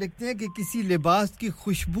इरशाद वो लिखते हैं कि किसी लिबास की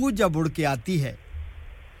खुशबू जब उड़ के आती है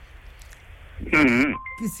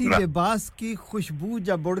किसी लिबास की खुशबू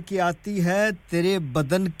जब उड़ के आती है तेरे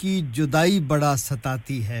बदन की जुदाई बड़ा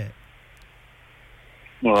सताती है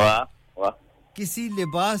वाह वाह किसी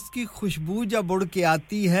लिबास की खुशबू जब उड़ के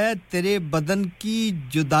आती है तेरे बदन की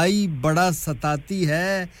जुदाई बड़ा सताती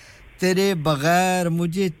है तेरे बगैर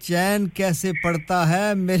मुझे चैन कैसे पड़ता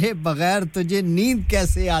है मेरे बगैर तुझे नींद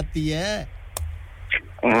कैसे आती है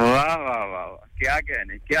वाह वाह वाह क्या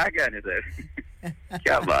कहने सर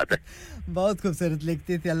क्या बात है बहुत खूबसूरत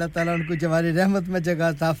लिखते थे अल्लाह ताला उनको जवारे रहमत में जगह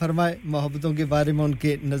अता फरमाए मोहब्बतों के बारे में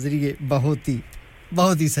उनके नजरिए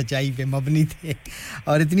बहुत ही सच्चाई पे मबनी थे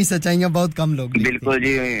और इतनी सच्चाइयां बहुत कम लोग बिल्कुल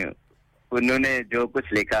जी उन्होंने जो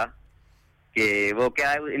कुछ लिखा कि वो क्या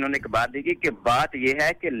है इन्होंने एक बात देखी कि बात ये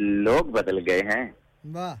है कि लोग बदल गए हैं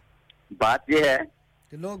वाह बात ये है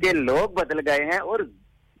कि लोग बदल गए हैं और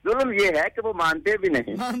जुल्म ये है कि वो मानते भी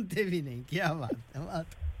नहीं क्या बात है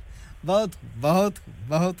बहुत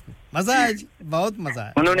मजा आया जी बहुत मजा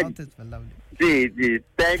आया उन्होंने जी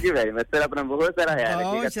thank you very much sir अपना बहुत सारा ख्याल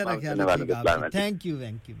रखिएगा थैंक यू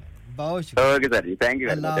बहुत शुक्रिया ओके सर जी थैंक यू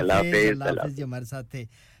अल्लाह हाफिज़ जी हमारे साथ थे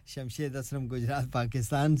शमशेद असलम गुजरात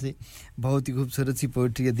पाकिस्तान से बहुत ही खूबसूरत सी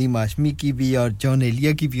पोएट्री अदीम आशमी की भी और जॉन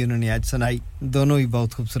एलिया की भी उन्होंने आज सुनाई दोनों ही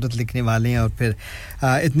बहुत खूबसूरत लिखने वाले हैं और फिर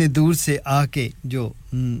इतने दूर से आके जो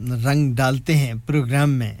रंग डालते हैं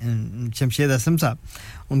प्रोग्राम में शमशेद असलम साहब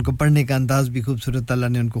उनको पढ़ने का अंदाज भी खूबसूरत अल्लाह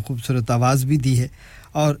ने उनको खूबसूरत आवाज़ भी दी है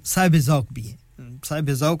और साहिब ज़ौक़ भी है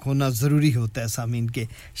साहिब ज़ौक़ होना ज़रूरी होता है सामीन के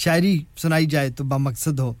शायरी सुनाई जाए तो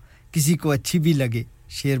बामकसद हो किसी को अच्छी भी लगे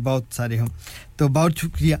शेर बहुत सारे हों तो बहुत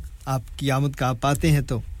शुक्रिया आपकी आमद का आप आते हैं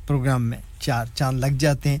तो प्रोग्राम में चार चांद लग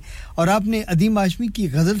जाते हैं और आपने अदीम आशमी की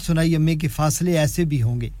गज़ल सुनाई अम्मे के फासले ऐसे भी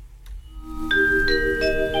होंगे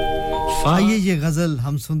आइए ये गज़ल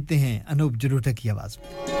हम सुनते हैं अनूप जलोटा की आवाज़ में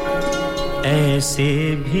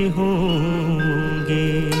ऐसे भी होंगे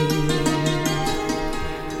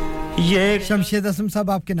ये शमशेद असलम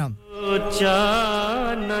साहब आपके नाम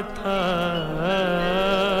न था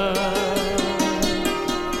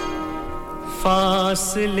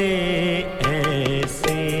फासले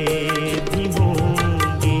ऐसे भी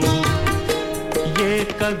होंगे ये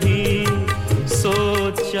कभी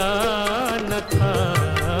सोचा न था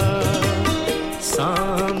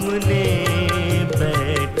सामने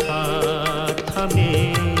बैठा था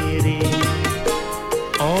मेरे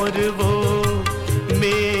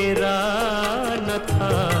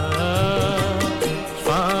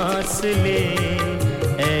फासले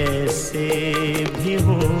ऐसे भी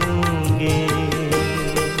होंगे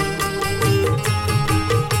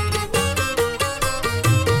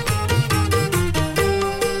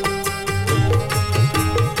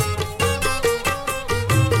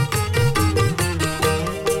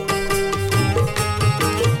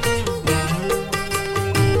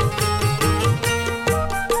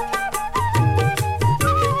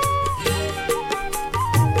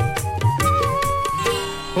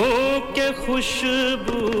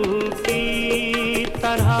खुशबू की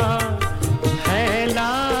तरह फैला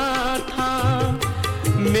था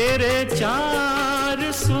मेरे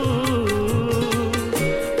चार सू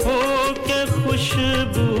हो के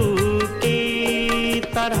खुशबू की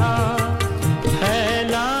तरह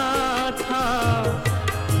फैला था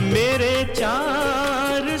मेरे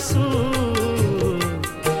चार सू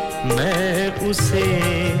मैं उसे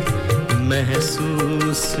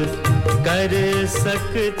महसूस कर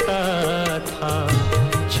सकता था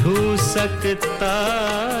छू सकता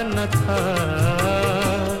न था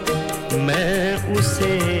मैं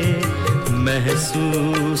उसे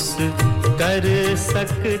महसूस कर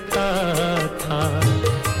सकता था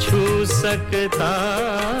छू सकता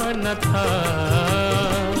न था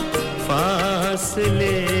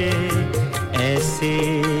फासले ऐसे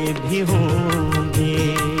भी होंगे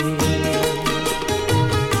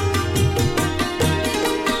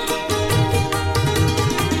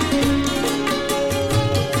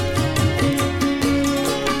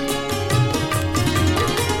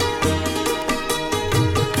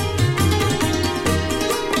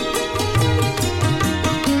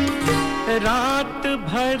रात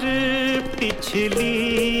भर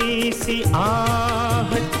पिछली सी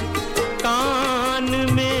आहट कान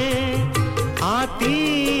में आती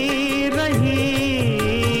रही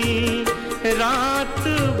रात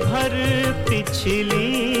भर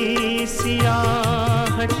पिछली सी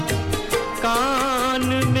आहट कान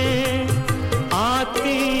में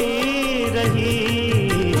आती रही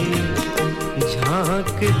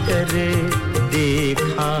झांक कर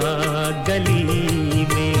देखा गली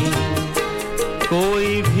में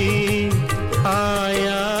कोई भी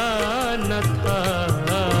आया न था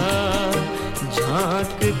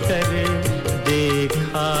झांक कर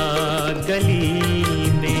देखा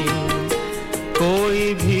गली में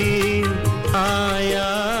कोई भी आया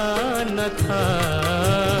न था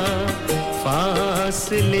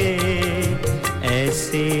फासले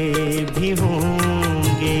ऐसे भी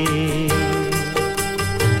होंगे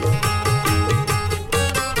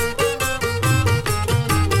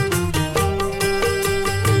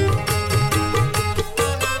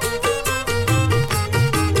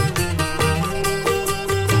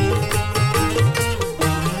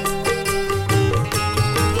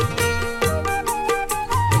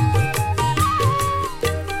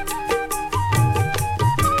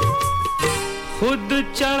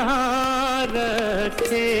चढ़ा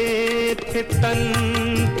रखे थे तन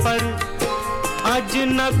पर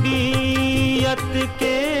अजनबियत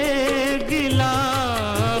के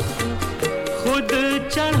गिलाफ खुद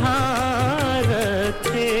चढ़ा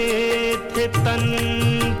रखे थे तन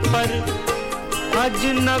पर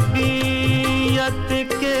अजनबियत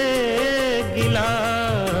के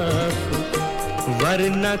गिलाफ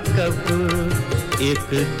वरना कब एक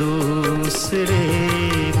दूसरे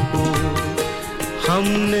को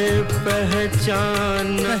हमने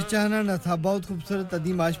पहचाना न था बहुत खूबसूरत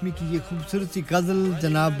अदीम आशमी की ये खूबसूरत सी गजल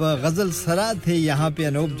जनाब गजल सरा थे यहाँ पे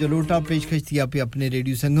अनूप जलोटा पेशकश थी आप अपने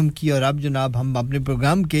रेडियो संगम की और अब जनाब हम अपने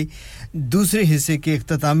प्रोग्राम के दूसरे हिस्से के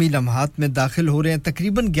इख्तितामी लम्हात में दाखिल हो रहे हैं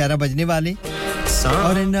तकरीबन 11 बजने वाले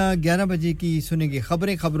और इन 11 बजे की सुनेंगे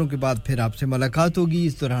खबरों के बाद फिर आपसे मुलाकात होगी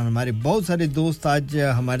इस दौरान हमारे बहुत सारे दोस्त आज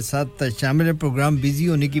हमारे साथ शामिल हैं प्रोग्राम बिजी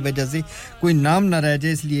होने की वजह से कोई नाम ना रह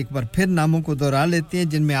जाए इसलिए एक बार फिर नामों को दोहरा लेते हैं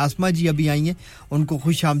जिनमें आसमा जी अभी आई हैं उनको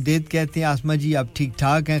खुशामदीद कहते हैं आसमा जी आप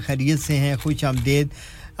ठीक-ठाक हैं खैरियत से हैं खुशामदीद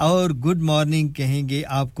और गुड मॉर्निंग कहेंगे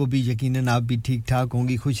आपको भी यकीनन आप भी ठीक-ठाक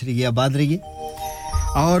होंगी खुश रहिए आबाद रहिए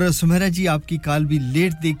और सुमेरा जी आपकी कॉल भी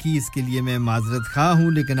लेट देखी इसके लिए मैं माजरत खा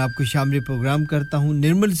हूं लेकिन आपको शामिल प्रोग्राम करता हूं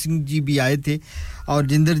निर्मल सिंह जी भी आए थे और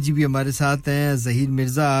जिंदर जी भी हमारे साथ हैं जहीर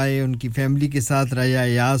मिर्जा आए उनकी फैमिली के साथ राजा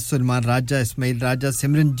याद सलमान राजा इस्माइल राजा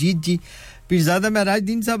सिमरनजीत जी पीरजादा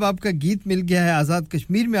महराजदीन साहब आपका गीत मिल गया है आजाद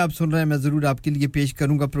कश्मीर में आप सुन रहे हैं मैं जरूर आपके लिए पेश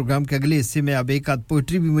करूंगा प्रोग्राम के अगले हिस्से में अब एक आध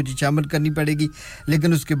पोएट्री भी मुझे शामिल करनी पड़ेगी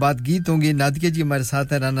लेकिन उसके बाद गीत होंगे नादिया जी हमारे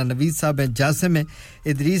साथ हैं राना नवीद साहब हैं जासिम हैं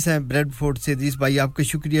इदरीस हैं ब्रेडफोर्ड से इदरीस भाई आपका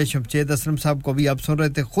शुक्रिया शमशेद असलम साहब को भी आप सुन रहे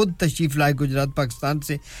थे खुद तशरीफ लाए गुजरात पाकिस्तान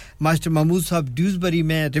से मास्टर महमूद साहब ड्यूसबरी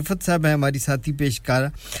में रिफत साहब हैं हमारी साथी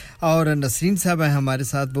पेशकार और नसरीन साहब हैं हमारे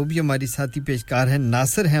साथ वो भी हमारी साथी पेशकार हैं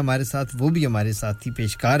नासिर हैं हमारे साथ वो भी हमारे साथी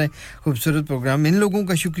पेशकार हैं खूबसूरत खूबसूरत प्रोग्राम इन लोगों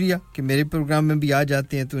का शुक्रिया कि मेरे प्रोग्राम में भी आ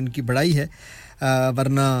जाते हैं तो इनकी बड़ाई है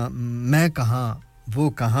वरना मैं कहां वो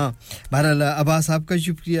कहां बहरहाल अब्बास साहब का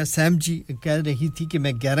शुक्रिया सैम जी कह रही थी कि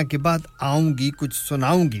मैं 11 के बाद आऊंगी कुछ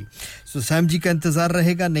सुनाऊंगी सो सैम जी का इंतजार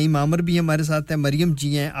रहेगा नईम आमर भी हमारे साथ है मरियम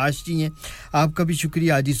जी हैं आश जी हैं आपका भी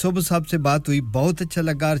शुक्रिया हाजी सोबत साहब से बात हुई बहुत अच्छा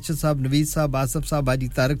लगा अरशद साहब नवीद साहब आसफ साहब हाजी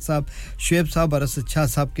तारक साहब शुएब साहब और असद शाह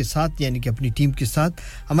साहब के साथ यानी कि अपनी टीम के साथ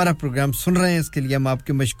हमारा प्रोग्राम सुन रहे हैं इसके लिए हम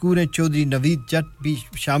आपके मशकूर हैं चौधरी नवीद जट भी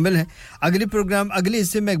शामिल हैं अगले प्रोग्राम अगले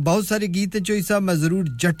हिस्से में बहुत सारे गीत हैं चौधरी साहब मैं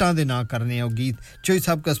जरूर जटां दे ना करने हैं गीत चौधरी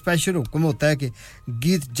साहब का स्पेशल हुक्म होता है कि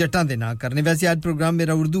गीत जटां दे ना करने वैसे आज प्रोग्राम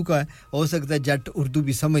मेरा उर्दू का है हो सकता है जट उर्दू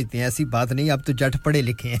भी समझते हैं ऐसी बात नहीं आप तो जट पढ़े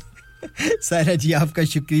लिखे हैं सारा जी आपका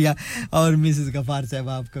शुक्रिया और मिसेस गफार साहब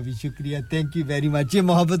आपका भी शुक्रिया थैंक यू वेरी मच ये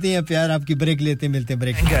मोहब्बतें हैं प्यार आपकी ब्रेक लेते मिलते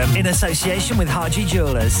break in association with Haji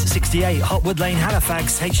Jewellers 68 Hotwood Lane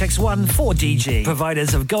Halifax HX1 4DG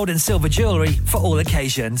providers of gold and silver jewellery for all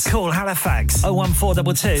occasions call Halifax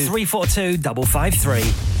 01422 342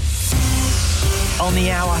 553 on the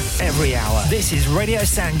hour every hour this is Radio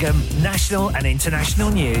Sangam national and international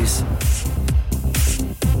news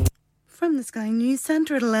From the Sky News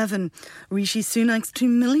Centre at 11, Rishi Sunak's £2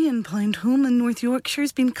 million home in North Yorkshire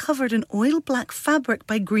has been covered in oil-black fabric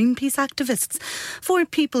by Greenpeace activists. 4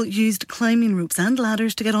 people used climbing ropes and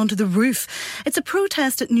ladders to get onto the roof. It's a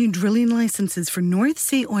protest at new drilling licences for North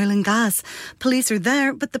Sea oil and gas. Police are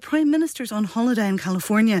there, but the Prime Minister's on holiday in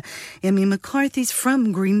California. Amy McCarthy's from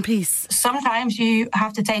Greenpeace. Sometimes you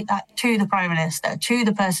have to take that to the Prime Minister, to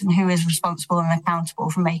the person who is responsible and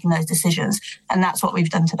accountable for making those decisions, and that's what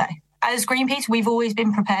we've done today. As Greenpeace, we've always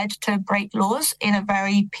been prepared to break laws in a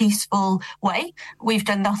very peaceful way. We've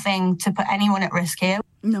done nothing to put anyone at risk here.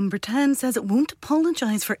 Number 10 says it won't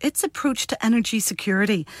apologise for its approach to energy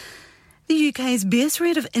security. The UK's base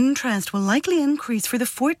rate of interest will likely increase for the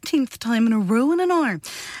 14th time in a row in an hour.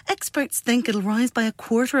 Experts think it'll rise by a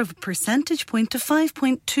quarter of a percentage point to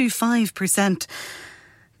 5.25%.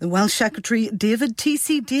 The Welsh Secretary David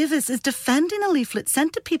T.C. Davis is defending a leaflet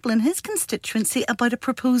sent to people in his constituency about a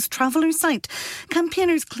proposed traveller site.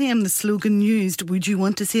 Campaigners claim the slogan used, "Would you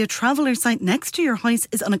want to see a traveller site next to your house?"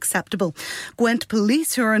 is unacceptable. Gwent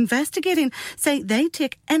police, who are investigating, say they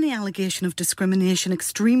take any allegation of discrimination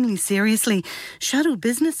extremely seriously. Shadow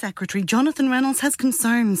Business Secretary Jonathan Reynolds has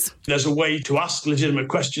concerns. There's a way to ask legitimate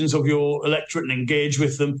questions of your electorate and engage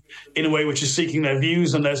with them in a way which is seeking their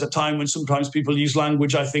views, and there's a time when sometimes people use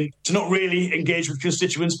language, I think, to not really engage with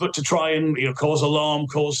constituents, but to try and cause alarm,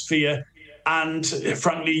 cause fear, and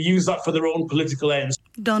frankly use that for their own political ends.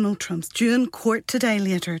 Donald Trump's due in court today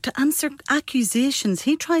later to answer accusations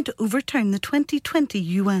he tried to overturn the 2020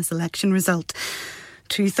 US election result.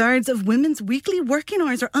 2/3 of women's weekly working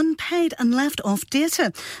hours are unpaid and left off data.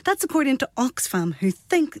 That's according to Oxfam, who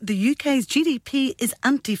think the UK's GDP is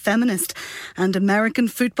anti-feminist. And American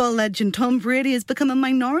football legend Tom Brady has become a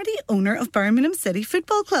minority owner of Birmingham City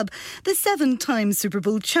Football Club. The 7-time Super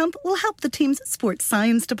Bowl champ will help the team's sports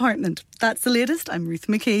science department. That's the latest. I'm Ruth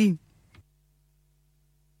McKee.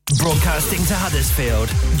 Broadcasting to Huddersfield,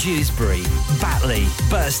 Dewsbury, Batley,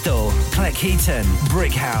 Birstall, Cleckheaton,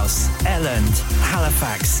 Brickhouse, Elland,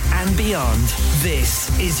 Halifax and beyond. This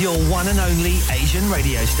is your one and only Asian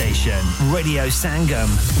radio station. Radio Sangam,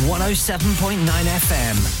 107.9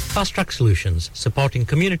 FM. Fast Track Solutions, supporting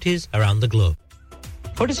communities around the globe.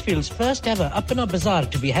 Huddersfield's first ever Up and Up Bazaar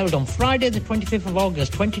to be held on Friday the 25th of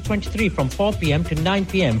August 2023 from 4 p.m. to 9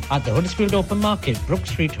 p.m. at the Huddersfield Open Market, Brook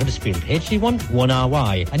Street, Huddersfield, HD1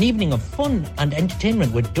 1RY. An evening of fun and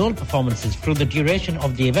entertainment with dole performances through the duration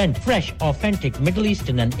of the event. Fresh, authentic Middle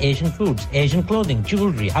Eastern and Asian foods, Asian clothing,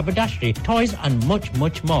 jewellery, haberdashery, toys and much,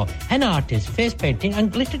 much more. Henna artists, face painting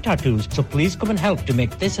and glitter tattoos. So please come and help to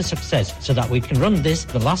make this a success so that we can run this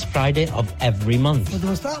the last Friday of every month.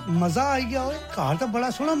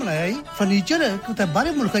 सोना बनाया ही furniture है कुछ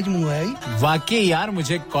बाहर मुल्क से मंगवाया ही वाकई यार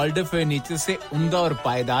मुझे कॉल्डर फर्नीचर से उम्दा और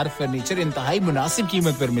पायदार फर्नीचर इंतहाई मुनासिब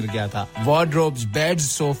कीमत पर मिल गया था wardrobes beds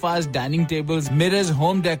sofas dining tables mirrors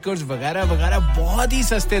home decors वगैरह वगैरह बहुत ही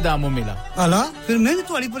सस्ते दामों मिला अला फिर मैं भी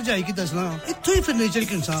तुम्हारी पर जाई की दसना इत्थों ही फर्नीचर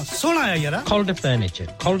के इंसान सोना आया यार Calder Furniture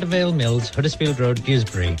Caldervale Mills Huddersfield Road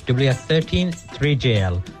Dewsbury WF13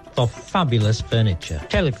 3JL for fabulous furniture.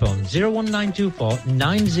 Telephone 01924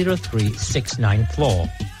 903 694.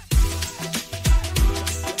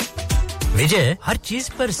 विजय हर चीज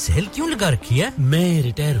पर सेल क्यों लगा रखी है मैं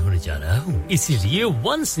रिटायर होने जा रहा हूँ इसीलिए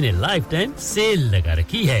once in a lifetime sale लगा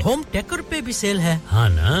रखी है होम डेकोर पे भी सेल है हाँ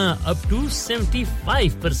ना अप टू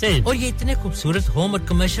 75% और ये इतने खूबसूरत होम और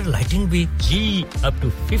कमर्शियल लाइटिंग भी जी up to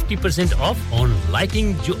 50% off on lighting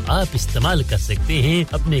जो आप इस्तेमाल कर सकते हैं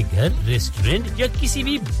अपने घर रेस्टोरेंट या किसी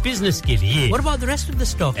भी बिजनेस के लिए What about the rest of the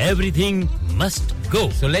stock? Everything must go.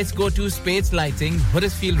 So let's go to Spades Lighting,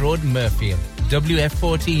 Huddersfield Road, Murfield.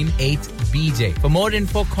 WF14 8BJ. For more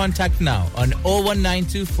info, contact now on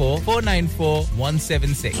 01924 494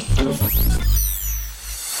 176.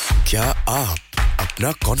 क्या आप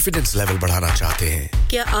अपना कॉन्फिडेंस लेवल बढ़ाना चाहते हैं?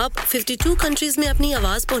 क्या आप 52 कंट्रीज में अपनी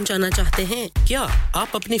आवाज पहुंचाना चाहते हैं? क्या आप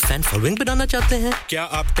अपनी फैन फॉलोइंग बनाना चाहते हैं? क्या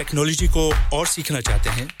आप टेक्नोलॉजी को और सीखना चाहते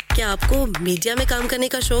हैं? क्या आपको मीडिया में काम करने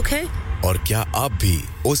का शौक है? और क्या आप भी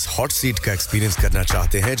उस हॉट सीट का एक्सपीरियंस करना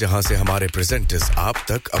चाहते हैं जहां से हमारे प्रेजेंटर्स आप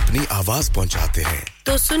तक अपनी आवाज पहुंचाते हैं?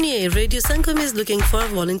 तो सुनिए, radio Sangam is looking for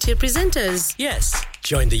volunteer presenters. Yes.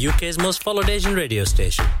 Join the UK's most followed Asian radio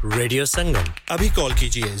station, Radio Sangam. Abhi call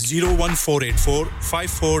kijiye 01484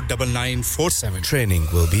 549947. Training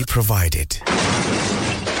will be provided.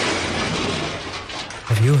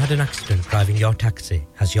 Have you had an accident driving your taxi?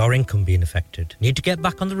 Has your income been affected? Need to get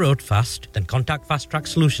back on the road fast? Then contact Fast Track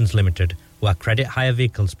Solutions Limited, who are credit hire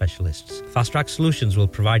vehicle specialists. Fast Track Solutions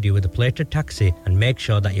will provide you with a plated taxi and make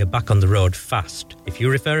sure that you're back on the road fast. If you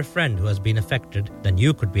refer a friend who has been affected, then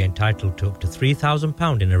you could be entitled to up to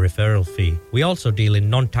 £3,000 in a referral fee. We also deal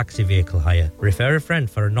in non-taxi vehicle hire. Refer a friend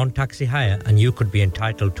for a non-taxi hire and you could be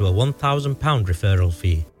entitled to a £1,000 referral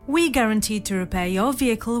fee. We guarantee to repair your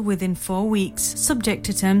vehicle within 4 weeks, subject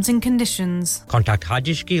to terms and conditions. Contact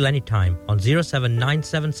Haji Shkil anytime on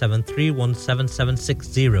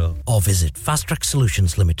 07977317760 or visit Fast Track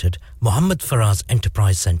Solutions Limited, Mohammed Faraz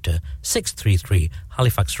Enterprise Centre, 633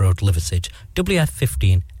 Halifax Road, Liversedge,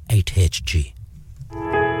 WF15 8HG.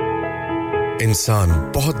 इंसान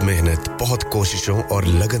बहुत मेहनत, बहुत कोशिशों और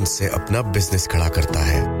लगन से अपना business खड़ा करता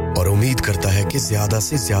है और उम्मीद करता है कि ज्यादा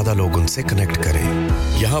से ज्यादा लोग उनसे कनेक्ट करें।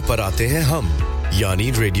 यहाँ पर आते हैं हम,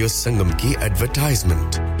 यानी रेडियो संगम की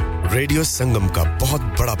एडवर्टाइजमेंट। रेडियो संगम का बहुत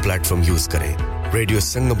बड़ा प्लेटफॉर्म यूज करें। रेडियो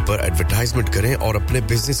संगम पर एडवर्टाइजमेंट करें और अपने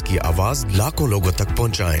बिजनेस की आवाज लाखों लोगों तक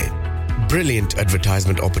पहुंचाएं। Brilliant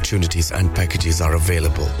advertisement opportunities and packages are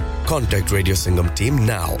available. Contact Radio Sangam team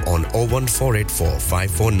now on 01484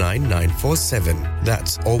 549 947.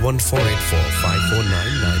 That's 01484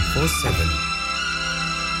 549 947.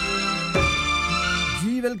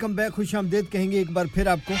 जी वेलकम बैक, खुशामदीद कहेंगे एक बार फिर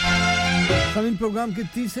आपको। समीन प्रोग्राम के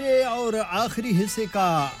तीसरे और आखिरी हिस्से का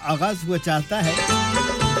आगाज हुआ चाहता है।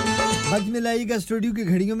 बज में लाएगा स्टूडियो की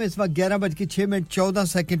घड़ियों में इस वक्त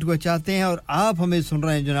 11:06 हुआ चाहते हैं और आप हमें सुन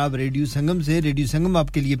रहे हैं जनाब रेडियो संगम से। रेडियो संगम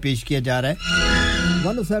आपके लिए पेश किया जा रहा है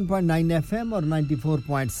 107.9 FM और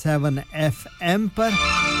 94.7 FM पर।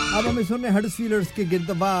 अब हमें सुन रहे हैं हडर्सफील्ड के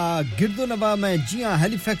गिरदोनवा में, जी हां,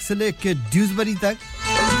 हैलिफैक्स से लेकर ड्यूसबरी तक।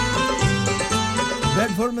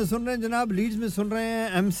 ब्रेडफोर्ड में सुन रहे हैं जनाब, लीड्स में सुन रहे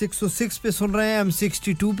हैं, M606 पे सुन रहे हैं,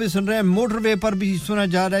 M62 पे सुन रहे हैं, मोटरवे पर भी सुना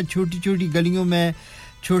जा रहा है, छोटी-छोटी गलियों में,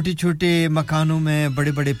 छोटे-छोटे मकानों में,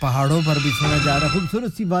 बड़े-बड़े पहाड़ों पर भी सुना जा रहा है।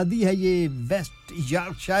 खूबसूरत सी वादी है ये वेस्ट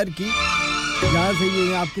यॉर्कशायर की, जहाँ से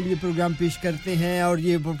ये आपके लिए प्रोग्राम पेश करते हैं और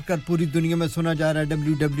ये पूरी दुनिया में सुना जा रहा है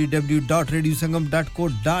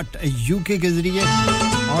www.radiosangam.co.uk के जरिए।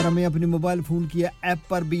 और हमें अपने मोबाइल फ़ोन की ऐप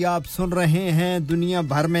पर भी आप सुन रहे हैं दुनिया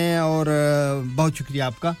भर में, और बहुत शुक्रिया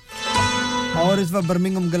आपका। और इस वक्त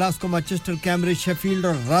Birmingham, Glasgow, Manchester, Cambridge, Sheffield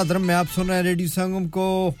और रादरम में आप सुन रहे हैं रेडियो संगम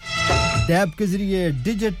को टैब के जरिए,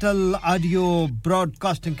 डिजिटल ऑडियो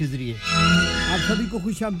ब्रॉडकास्टिंग के जरिए। आप सभी को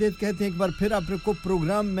खुशामदीद कहते हैं एक बार फिर आपको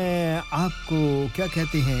प्रोग्राम में। आपको क्या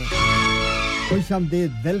कहते हैं?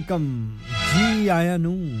 खुशामदीद, वेलकम जी। आया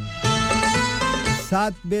नू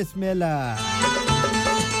सात बिस्मिल्लाह।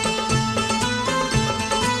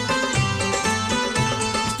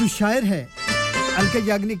 तू शायर है, अलका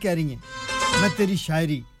याग्निक कह रही है, मैं तेरी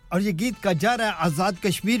शायरी। और ये गीत का जा रहा है आजाद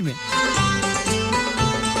कश्मीर में।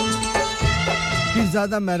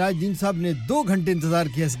 पीरजादा महराज साहब ने 2 घंटे इंतजार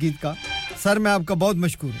किया इस गीत का। सर, मैं आपका बहुत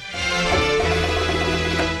मशकूर हूँ।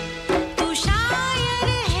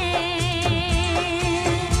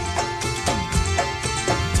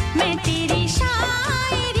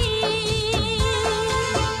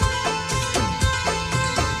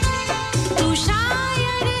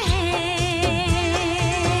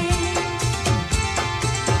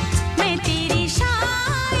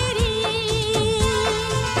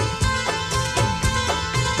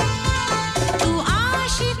 तू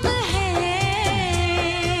आशिक है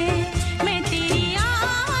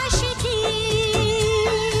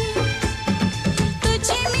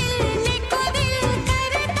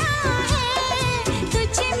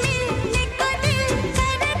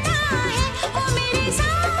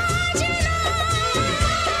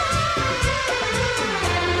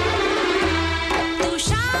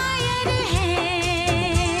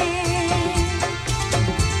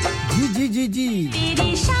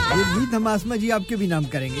गीत हम आसमा जी आपके भी नाम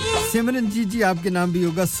करेंगे सिमरन जी आपके नाम भी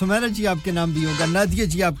होगा सुमेरा जी आपके नाम भी होगा नादिया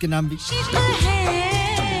जी आपके नाम भी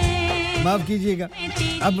माफ कीजिएगा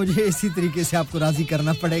अब मुझे इसी तरीके से आपको राजी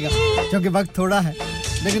करना पड़ेगा क्योंकि वक्त थोड़ा है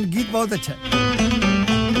लेकिन गीत बहुत अच्छा है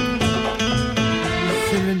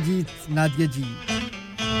सिमरन जी नादिया जी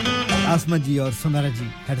आसमा जी और सुमेरा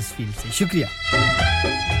जी हडर्सफील्ड से शुक्रिया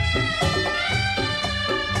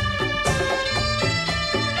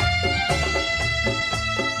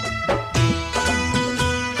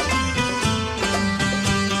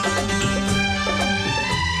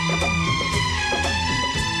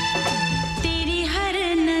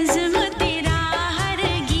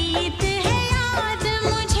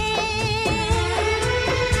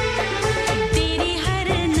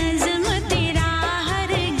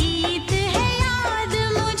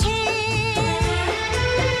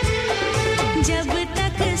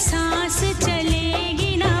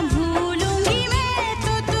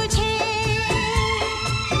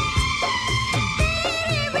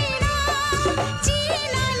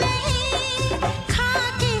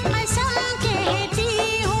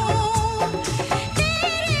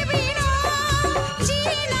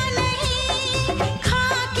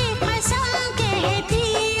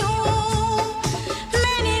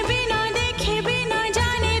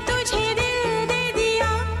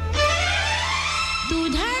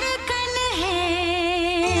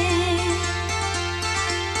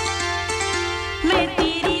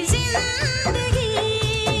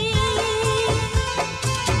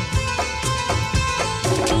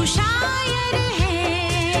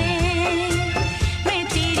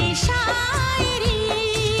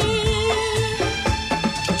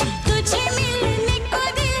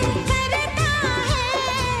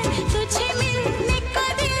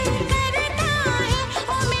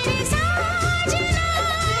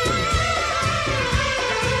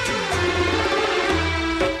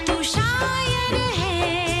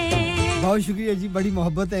बहुत शुक्रिया जी बड़ी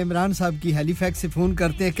मोहब्बत है इमरान साहब की हैलीफैक्स से फोन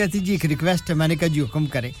करते हैं कहती जी एक रिक्वेस्ट है मैंने कहा जी हुक्म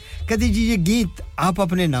करें कहती जी ये गीत आप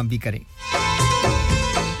अपने नाम भी करें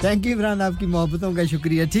थैंक यू इमरान आपकी मोहब्बतों का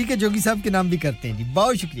शुक्रिया ठीक है जोगी साहब के नाम भी करते हैं जी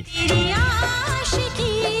बहुत शुक्रिया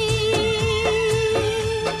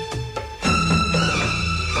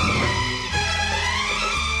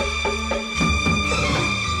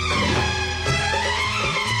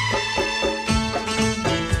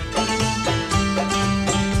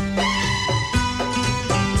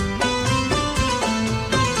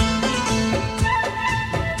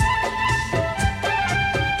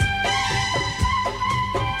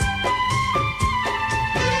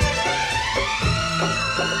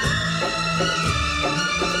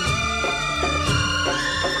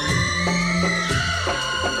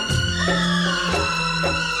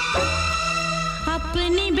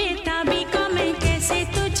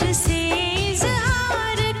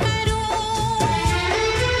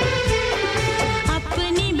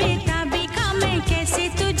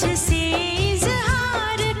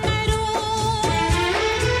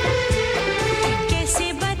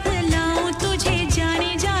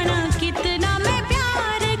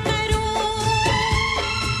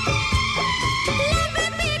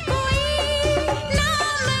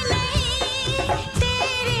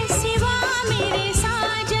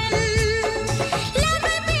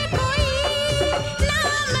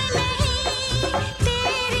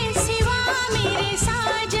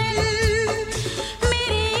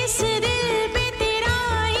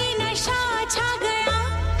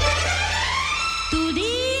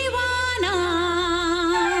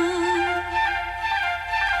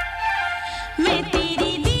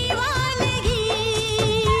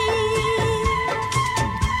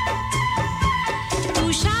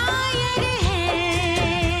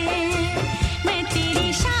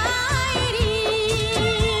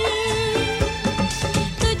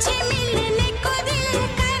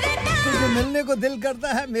दिल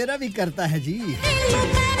करता है मेरा भी करता है जी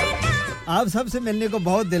आप सबसे मिलने को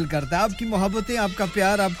बहुत दिल करता है आपकी मोहब्बतें आपका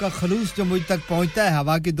प्यार आपका खलूस जो मुझ तक पहुंचता है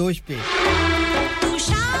हवा के दोष पे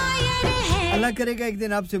अल्लाह करेगा एक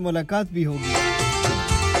दिन आपसे मुलाकात भी होगी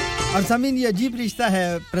और सामीन ये अजीब रिश्ता है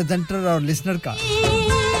प्रेजेंटर और लिसनर का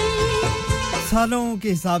सालों के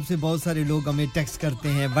हिसाब से बहुत सारे लोग हमें टेक्स्ट करते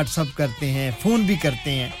हैं व्हाट्सएप करते हैं फोन भी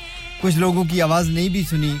करते हैं कुछ लोगों की आवाज नहीं भी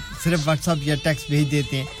सुनी सिर्फ व्हाट्सएप या टेक्स्ट भेज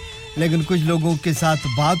देते हैं लेकिन कुछ लोगों के साथ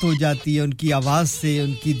बात हो जाती है उनकी आवाज से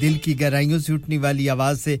उनकी दिल की गहराइयों से उठने वाली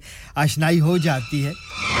आवाज से आशनाई हो जाती है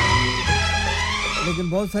लेकिन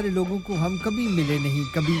बहुत सारे लोगों को हम कभी मिले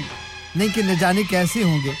नहीं कि न जाने कैसे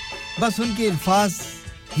होंगे बस उनके अल्फाज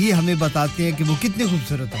ही हमें बताते हैं कि वो कितने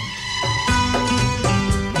खूबसूरत हैं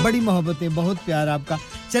बड़ी मोहब्बतें बहुत प्यार आपका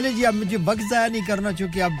चलें जी अब मुझे वक्त ज़ाया नहीं करना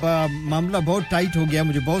क्योंकि अब मामला बहुत टाइट हो गया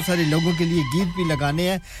मुझे बहुत सारे लोगों के लिए गीत भी लगाने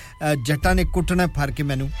हैं जट्टा ने कुटना फर के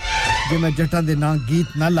मैनू जे मैं जट्टा दे नाम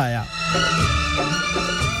गीत ना लाया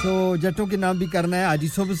तो जट्टों के नाम भी करना है आजी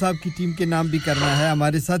सोब साहब की टीम के नाम भी करना है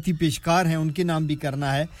हमारे साथी पेशकार हैं उनके नाम भी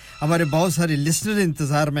करना है हमारे बहुत सारे लिसनर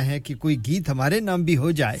इंतजार में हैं कि कोई गीत हमारे नाम भी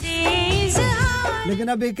हो जाए लेकिन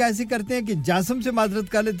अब एक ऐसे करते हैं कि जासम से माजरत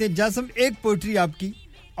कर लेते हैं जासम एक पोएट्री आपकी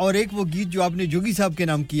और एक वो गीत जो आपने जोगी साहब के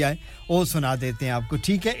नाम किया है वो सुना देते हैं आपको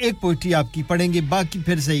ठीक है एक पोएट्री आपकी पढ़ेंगे बाकी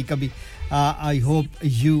फिर सही कभी I hope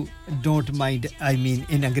you don't mind I mean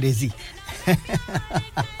in अंग्रेजी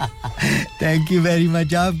थैंक यू वेरी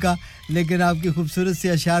मच आपका लेकिन आपके खूबसूरत से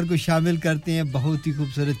अशार को शामिल करते हैं बहुत ही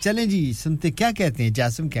खूबसूरत चलें जी सुनते क्या कहते हैं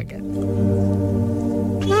जासिम क्या कहते हैं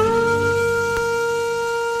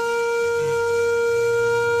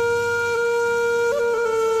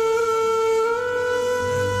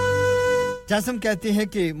जासिम कहते हैं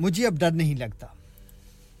कि मुझे अब डर नहीं लगता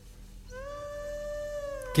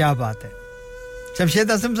क्या बात है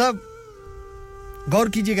शमशेद आसम साहब गौर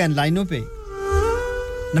कीजिएगा इन लाइनों पे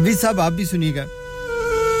नवीद साहब आप भी सुनिएगा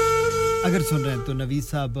अगर सुन रहे हैं तो नवीद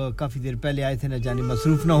साहब काफी देर पहले आए थे न जाने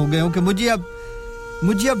मसरूफ ना हो गए हो कि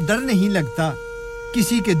मुझे अब डर नहीं लगता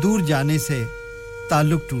किसी के दूर जाने से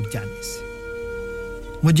ताल्लुक टूट जाने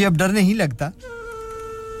से मुझे अब डर नहीं लगता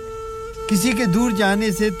किसी के दूर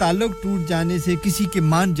जाने से ताल्लुक टूट जाने से किसी के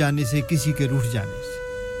मान जाने से किसी के रूठ जाने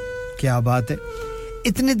से क्या बात है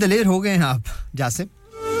इतने दलेर हो गए हैं आप जासिम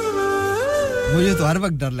मुझे तो हर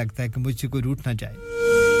वक्त डर लगता है कि मुझसे कोई रूठ ना जाए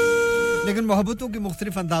लेकिन मोहब्बतों के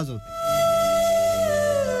मुख्तलिफ अंदाज होते हैं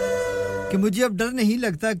कि मुझे अब डर नहीं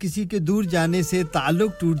लगता किसी के दूर जाने से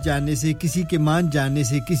ताल्लुक टूट जाने से किसी के मान जाने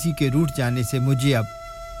से किसी के रूठ जाने से मुझे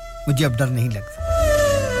अब डर नहीं लगता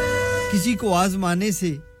किसी को आजमाने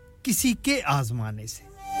से किसी के आजमाने से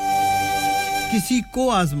किसी को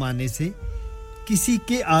आजमाने से किसी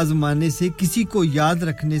के आजमाने से किसी को याद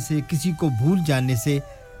रखने से किसी को भूल जाने से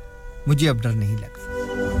मुझे अब डर नहीं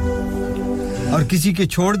लगता और किसी के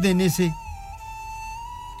छोड़ देने से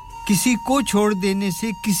किसी को छोड़ देने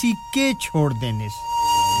से किसी के छोड़ देने से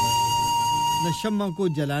न शम्मा को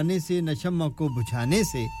जलाने से न शम्मा को बुझाने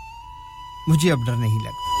से मुझे अब डर नहीं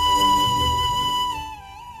लगता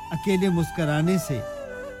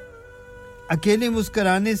अकेले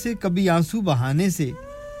मुस्कुराने से कभी आंसू बहाने से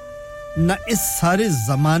न इस सारे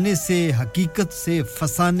ज़माने से हकीकत से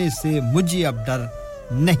फसाने से मुझे अब डर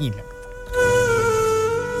नहीं लगता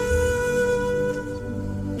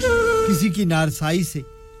किसी की नारसाई से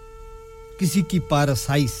किसी की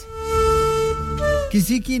पारसाई से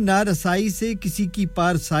किसी की नारसाई से किसी की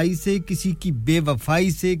पारसाई से किसी की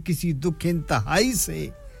बेवफाई से किसी दुख इंतहाई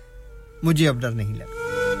से मुझे अब डर नहीं लगता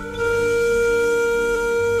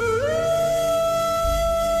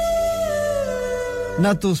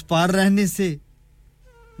ना तो उस पार रहने से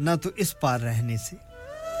ना तो इस पार रहने से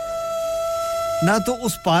ना तो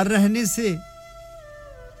उस पार रहने से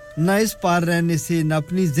ना इस पार रहने से ना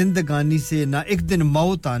अपनी जिंदगानी से ना एक दिन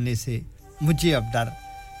मौत आने से मुझे अब डर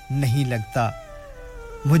नहीं लगता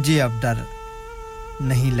मुझे अब डर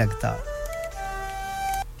नहीं लगता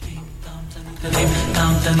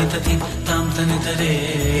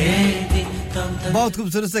बहुत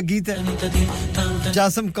खूबसूरत सा गीत है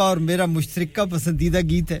जासिम का और मेरा मुश्तरका पसंदीदा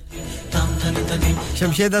गीत है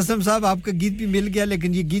शमशेद आसम साहब आपका गीत भी मिल गया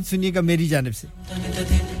लेकिन ये गीत सुनिएगा मेरी जानिब से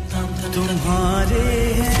तुम्हारे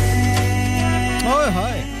हैं ओए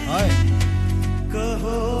हाय हाय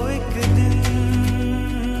कहो एक दिन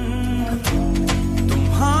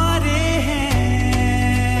तुम्हारे हैं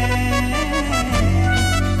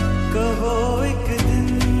कहो एक दिन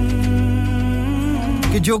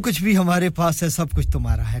कि जो कुछ भी हमारे पास है सब कुछ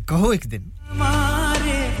तुम्हारा है कहो एक दिन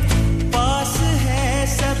हमारे पास है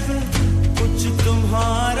सब कुछ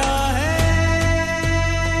तुम्हारा है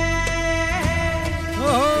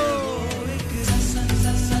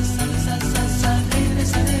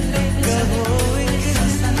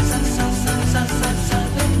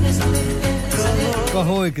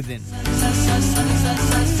कहो एक दिन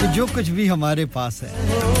कि जो कुछ भी हमारे पास है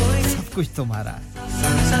सब कुछ तुम्हारा है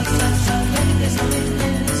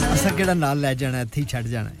असा केड़ा नाल ले जाना है इत्थे ही छड़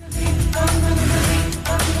जाना है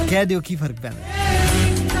कह दियो की फर्क पैंदा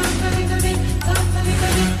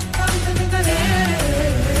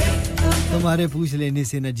तुम्हारे पूछ लेने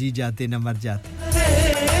से न जी जाते न मर जाते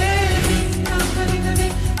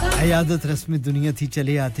अयादत रस्म दुनिया थी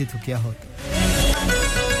चले आते तो क्या होता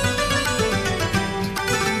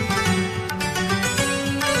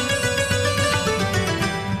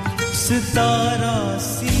सितारा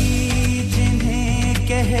सी जिन्हें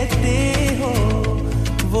कहते हो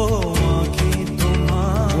वो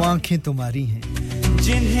आंखें तुम्हारी हैं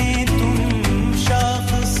जिन्हें तुम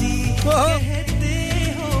शाखसी कहते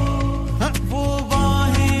हो वो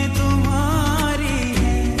बाहें तुम्हारी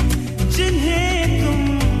हैं जिन्हें तुम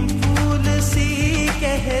फूल सी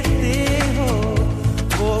कहते हो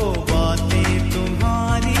वो बातें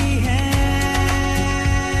तुम्हारी हैं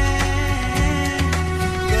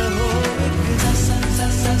कहो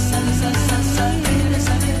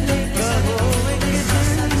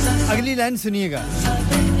एक अगली लाइन सुनिएगा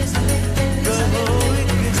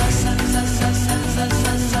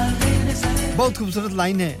बहुत खूबसूरत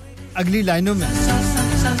लाइन है अगली लाइनों में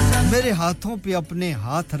मेरे हाथों पे अपने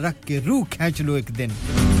हाथ रख के रूह खींच लो एक दिन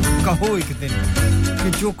कहो एक दिन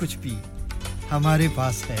कि जो कुछ भी हमारे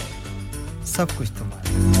पास है सब कुछ तुम्हारा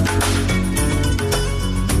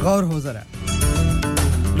गौर हो जरा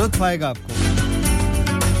लुत्फ आएगा आपको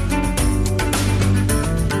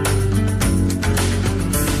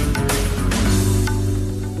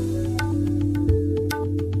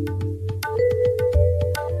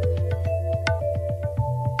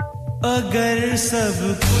अगर सब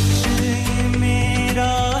कुछ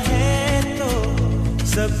मेरा है तो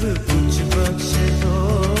सब कुछ बख्श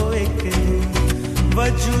दो एक दिन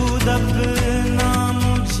वजूद अपना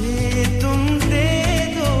मुझे तुम दे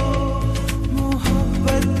दो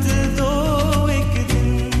मोहब्बत दो एक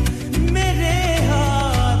दिन मेरे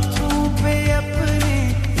हाथों पे अपने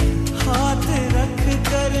हाथ रख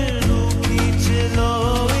कर लो खींच लो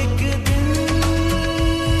एक दिन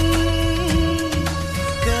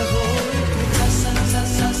कहो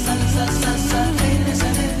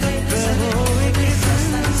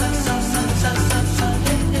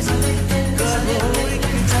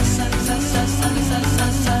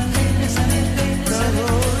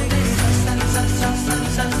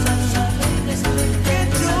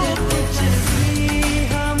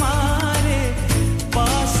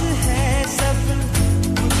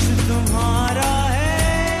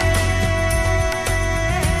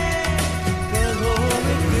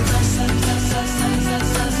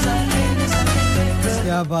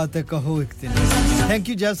क्या बात है कहो एक दिन थैंक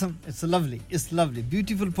यू जैसम इट्स लवली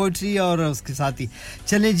ब्यूटीफुल पोएट्री और उसके साथ ही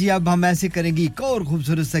चलें जी अब हम ऐसे करेंगे एक और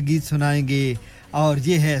खूबसूरत सा गीत सुनाएंगे और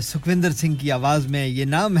ये है सुखविंदर सिंह की आवाज में ये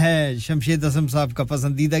नाम है शमशेद असम साहब का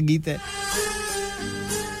पसंदीदा गीत है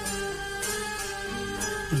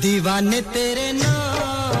दीवाने तेरे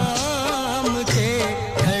नाम के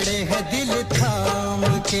खड़े हैं दिल थाम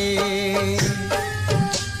के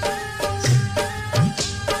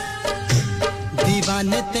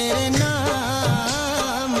दीवाने तेरे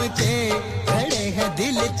नाम के खड़े हैं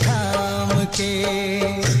दिल थाम के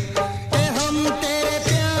हम तेरे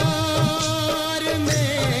प्यार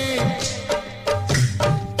में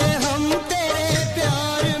हम तेरे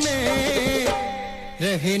प्यार में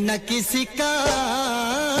रहे न किसी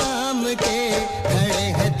काम के खड़े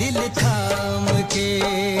हैं दिल थाम के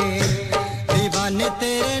दीवाने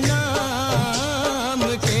तेरे नाम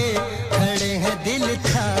के खड़े हैं दिल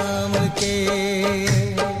थाम के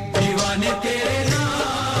दीवाने तेरे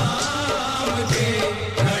नाम के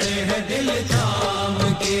खड़े हैं दिल थाम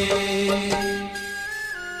के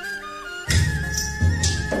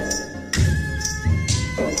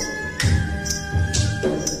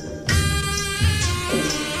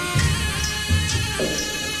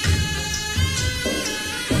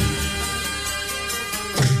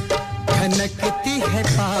खनकती है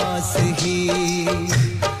पास ही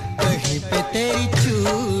कहीं पे तेरी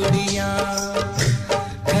चूड़ियां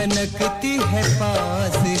खनकती है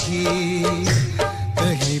पास ही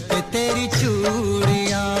कहीं पे तेरी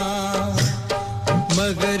चूड़ियां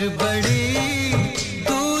मगर बड़ी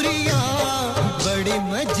दूरियां बड़ी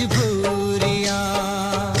मजबूरियां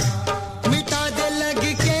मिटा दे लग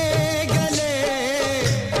के गले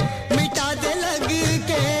मिटा दे लग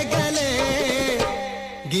के गले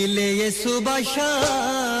गिले ये सुबह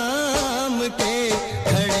शाम के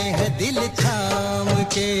खड़े हैं दिल थाम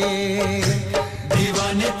के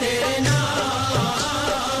दीवाने तेरे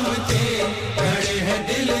नाम के खड़े हैं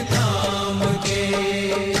दिल थाम के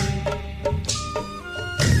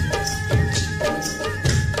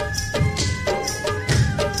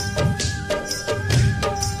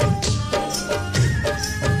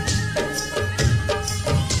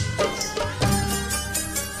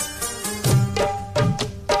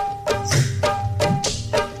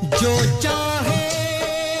जो चाहे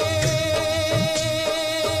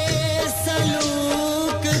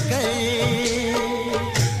सलूक करे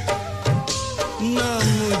ना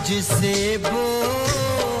मुझसे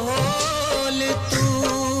बोल तू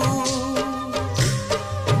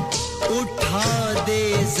उठा दे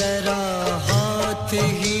जरा हाथ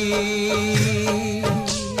ही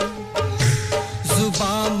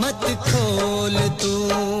जुबान मत खोल तू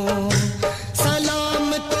सलाम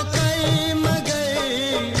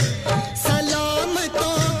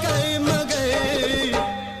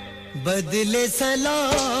बदले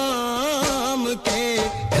सलाम के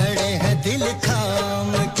खड़े हैं दिल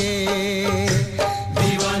थाम के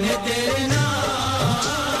दीवाने तेरे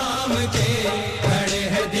नाम के खड़े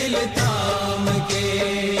हैं दिल थाम के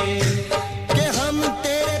कि हम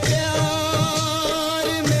तेरे प्यार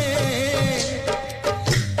में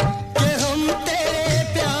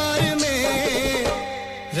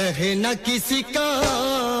रहे न किसी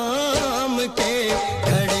काम के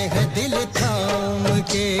खड़े हैं दिल थाम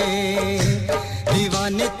के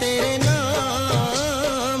दीवाने तेरे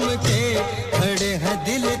नाम के खड़े हैं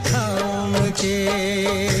दिल थाम के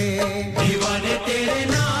दीवाने तेरे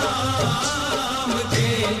नाम के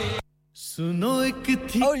सुनो एक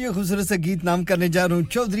थी और ये खूबसूरत सा गीत नाम करने जा रहा हूँ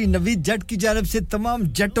चौधरी नवीद जट की जानब से तमाम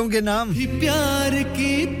जटों के नाम प्यार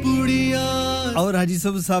की पुड़िया और हाजी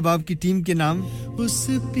साहब आपकी टीम के नाम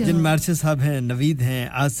जिनमें अरशद साहब हैं नवीद हैं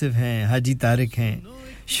आसिफ हैं हाजी तारिक हैं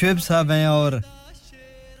शुएब साहब हैं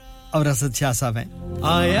और असद शाह साहब हैं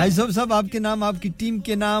हाजी साहब आपके नाम आपकी टीम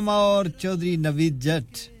के नाम और चौधरी नवीद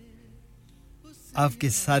जट आपके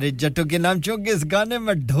सारे जटों के नाम चूंकि इस गाने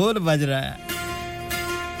में ढोल बज रहा है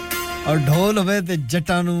और ढोल होवे ते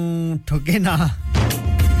जटां नू ठोके ना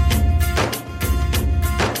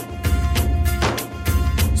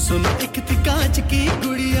सुनो एक थी कांच की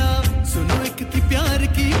गुड़िया सुनो एक थी प्यार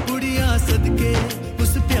की गुड़िया सदके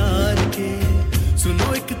उस प्यार के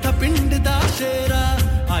सुनो एक था पिंड दा शेरा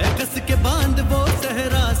आया कस के बांध वो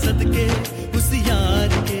सहरा सदके उस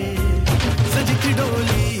यार के सज की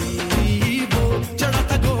डोली वो चढ़ा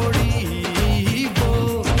था घोड़ी वो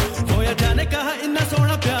होया जाने कहा इतना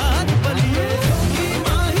सोना प्यार बलिए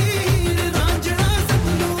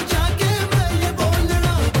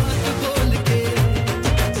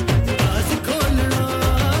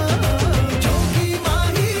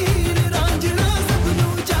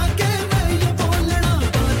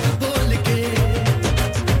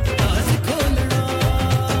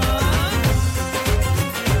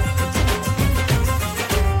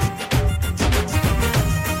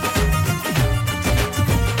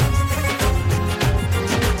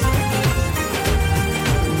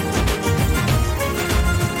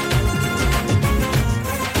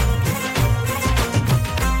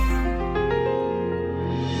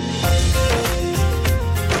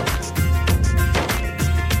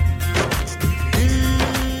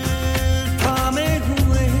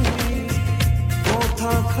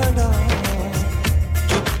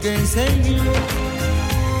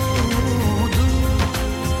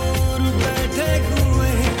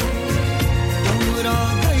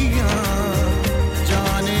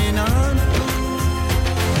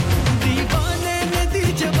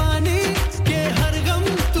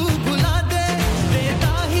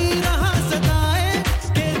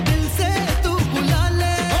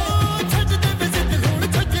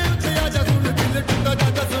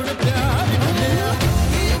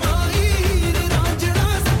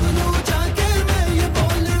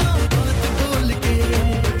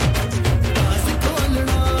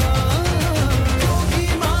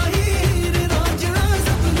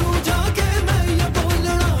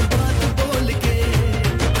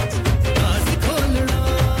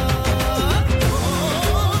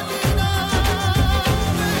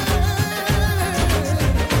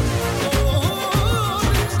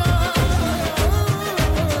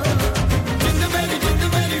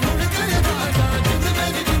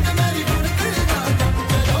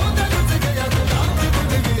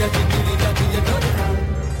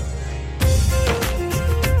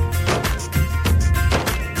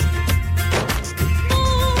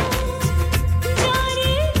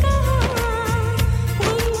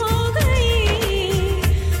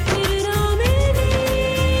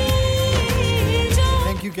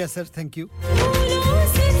sir thank you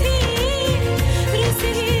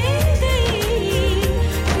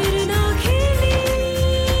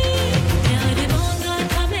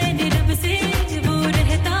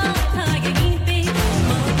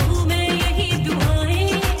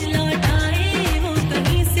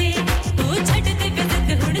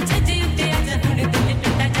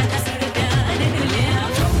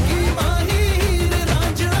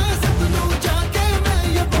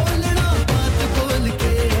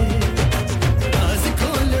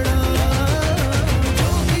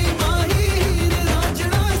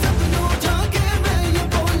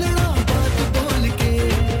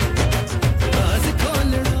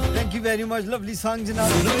very much lovely song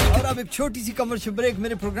जनाब और अब एक छोटी सी कमर्शियल ब्रेक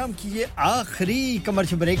मेरे प्रोग्राम की ये आखिरी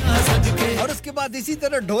कमर्शियल ब्रेक और उसके बाद इसी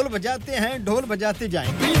तरह ढोल बजाते हैं ढोल बजाते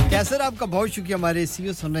जाएंगे कैसर आपका बहुत शुक्रिया हमारे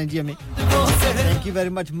सीईओ सुन रहे हैं जी हमें thank you very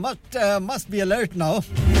much must be alert now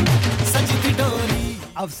सजती डोरी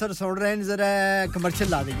अफसर सुन रहे हैं जरा कमर्शियल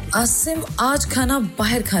ला देंगे आसिम आज खाना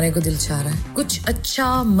बाहर खाने को दिल चाह रहा है कुछ अच्छा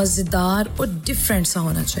मजेदार और डिफरेंट सा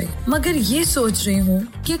होना चाहिए मगर ये सोच रही हूँ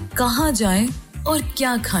कि कहाँ जाएं और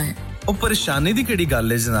क्या खाएं ओ परेशानी दी केड़ी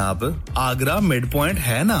गल है जनाब आगरा मिड पॉइंट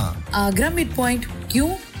है ना आगरा मिड पॉइंट क्यों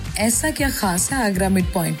ऐसा क्या खास है आगरा मिड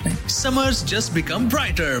पॉइंट में Summers just become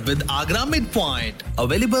brighter with Agra Midpoint.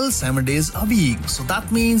 Available 7 days a week. So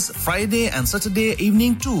that means Friday and Saturday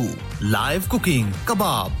evening too. Live cooking,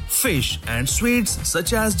 kebab, fish and sweets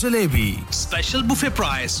such as jalebi. Special buffet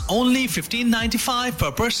price only $15.95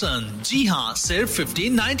 per person. Ji haan, sirf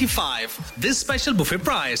 $15.95. This special buffet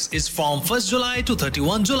price is from 1st July to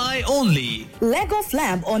 31 July only. Leg of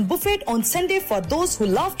lamb on buffet on Sunday for those who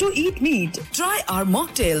love to eat meat. Try our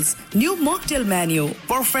mocktails. New mocktail menu.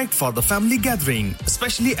 Perfect for the family gathering,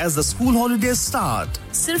 especially as the school holidays start.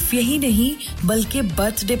 सिर्फ यही नहीं बल्कि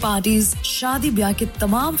birthday parties शादी ब्याह के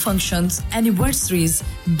तमाम functions anniversaries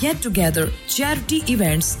get together charity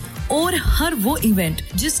events और हर वो इवेंट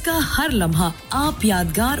जिसका हर लम्हा आप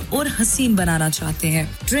यादगार और हसीन बनाना चाहते हैं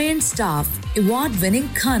ट्रेन्ड स्टाफ अवार्ड विनिंग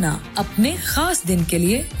खाना अपने खास दिन के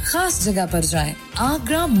लिए खास जगह पर जाएं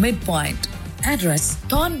Agra mid point Address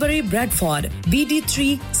Thornbury Bradford BD3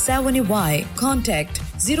 7Y Contact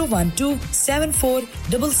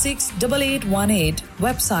 01274668818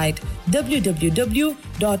 Website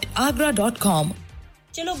www.agra.com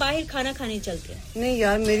चलो बाहर खाना खाने चलते हैं नहीं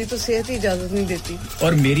यार मेरी तो सेहत ही इजाजत नहीं देती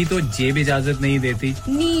और मेरी तो जेब इजाजत नहीं देती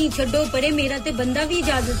नी छोड़ो परे मेरा ते बंदा भी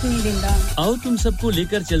इजाजत नहीं देता आओ तुम सबको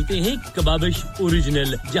लेकर चलते हैं कबाबिश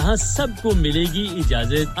ओरिजिनल जहां सबको मिलेगी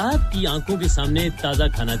इजाजत आपकी आंखों के सामने ताजा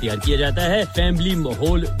खाना तैयार किया जाता है फैमिली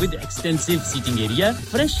माहौल with extensive seating area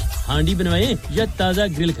fresh हांडी बनवाएं या ताजा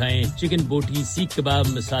ग्रिल खाएं चिकन बोटी seekh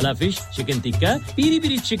kebab masala fish chicken tikka peri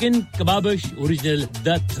peri chicken Kababish original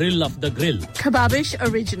the thrill of the grill Kababish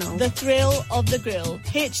Original. The thrill of the grill.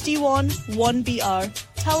 HD1 1BR.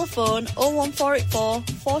 Telephone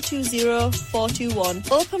 01484 420 421.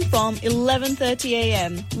 Open from 11:30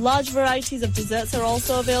 a.m. Large varieties of desserts are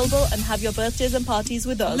also available and have your birthdays and parties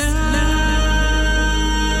with us.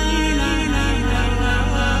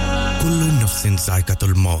 कुल्लू नफ्सिन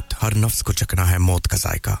जायकातुल मौत हर नफ्स को चखना है मौत का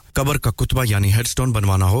जायका कब्र का कुतबा यानी हेडस्टोन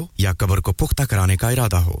बनवाना हो या कब्र को पुख्ता कराने का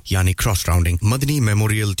इरादा हो यानी cross rounding Madani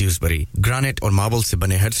memorial ट्यूसबरी granite और मार्बल से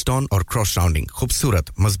बने हेडस्टोन और क्रॉस राउंडिंग खूबसूरत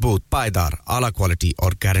मजबूत पायदार आला क्वालिटी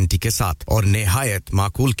और गारंटी के साथ और निहायत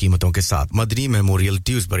माकूल कीमतों के साथ मदनी मेमोरियल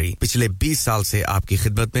ट्यूसबरी पिछले 20 साल से आपकी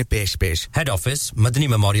खिदमत में पेश head office Madani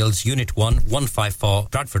memorials unit 1 154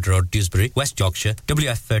 Bradford road Dewsbury West Yorkshire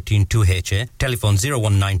WF13 2HA telephone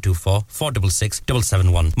 01924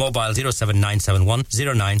 466 mobile 07971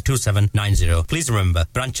 092790 please remember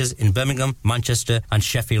branches in Birmingham Manchester and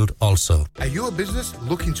Sheffield also Are you a business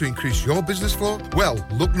looking to increase your business flow well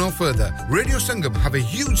look no further Radio Sangam have a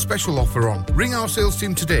huge special offer on ring our sales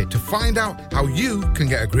team today to find out how you can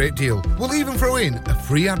get a great deal we'll even throw in a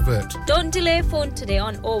free advert Don't delay phone today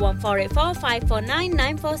on 01484 549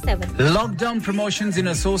 947 Lockdown promotions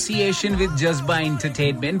in association with Jazba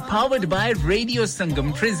Entertainment powered by Radio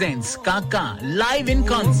Sangam presents Kaka live in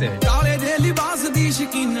concert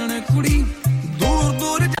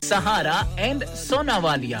Sahara and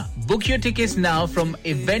Sonawalia. Book your tickets now from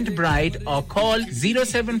Eventbrite or call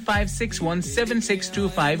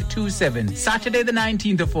 07561762527. Saturday the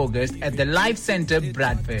 19th of August at the Live Centre,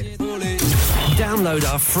 Bradford. Download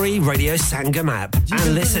our free Radio Sangam app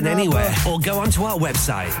and listen anywhere or go onto our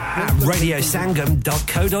website at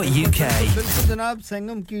radiosangam.co.uk. बिल्कुल जनाब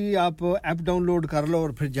संगम की आप app download कर लो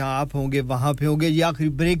और फिर जहां आप होंगे वहां पे होंगे ये आखिरी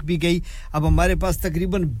ब्रेक भी गई अब हमारे पास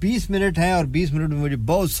तकरीबन 20 मिनट हैं और 20 मिनट में मुझे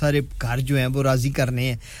बहुत सारे घर जो हैं वो राजी करने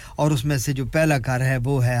हैं और उसमें से जो पहला घर है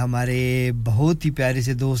वो है हमारे बहुत ही प्यारे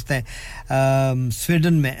से दोस्त हैं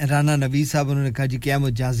स्वीडन में राना नवी साहब उन्होंने कहा जी क्या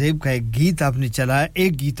मुझे जाजेब का एक गीत आपने चलाया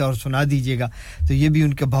एक गीत और सुना दीजिएगा तो ये भी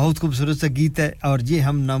उनका बहुत खूबसूरत सा गीत है और ये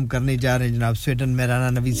हम नाम करने जा रहे हैं जनाब स्वीडन में राना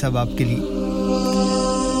नवी साहब आपके लिए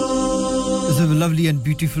It's a lovely and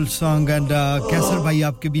beautiful song and कैसर भाई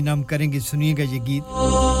आपके भी नाम करेंगे सुनिएगा ये गीत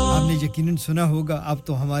आपने यकीनन सुना होगा आप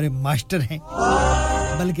तो हमारे मास्टर हैं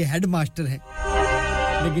बल्कि हेड मास्टर हैं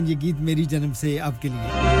लेकिन ये गीत मेरी जन्म से आपके लिए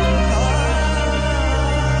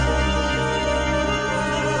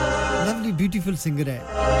lovely beautiful singer है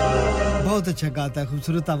बहुत अच्छा गाता है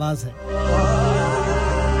खूबसूरत आवाज है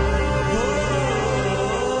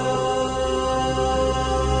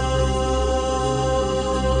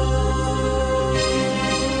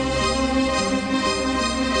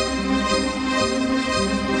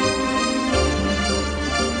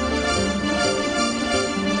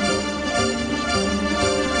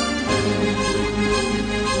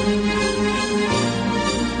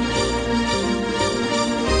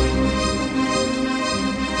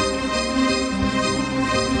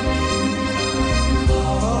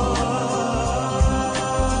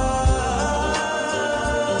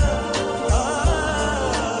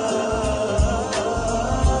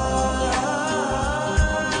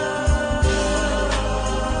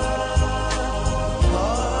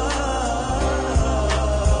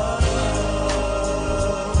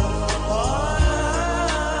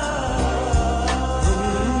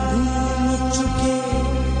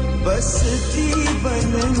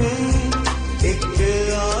जीवन में एक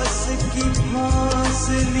आस की फांस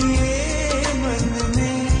लिए मन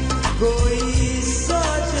में कोई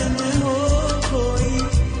साजन हो कोई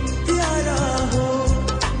प्यारा हो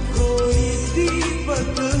कोई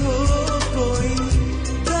दीपक हो कोई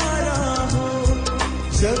तारा हो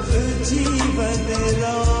जब जीवन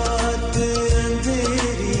रात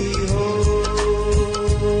अंधेरी हो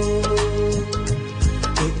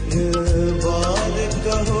एक बार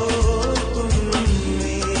कहो तुम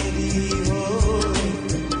मेरी हो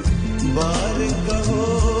एक बार कहो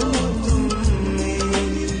तुम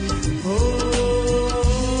मेरी हो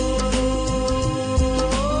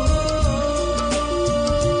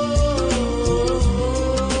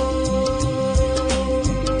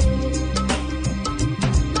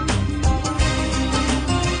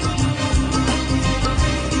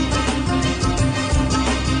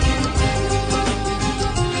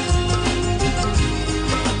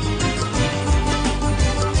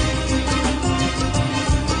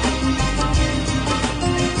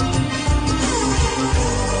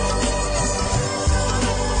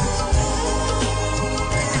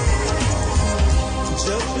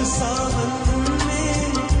जब सावन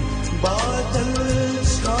में बादल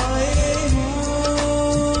छाए हों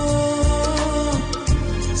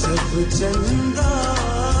जब चंदा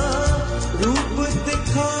रूप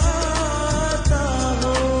दिखाता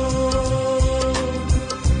हो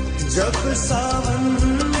जब सावन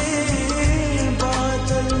में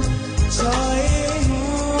बादल छाए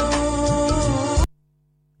हों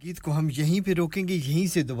गीत को हम यहीं पे रोकेंगे यहीं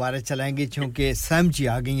से दोबारा चलाएंगे क्योंकि सैम जी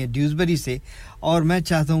आ गई हैं ड्यूसबरी से और मैं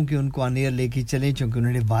चाहता हूं कि उनको ऑन एयर लेके चलें क्योंकि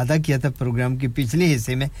उन्होंने वादा किया था प्रोग्राम के पिछले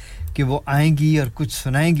हिस्से में कि वो आएंगी और कुछ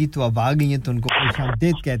सुनाएंगी तो अब आ गई हैं तो उनको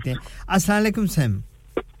खुशामदीद कहते हैं अस्सलाम वालेकुम सैम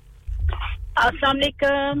अस्सलाम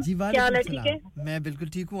वालेकुम क्या हाल है ठीक है मैं बिल्कुल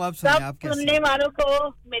ठीक हूं आप सुनाएं आप कैसे सुनने वालों को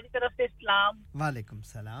मेरी तरफ से सलाम वालेकुम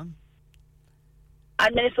सलाम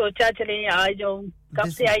आज मैंने सोचा चले आज जाऊं कब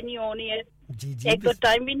से आई नहीं होनी है जी जी एक तो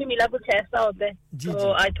टाइम भी नहीं मिला कुछ ऐसा होता है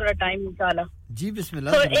तो आज थोड़ा टाइम निकाला जी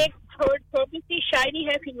बिस्मिल्लाह तो एक छोटी सी शायरी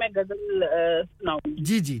है फिर मैं गजल सुनाऊंगी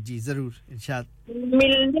जी जी जी जरूर इरशाद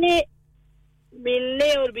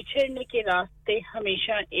मिलने और बिछड़ने के रास्ते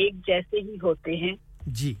हमेशा एक जैसे ही होते हैं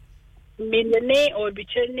जी मिलने और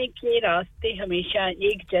बिछड़ने के रास्ते हमेशा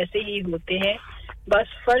एक जैसे ही होते हैं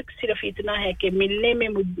बस फर्क सिर्फ इतना है कि मिलने में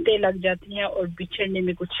मुद्दे लग जाती हैं और बिछड़ने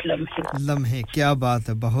में कुछ लम्हे क्या बात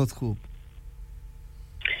है बहुत खूब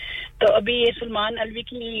तो अभी ये सलमान अलवी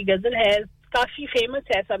की गजल है काफी फेमस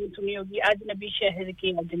है सबने सुनी होगी अजनबी शहर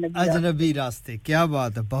के अजनबी रास्ते क्या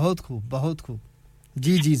बात है बहुत खूब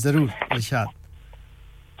जी जी जरूर इरशाद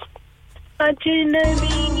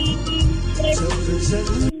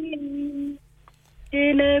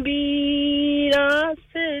अजनबी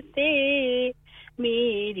रास्ते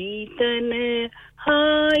मेरी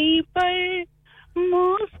तन्हाई पर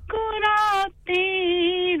मुस्कुराते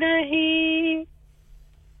रहे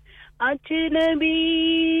अजनबी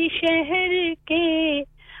शहर के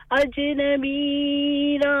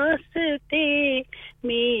अजनबी रास्ते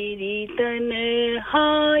मेरी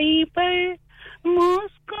तन्हाई पर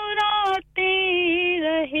मुस्कुराते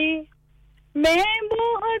रहे मैं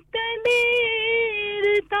बहुत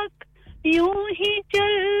देर तक यूं ही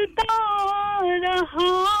चलता रहा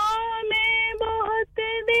मैं बहुत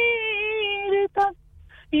देर तक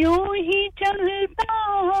यूं ही चलता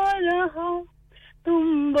रहा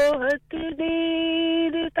तुम बहुत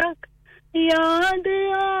देर तक याद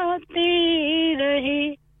आते रहे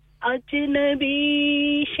अजनबी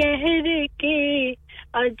शहर के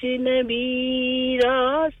अजनबी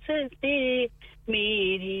रास्ते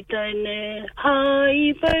मेरी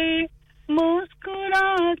तन्हाई पर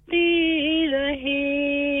मुस्कुराते रहे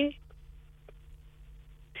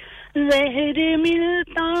जहर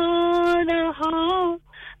मिलता रहा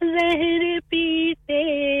जहर पीते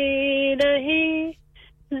रहे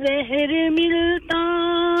जहर मिलता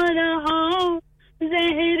रहा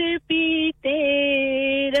जहर पीते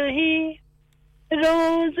रहे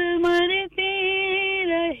रोज मरते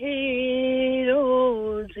रहे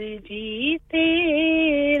रोज जीते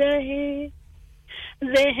रहे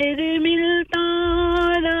जहर मिलता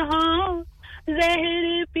रहा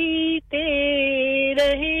जहर पीते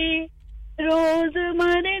रहे रोज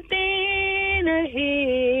मरते रहे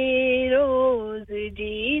रोज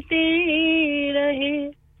जीते रहे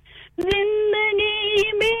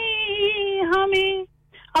जिंदगी में हमें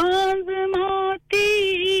आजमाती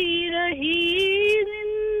रही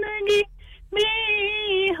जिंदगी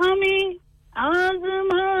में हमें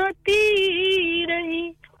आजमाती रही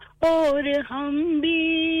और हम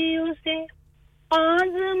भी उसे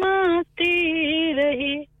आजमाते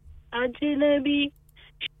रहे अजनबी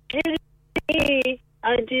शहर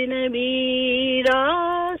अजनबी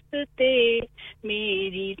रास्ते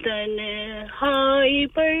मेरी तन्हाई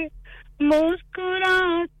पर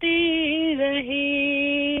मुस्कुराते रहे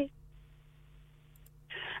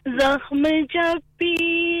जख्म जब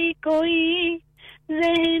भी कोई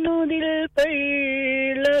ज़हनो दिल पर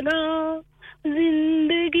लगा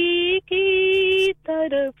जिंदगी की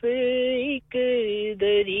तरफ एक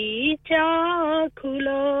दरीचा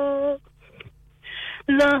खुला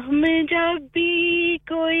ज़ख्म जब भी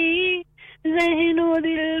कोई ज़हनो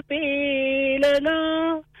दिल पे लगा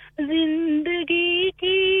जिंदगी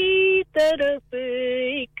की तरफ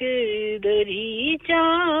एक दरीचा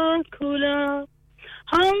खुला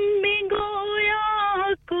हम भी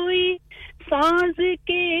गोया कोई साज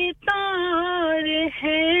के तार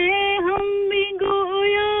हैं हम भी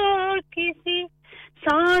गोया किसी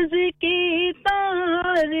साज के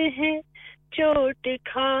तार हैं चोट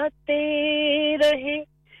खाते रहे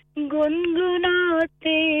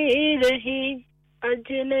गुनगुनाते रहे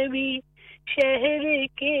अजनबी शहर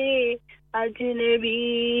के अजनबी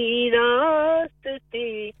रास्ते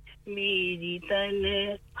मेरी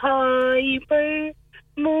तन्हाई पर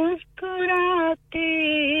मुस्कुराते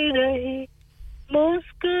रहे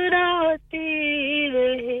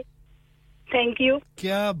थैंक यू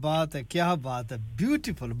क्या बात है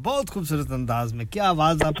ब्यूटीफुल बहुत खूबसूरत अंदाज में क्या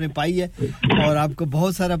आवाज आपने पाई है और आपको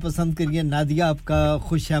बहुत सारा पसंद करिए नादिया आपका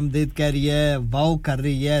खुशामदीद कह रही है वाओ कर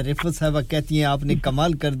रही है रिफत साहबा कहती हैं आपने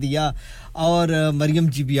कमाल कर दिया और मरियम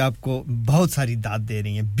जी भी आपको बहुत सारी दाद दे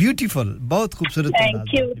रही हैं ब्यूटीफुल बहुत खूबसूरत अंदाज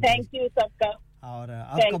थैंक यू सबका और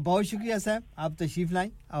आपका बहुत शुक्रिया साहब आप तशरीफ लाएं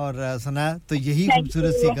और सुनाया तो यही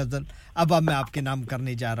खूबसूरत सी गजल अब मैं आपके नाम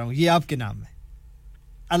करने जा रहा हूं ये आपके नाम है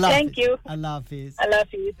Thank you. Allah Hafiz. Allah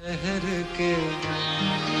Hafiz. शहर के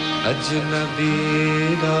अजनबी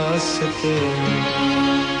रास्ते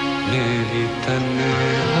मेरी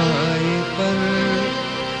तन्हाई पर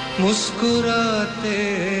मुस्कुराते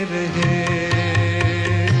रहे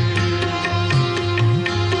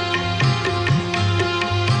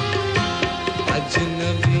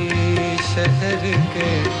अजनबी शहर के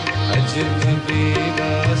अजनबी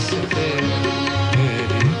रास्ते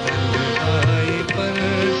मेरी तन्हाई पर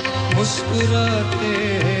मुस्कुराते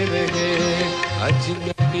रहे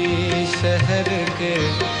अजनबी शहर के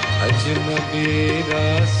अजनबी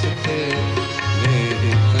रास्ते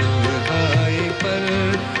मेरी तन्हाई पर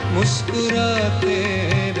मुस्कुराते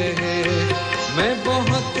रहे मैं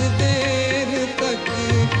बहुत देर तक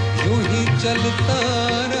यूं ही चलता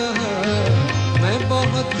रहा मैं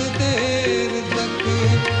बहुत देर तक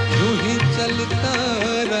यूं ही चलता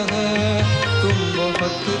रहा तुम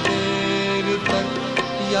बहुत देर तक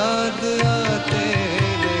याद आते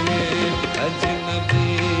रहे अजनबी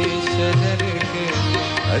शहर के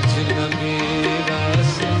अजनबी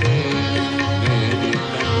रास्ते मेरी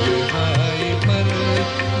तन्हाई पर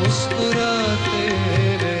मुस्कुराते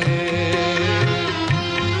रहे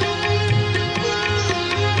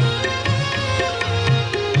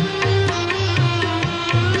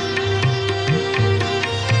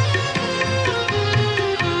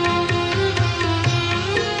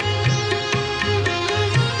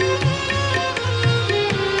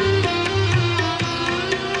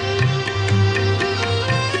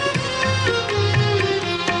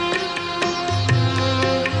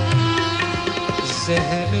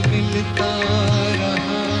जहर मिलता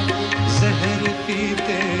रहा जहर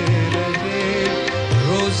पीते रहे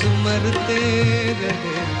रोज मरते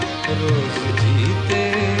रहे रोज जीते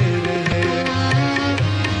रहे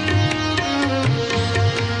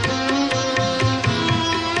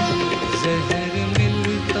जहर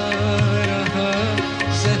मिलता रहा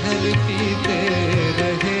जहर पीते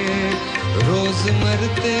रहे रोज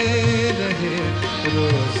मरते रहे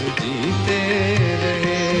रोज जीते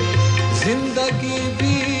रहे जिंदगी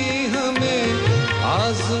भी हमें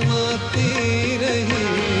आजमाती रही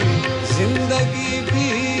जिंदगी भी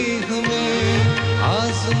हमें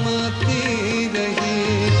आजमाती रही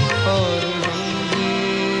और हम भी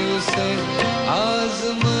उसे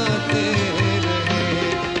आजमाते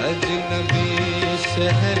रहे अजनबी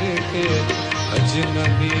शहर के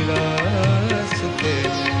अजनबी रास्ते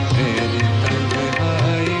मेरी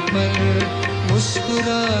तन्हाई पर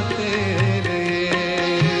मुस्कुराते रहे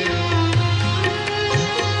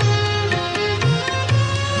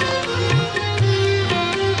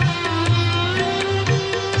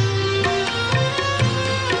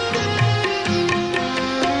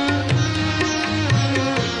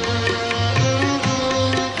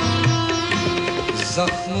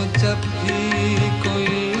ज़ख्म जब भी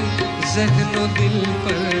कोई ज़हनो दिल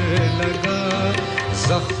पर लगा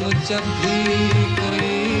ज़ख्म जब भी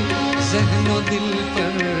कोई ज़हनो दिल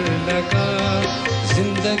पर लगा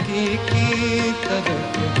जिंदगी की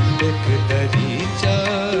तरफ एक दरीचा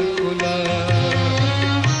खुला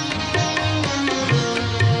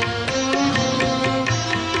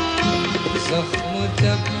जख्म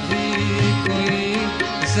जब भी कोई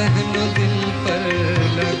ज़हन और दिल पर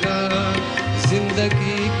लगा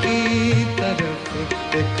जिंदगी की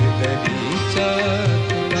तरफ एक दरीचा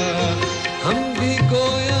खुला हम भी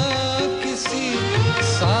गोया किसी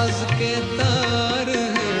साज के तार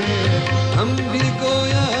हैं हम भी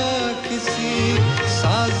गोया किसी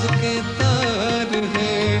साज के तार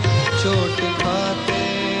हैं चोट खाते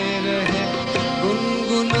रहे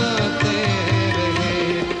गुनगुनाते रहे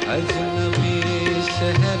अजनबी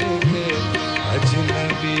शहर के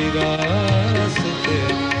अजनबी रास्ते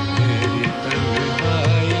मेरी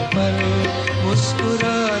तन्हाई पर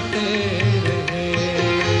मुस्कुराते रहे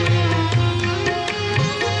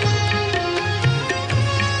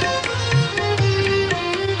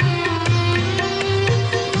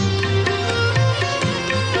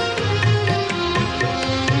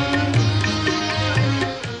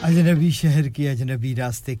अजनबी शहर के अजनबी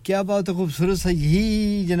रास्ते क्या बात है खूबसूरत सा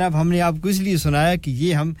यही जनाब हमने आपको इसलिए सुनाया कि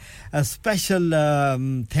ये हम स्पेशल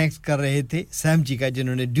थैंक्स कर रहे थे सैम जी का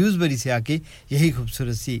जिन्होंने ड्यूसबरी से आके यही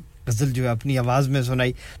खूबसूरत सी गजल जो है अपनी आवाज में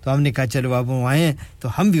सुनाई तो हमने कहा चलो अब वो आए हैं तो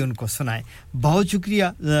हम भी उनको सुनाएं बहुत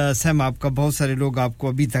शुक्रिया सैम आपका बहुत सारे लोग आपको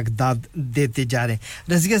अभी तक दाद देते जा रहे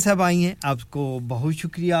हैं रज़िया साहब आई हैं आपको बहुत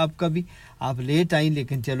शुक्रिया आपका भी आप लेट आई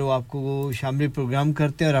लेकिन चलो आपको शामिल प्रोग्राम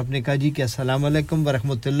करते हैं और आपने कहा जी कि अस्सलाम वालेकुम व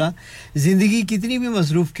रहमतुल्लाह जिंदगी कितनी भी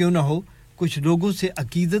मसरूफ क्यों ना हो कुछ लोगों से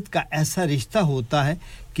अकीदत का ऐसा रिश्ता होता है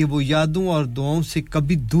कि वो यादों और दुआओं से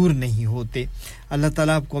कभी दूर नहीं होते अल्लाह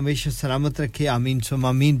ताला आपको हमेशा सलामत रखे आमीन सुम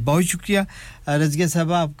आमीन बहुत शुक्रिया रज़िया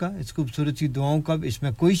साहब आपका इस खूबसूरत सी दुआओं का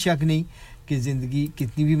इसमें कोई शक नहीं कि ज़िंदगी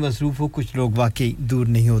कितनी भी मसरूफ हो कुछ लोग वाकई दूर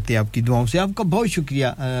नहीं होते आपकी दुआओं से आपका बहुत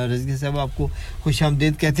शुक्रिया रज़िया साहब आपको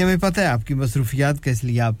खुशामदीद कहते हैं हमें पता है आपकी मसरूफियात के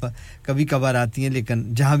इसलिए आप कभी-कभार आती हैं लेकिन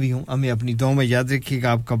जहां भी हूं हमें अपनी दुआओं में याद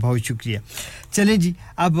रखिएगा आपका बहुत शुक्रिया चलें जी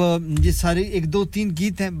अब ये सारे 1 2 3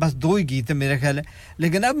 गीत हैं बस 2 ही गीत हैं मेरा ख्याल है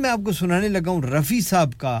लेकिन अब मैं आपको सुनाने लगा हूं रफ़ी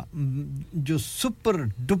साहब का जो सुपर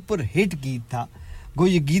डुपर हिट गीत था वो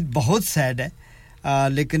ये गीत बहुत सैड है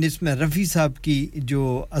लेकिन इसमें रफ़ी साहब की जो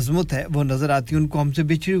अज़मत है वो नज़र आती है उनको हमसे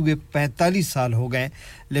बिछड़े हुए 45 साल हो गए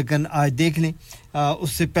लेकिन आज देख लें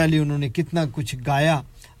उससे पहले उन्होंने कितना कुछ गाया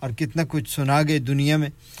और कितना कुछ सुना गए दुनिया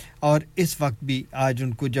में और इस वक्त भी आज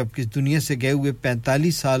उनको जब किस दुनिया से गए हुए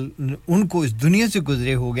 45 साल उनको इस दुनिया से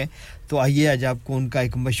गुजरे हो गए तो आइए आज आपको उनका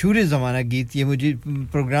एक मशहूर ज़माना गीत ये मुझे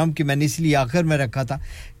प्रोग्राम के मैंने इसलिए आखिर में रखा था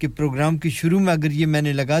कि प्रोग्राम के शुरू में अगर ये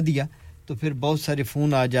मैंने लगा दिया तो फिर बहुत सारे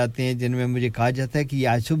फोन आ जाते हैं जिनमें मुझे कहा जाता है कि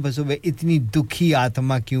आज सुबह-सुबह इतनी दुखी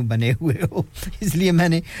आत्मा क्यों बने हुए हो इसलिए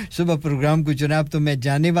मैंने सुबह प्रोग्राम को चुना अब तो मैं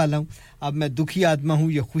जाने वाला हूं अब मैं दुखी आत्मा हूं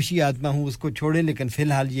या खुशी आत्मा हूं उसको छोड़े लेकिन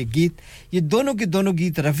फिलहाल ये गीत ये दोनों के दोनों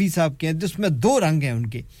गीत रफ़ी साहब के हैं जिसमें 2 रंग हैं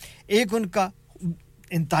उनके एक उनका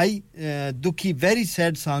इंतहाई दुखी वेरी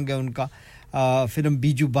सैड सॉन्ग है उनका फिल्म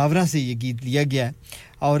बीजू बावरा से ये गीत लिया गया है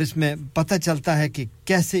और इसमें पता चलता है कि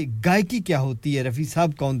कैसे गायकी क्या होती है रफ़ी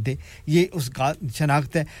साहब कौन थे ये उस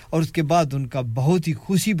शनाख्त है और उसके बाद उनका बहुत ही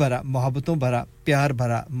खुशी भरा मोहब्बतों भरा प्यार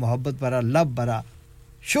भरा मोहब्बत भरा लव भरा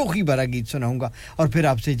शौकी भरा गीत सुनाऊंगा और फिर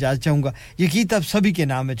आपसे इजाज़त चाहूंगा ये गीत आप सभी के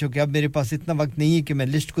नाम है क्योंकि अब मेरे पास इतना वक्त नहीं है कि मैं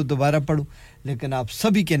लिस्ट को दोबारा पढूं लेकिन आप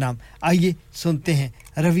सभी के नाम आइए सुनते हैं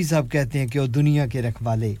रफ़ी साहब कहते हैं कि ओ दुनिया के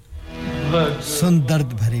रखवाले सुन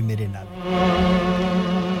दर्द भरे मेरे नाल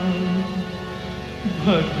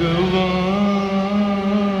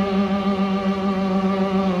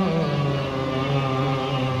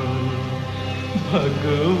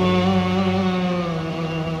भगवान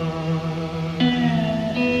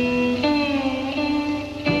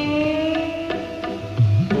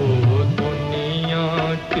ओ दुनिया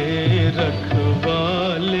के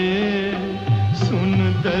रखवाले सुन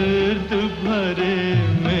दर्द भरे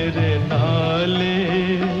मेरे नाले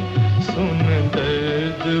सुन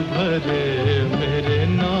दर्द भरे मेरे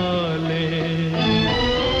नाले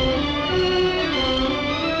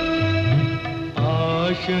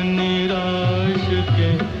आश निराश के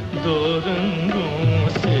 2 रंगों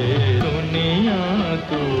से दुनिया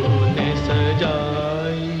तूने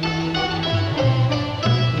सजाई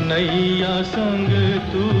नैया संग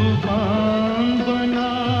तूफान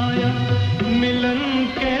बनाया मिलन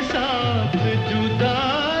के साथ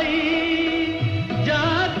जुदाई जा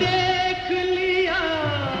देख लिया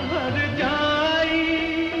हर जाई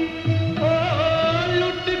ओ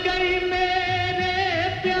लुट गई मेरे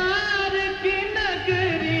प्यार की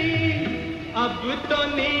नगरी अब तो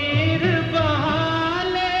नीर बहा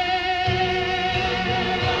ले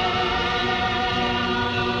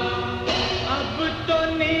अब तो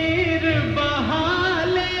नीर बहा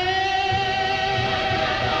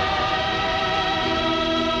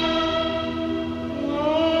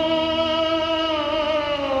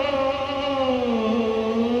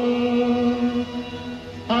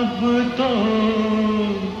को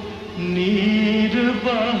नीर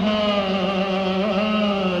बहा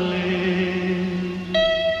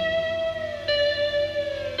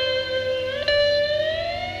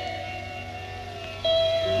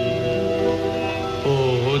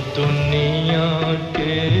दुनिया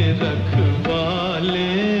के रखवाले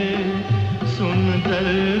सुन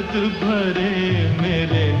दर्द भरे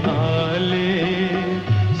मेरे नाले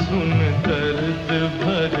सुन दर्द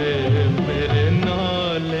भरे मेरे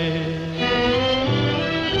नाले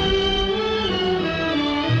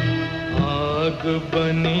आग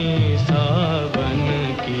बनी सावन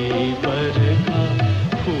की बरखा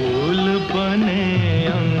फूल बने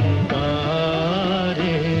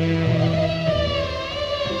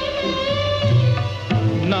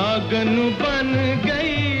नागन बन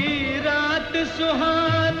गई रात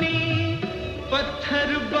सुहानी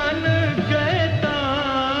पत्थर बन गए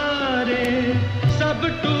तारे सब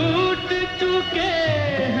टूट चुके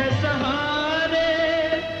हैं सहारे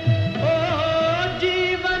ओ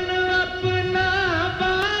जीवन अपना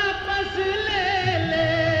वापस ले ले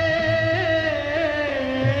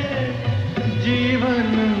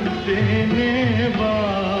जीवन देने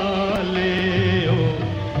वाले ओ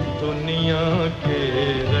दुनिया के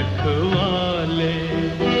रखवाले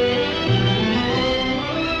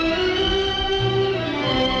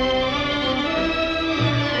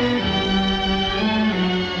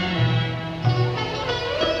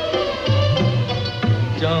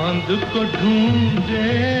चांद को ढूंढे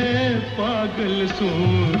पागल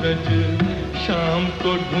सूरज शाम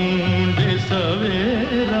को ढूंढे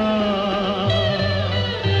सवेरा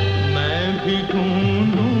मैं भी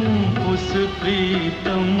ढूंढूं उस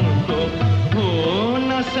प्रीतम को हो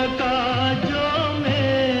न सका जो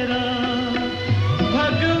मेरा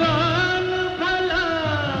भगवान भला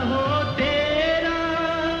हो तेरा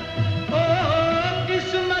ओ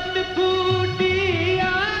किस्मत फूटी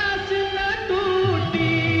आस न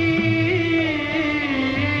टूटी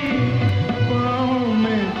पाँव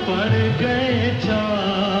में पड़ गए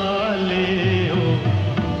चाले ओ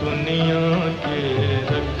दुनिया के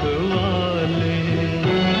रखवाले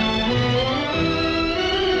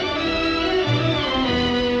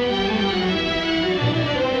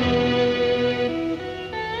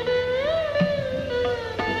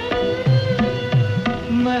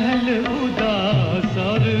महल उदास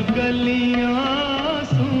और गलियां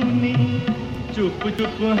सुनी चुप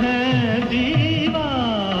चुप है दीवारें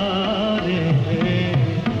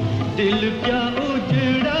दिल क्या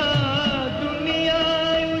उजड़ा दुनिया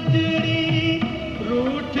उजड़ी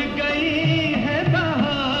रूठ गई है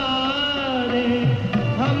बहारें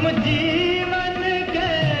हम जीवन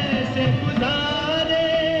कैसे गुजारे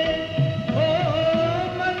ओ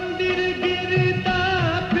मंदिर गिरता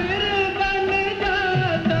फिर बन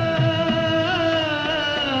जाता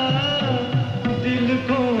दिल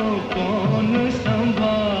को कौन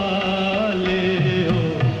संभाले ओ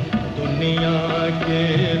दुनिया के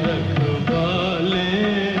रखवाले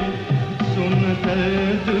सुन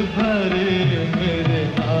दर्द भरे मेरे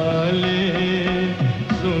नाले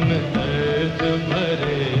सुन दर्द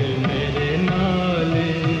भरे मेरे नाले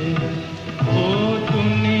ओ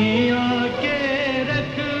दुनिया के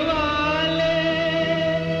रखवाले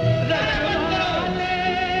रखवाले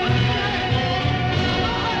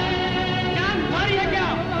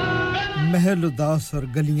महल उदास और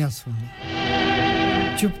गलियां सूनी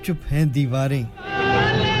चुप चुप हैं दीवारें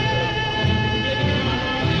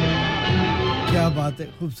क्या बात है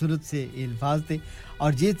खूबसूरत से अल्फाज थे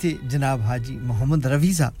और ये थे जनाब हाजी मोहम्मद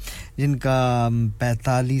रफी साहब जिनका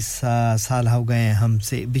 45 साल हो गए हैं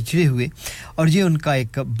हमसे बिछड़े हुए और ये उनका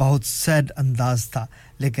एक बहुत सैड अंदाज था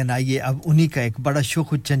लेकिन आइए अब उन्हीं का एक बड़ा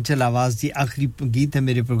शोख चंचल आवाज ये आखिरी गीत है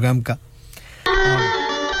मेरे प्रोग्राम का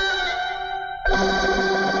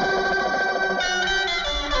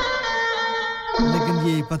लेकिन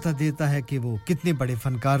ये पता देता है कि वो कितने बड़े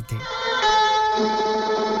फनकार थे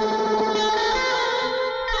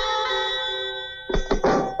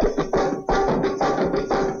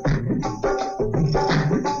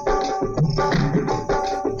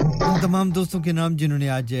तमाम दोस्तों के नाम जिन्होंने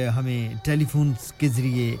आज हमें टेलीफोन के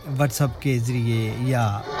जरिए व्हाट्सएप के जरिए या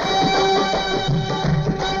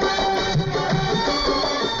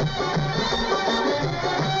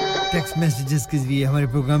टेक्स्ट मैसेजेस के जरिए हमारे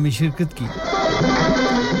प्रोग्राम में शिरकत की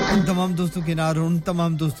उन तमाम दोस्तों के नाम और उन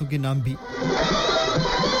तमाम दोस्तों के नाम भी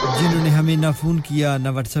जिन्होंने हमें ना फोन किया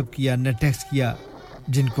ना व्हाट्सएप किया ना टेक्स्ट किया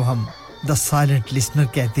जिनको हम द साइलेंट लिसनर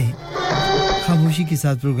कहते हैं खामोशी के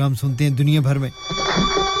साथ प्रोग्राम सुनते हैं दुनिया भर में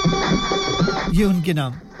ये उनके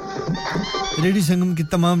नाम रेडियो संगम के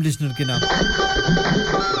तमाम लिसनर के नाम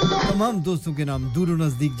तमाम दोस्तों के नाम दूर और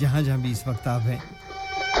नजदीक जहां-जहां भी इस वक्त आप हैं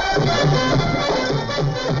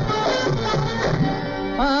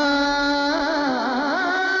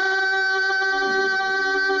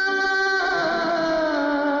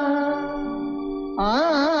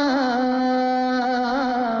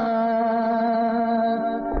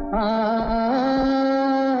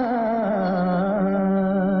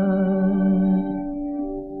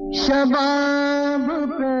शबाब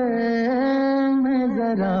पे मैं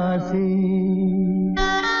जरा सी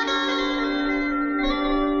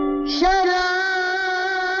शराब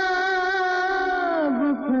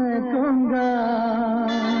फेंकूंगा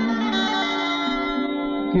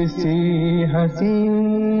किसी हंसी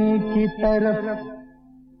की तरफ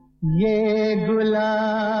ये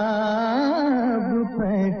गुलाब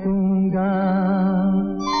फेंकूंगा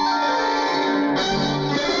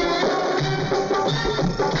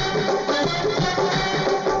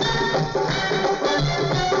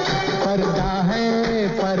पर्दा है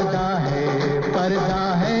पर्दा है पर्दा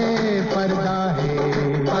है पर्दा है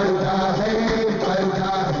पर्दा है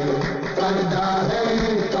पर्दा है पर्दा है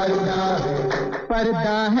पर्दा है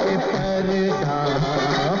पर्दा है पर्दा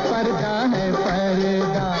पर्दा है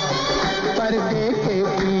पर्दा पर्दे के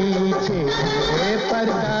पीछे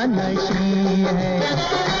पर्दा नशी है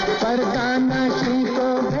पर्दा नशी को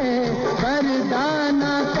है पर्दा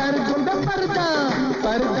ना कर दूंगा पर्दा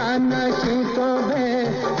पर्दा नशी को है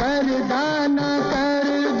पर्दा ना कर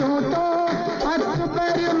दूं तो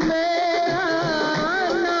अकबर मेरा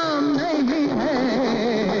नाम नहीं है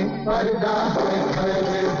पर्दा है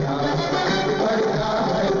पर्दा पर्दा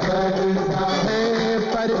है पर्दा है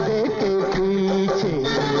पर्दे के पीछे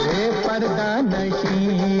पर्दा नशी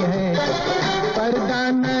है पर्दा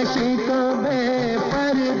नशी को मैं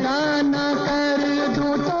पर्दा ना कर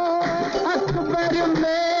दूं तो अकबर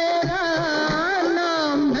मेरा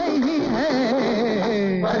नाम नहीं है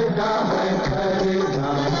पर्दा है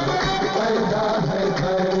पर्दा पर्दा है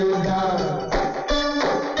पर्दा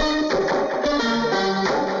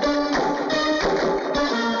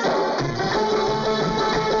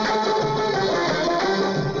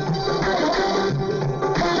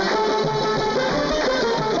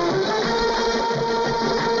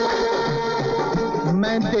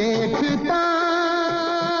मैं देखता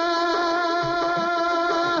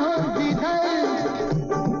हूँ जिधर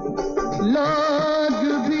लोग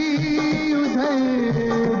भी उधर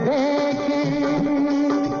देखें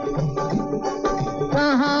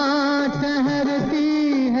कहाँ ठहरती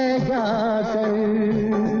है जाकर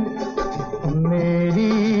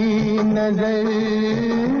मेरी नजर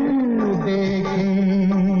देखें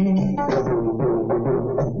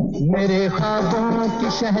मेरे ख्वाबों की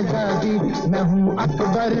शहजादी मैं हूँ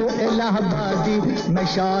अकबर इलाहाबादी मैं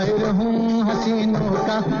शायर हूँ हसीनों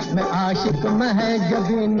का मैं आशिक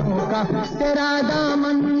महजबीनों का तेरा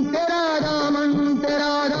दामन तेरा दामन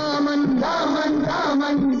तेरा दामन दामन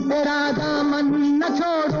दामन तेरा दामन न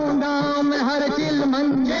छोड़ूंगा मैं हर चिलमन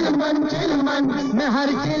चिलमन चिलमन मैं हर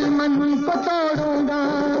चिलमन को तोड़ूंगा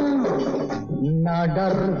ना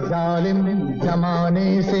डर जालिम जमाने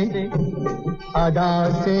से अदा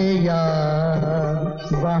से या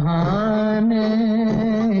बहाने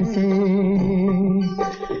से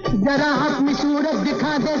जरा अपनी सूरत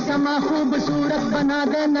दिखा दे समा खूबसूरत बना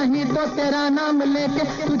दे नहीं तो तेरा नाम लेके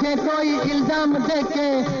तुझे कोई इल्जाम देके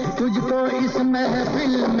तुझको इस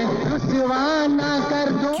महफिल में रुसवा ना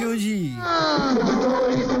कर दो क्यों जी तुझको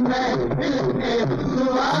इस महफिल में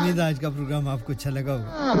रुसवा उम्मीद आज का प्रोग्राम आपको अच्छा लगा होगा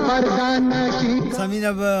समीन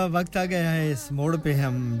अब वक्त आ गया है इस मोड़ पे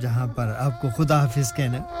हम जहां पर आपको खुदा हाफिज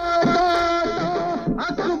कहना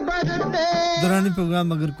दौरान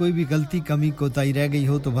प्रोग्राम अगर कोई भी गलती कमी कोताही रह गई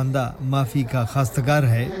हो तो बंदा माफी का खास्तगार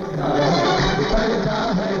है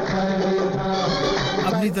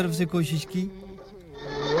अपनी तरफ से कोशिश की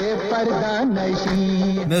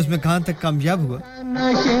मैं उसमें कहां तक कामयाब हुआ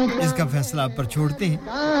इसका फैसला आप पर छोड़ते हैं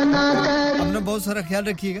अपना बहुत सारा ख्याल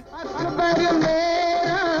रखिएगा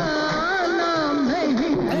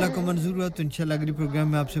अल्लाह को मंजूर हुआ तो इंशाल्लाह अगले प्रोग्राम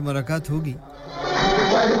में आपसे मुलाकात होगी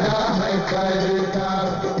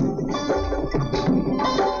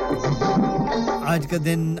आज का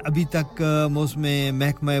दिन अभी तक मौसम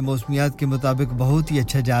महकमा मौसमियात के मुताबिक बहुत ही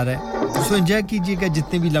अच्छा जा रहा है सो एंजॉय कीजिएगा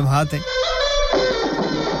जितने भी लम्हात हैं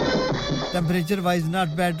टेंपरेचर वाइज नॉट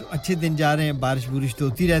बैड अच्छे दिन जा रहे हैं बारिश बुरिश तो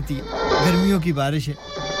होती रहती है गर्मियों की बारिश है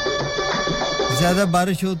ज्यादा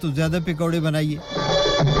बारिश हो तो ज्यादा पकौड़े बनाइए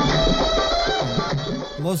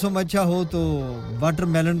मौसम अच्छा हो तो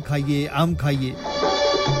वाटरमेलन खाइए आम खाइए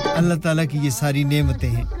अल्लाह ताला की ये सारी नेमतें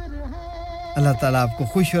हैं अल्लाह ताला आपको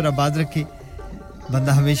खुश और आबाद रखे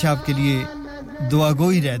बंदा हमेशा आपके लिए दुआगो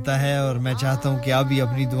ही रहता है और मैं चाहता हूं कि आप भी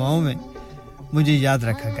अपनी दुआओं में मुझे याद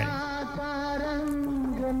रखा करें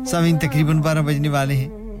सामीन तकरीबन 12 बजने वाले हैं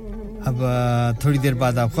अब थोड़ी देर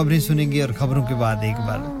बाद आप खबरें सुनेंगे और खबरों के बाद एक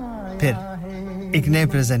बार फिर एक नए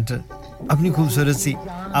प्रेजेंटर अपनी खूबसूरत सी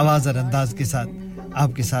आवाज और अंदाज के साथ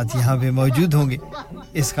आपके साथ यहाँ पे मौजूद होंगे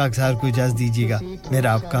इस खाकसार को इजाज़त दीजिएगा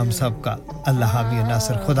मेरा आपका हम सब का अल्लाह हाफ़िज़ और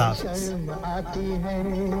नासिर खुदा हाफ़िज़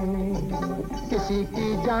किसी की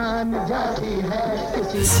जान जाती है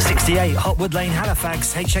 68 Hotwood Lane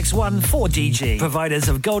Halifax HX1 4DG providers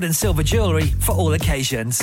of gold and silver jewellery for all occasions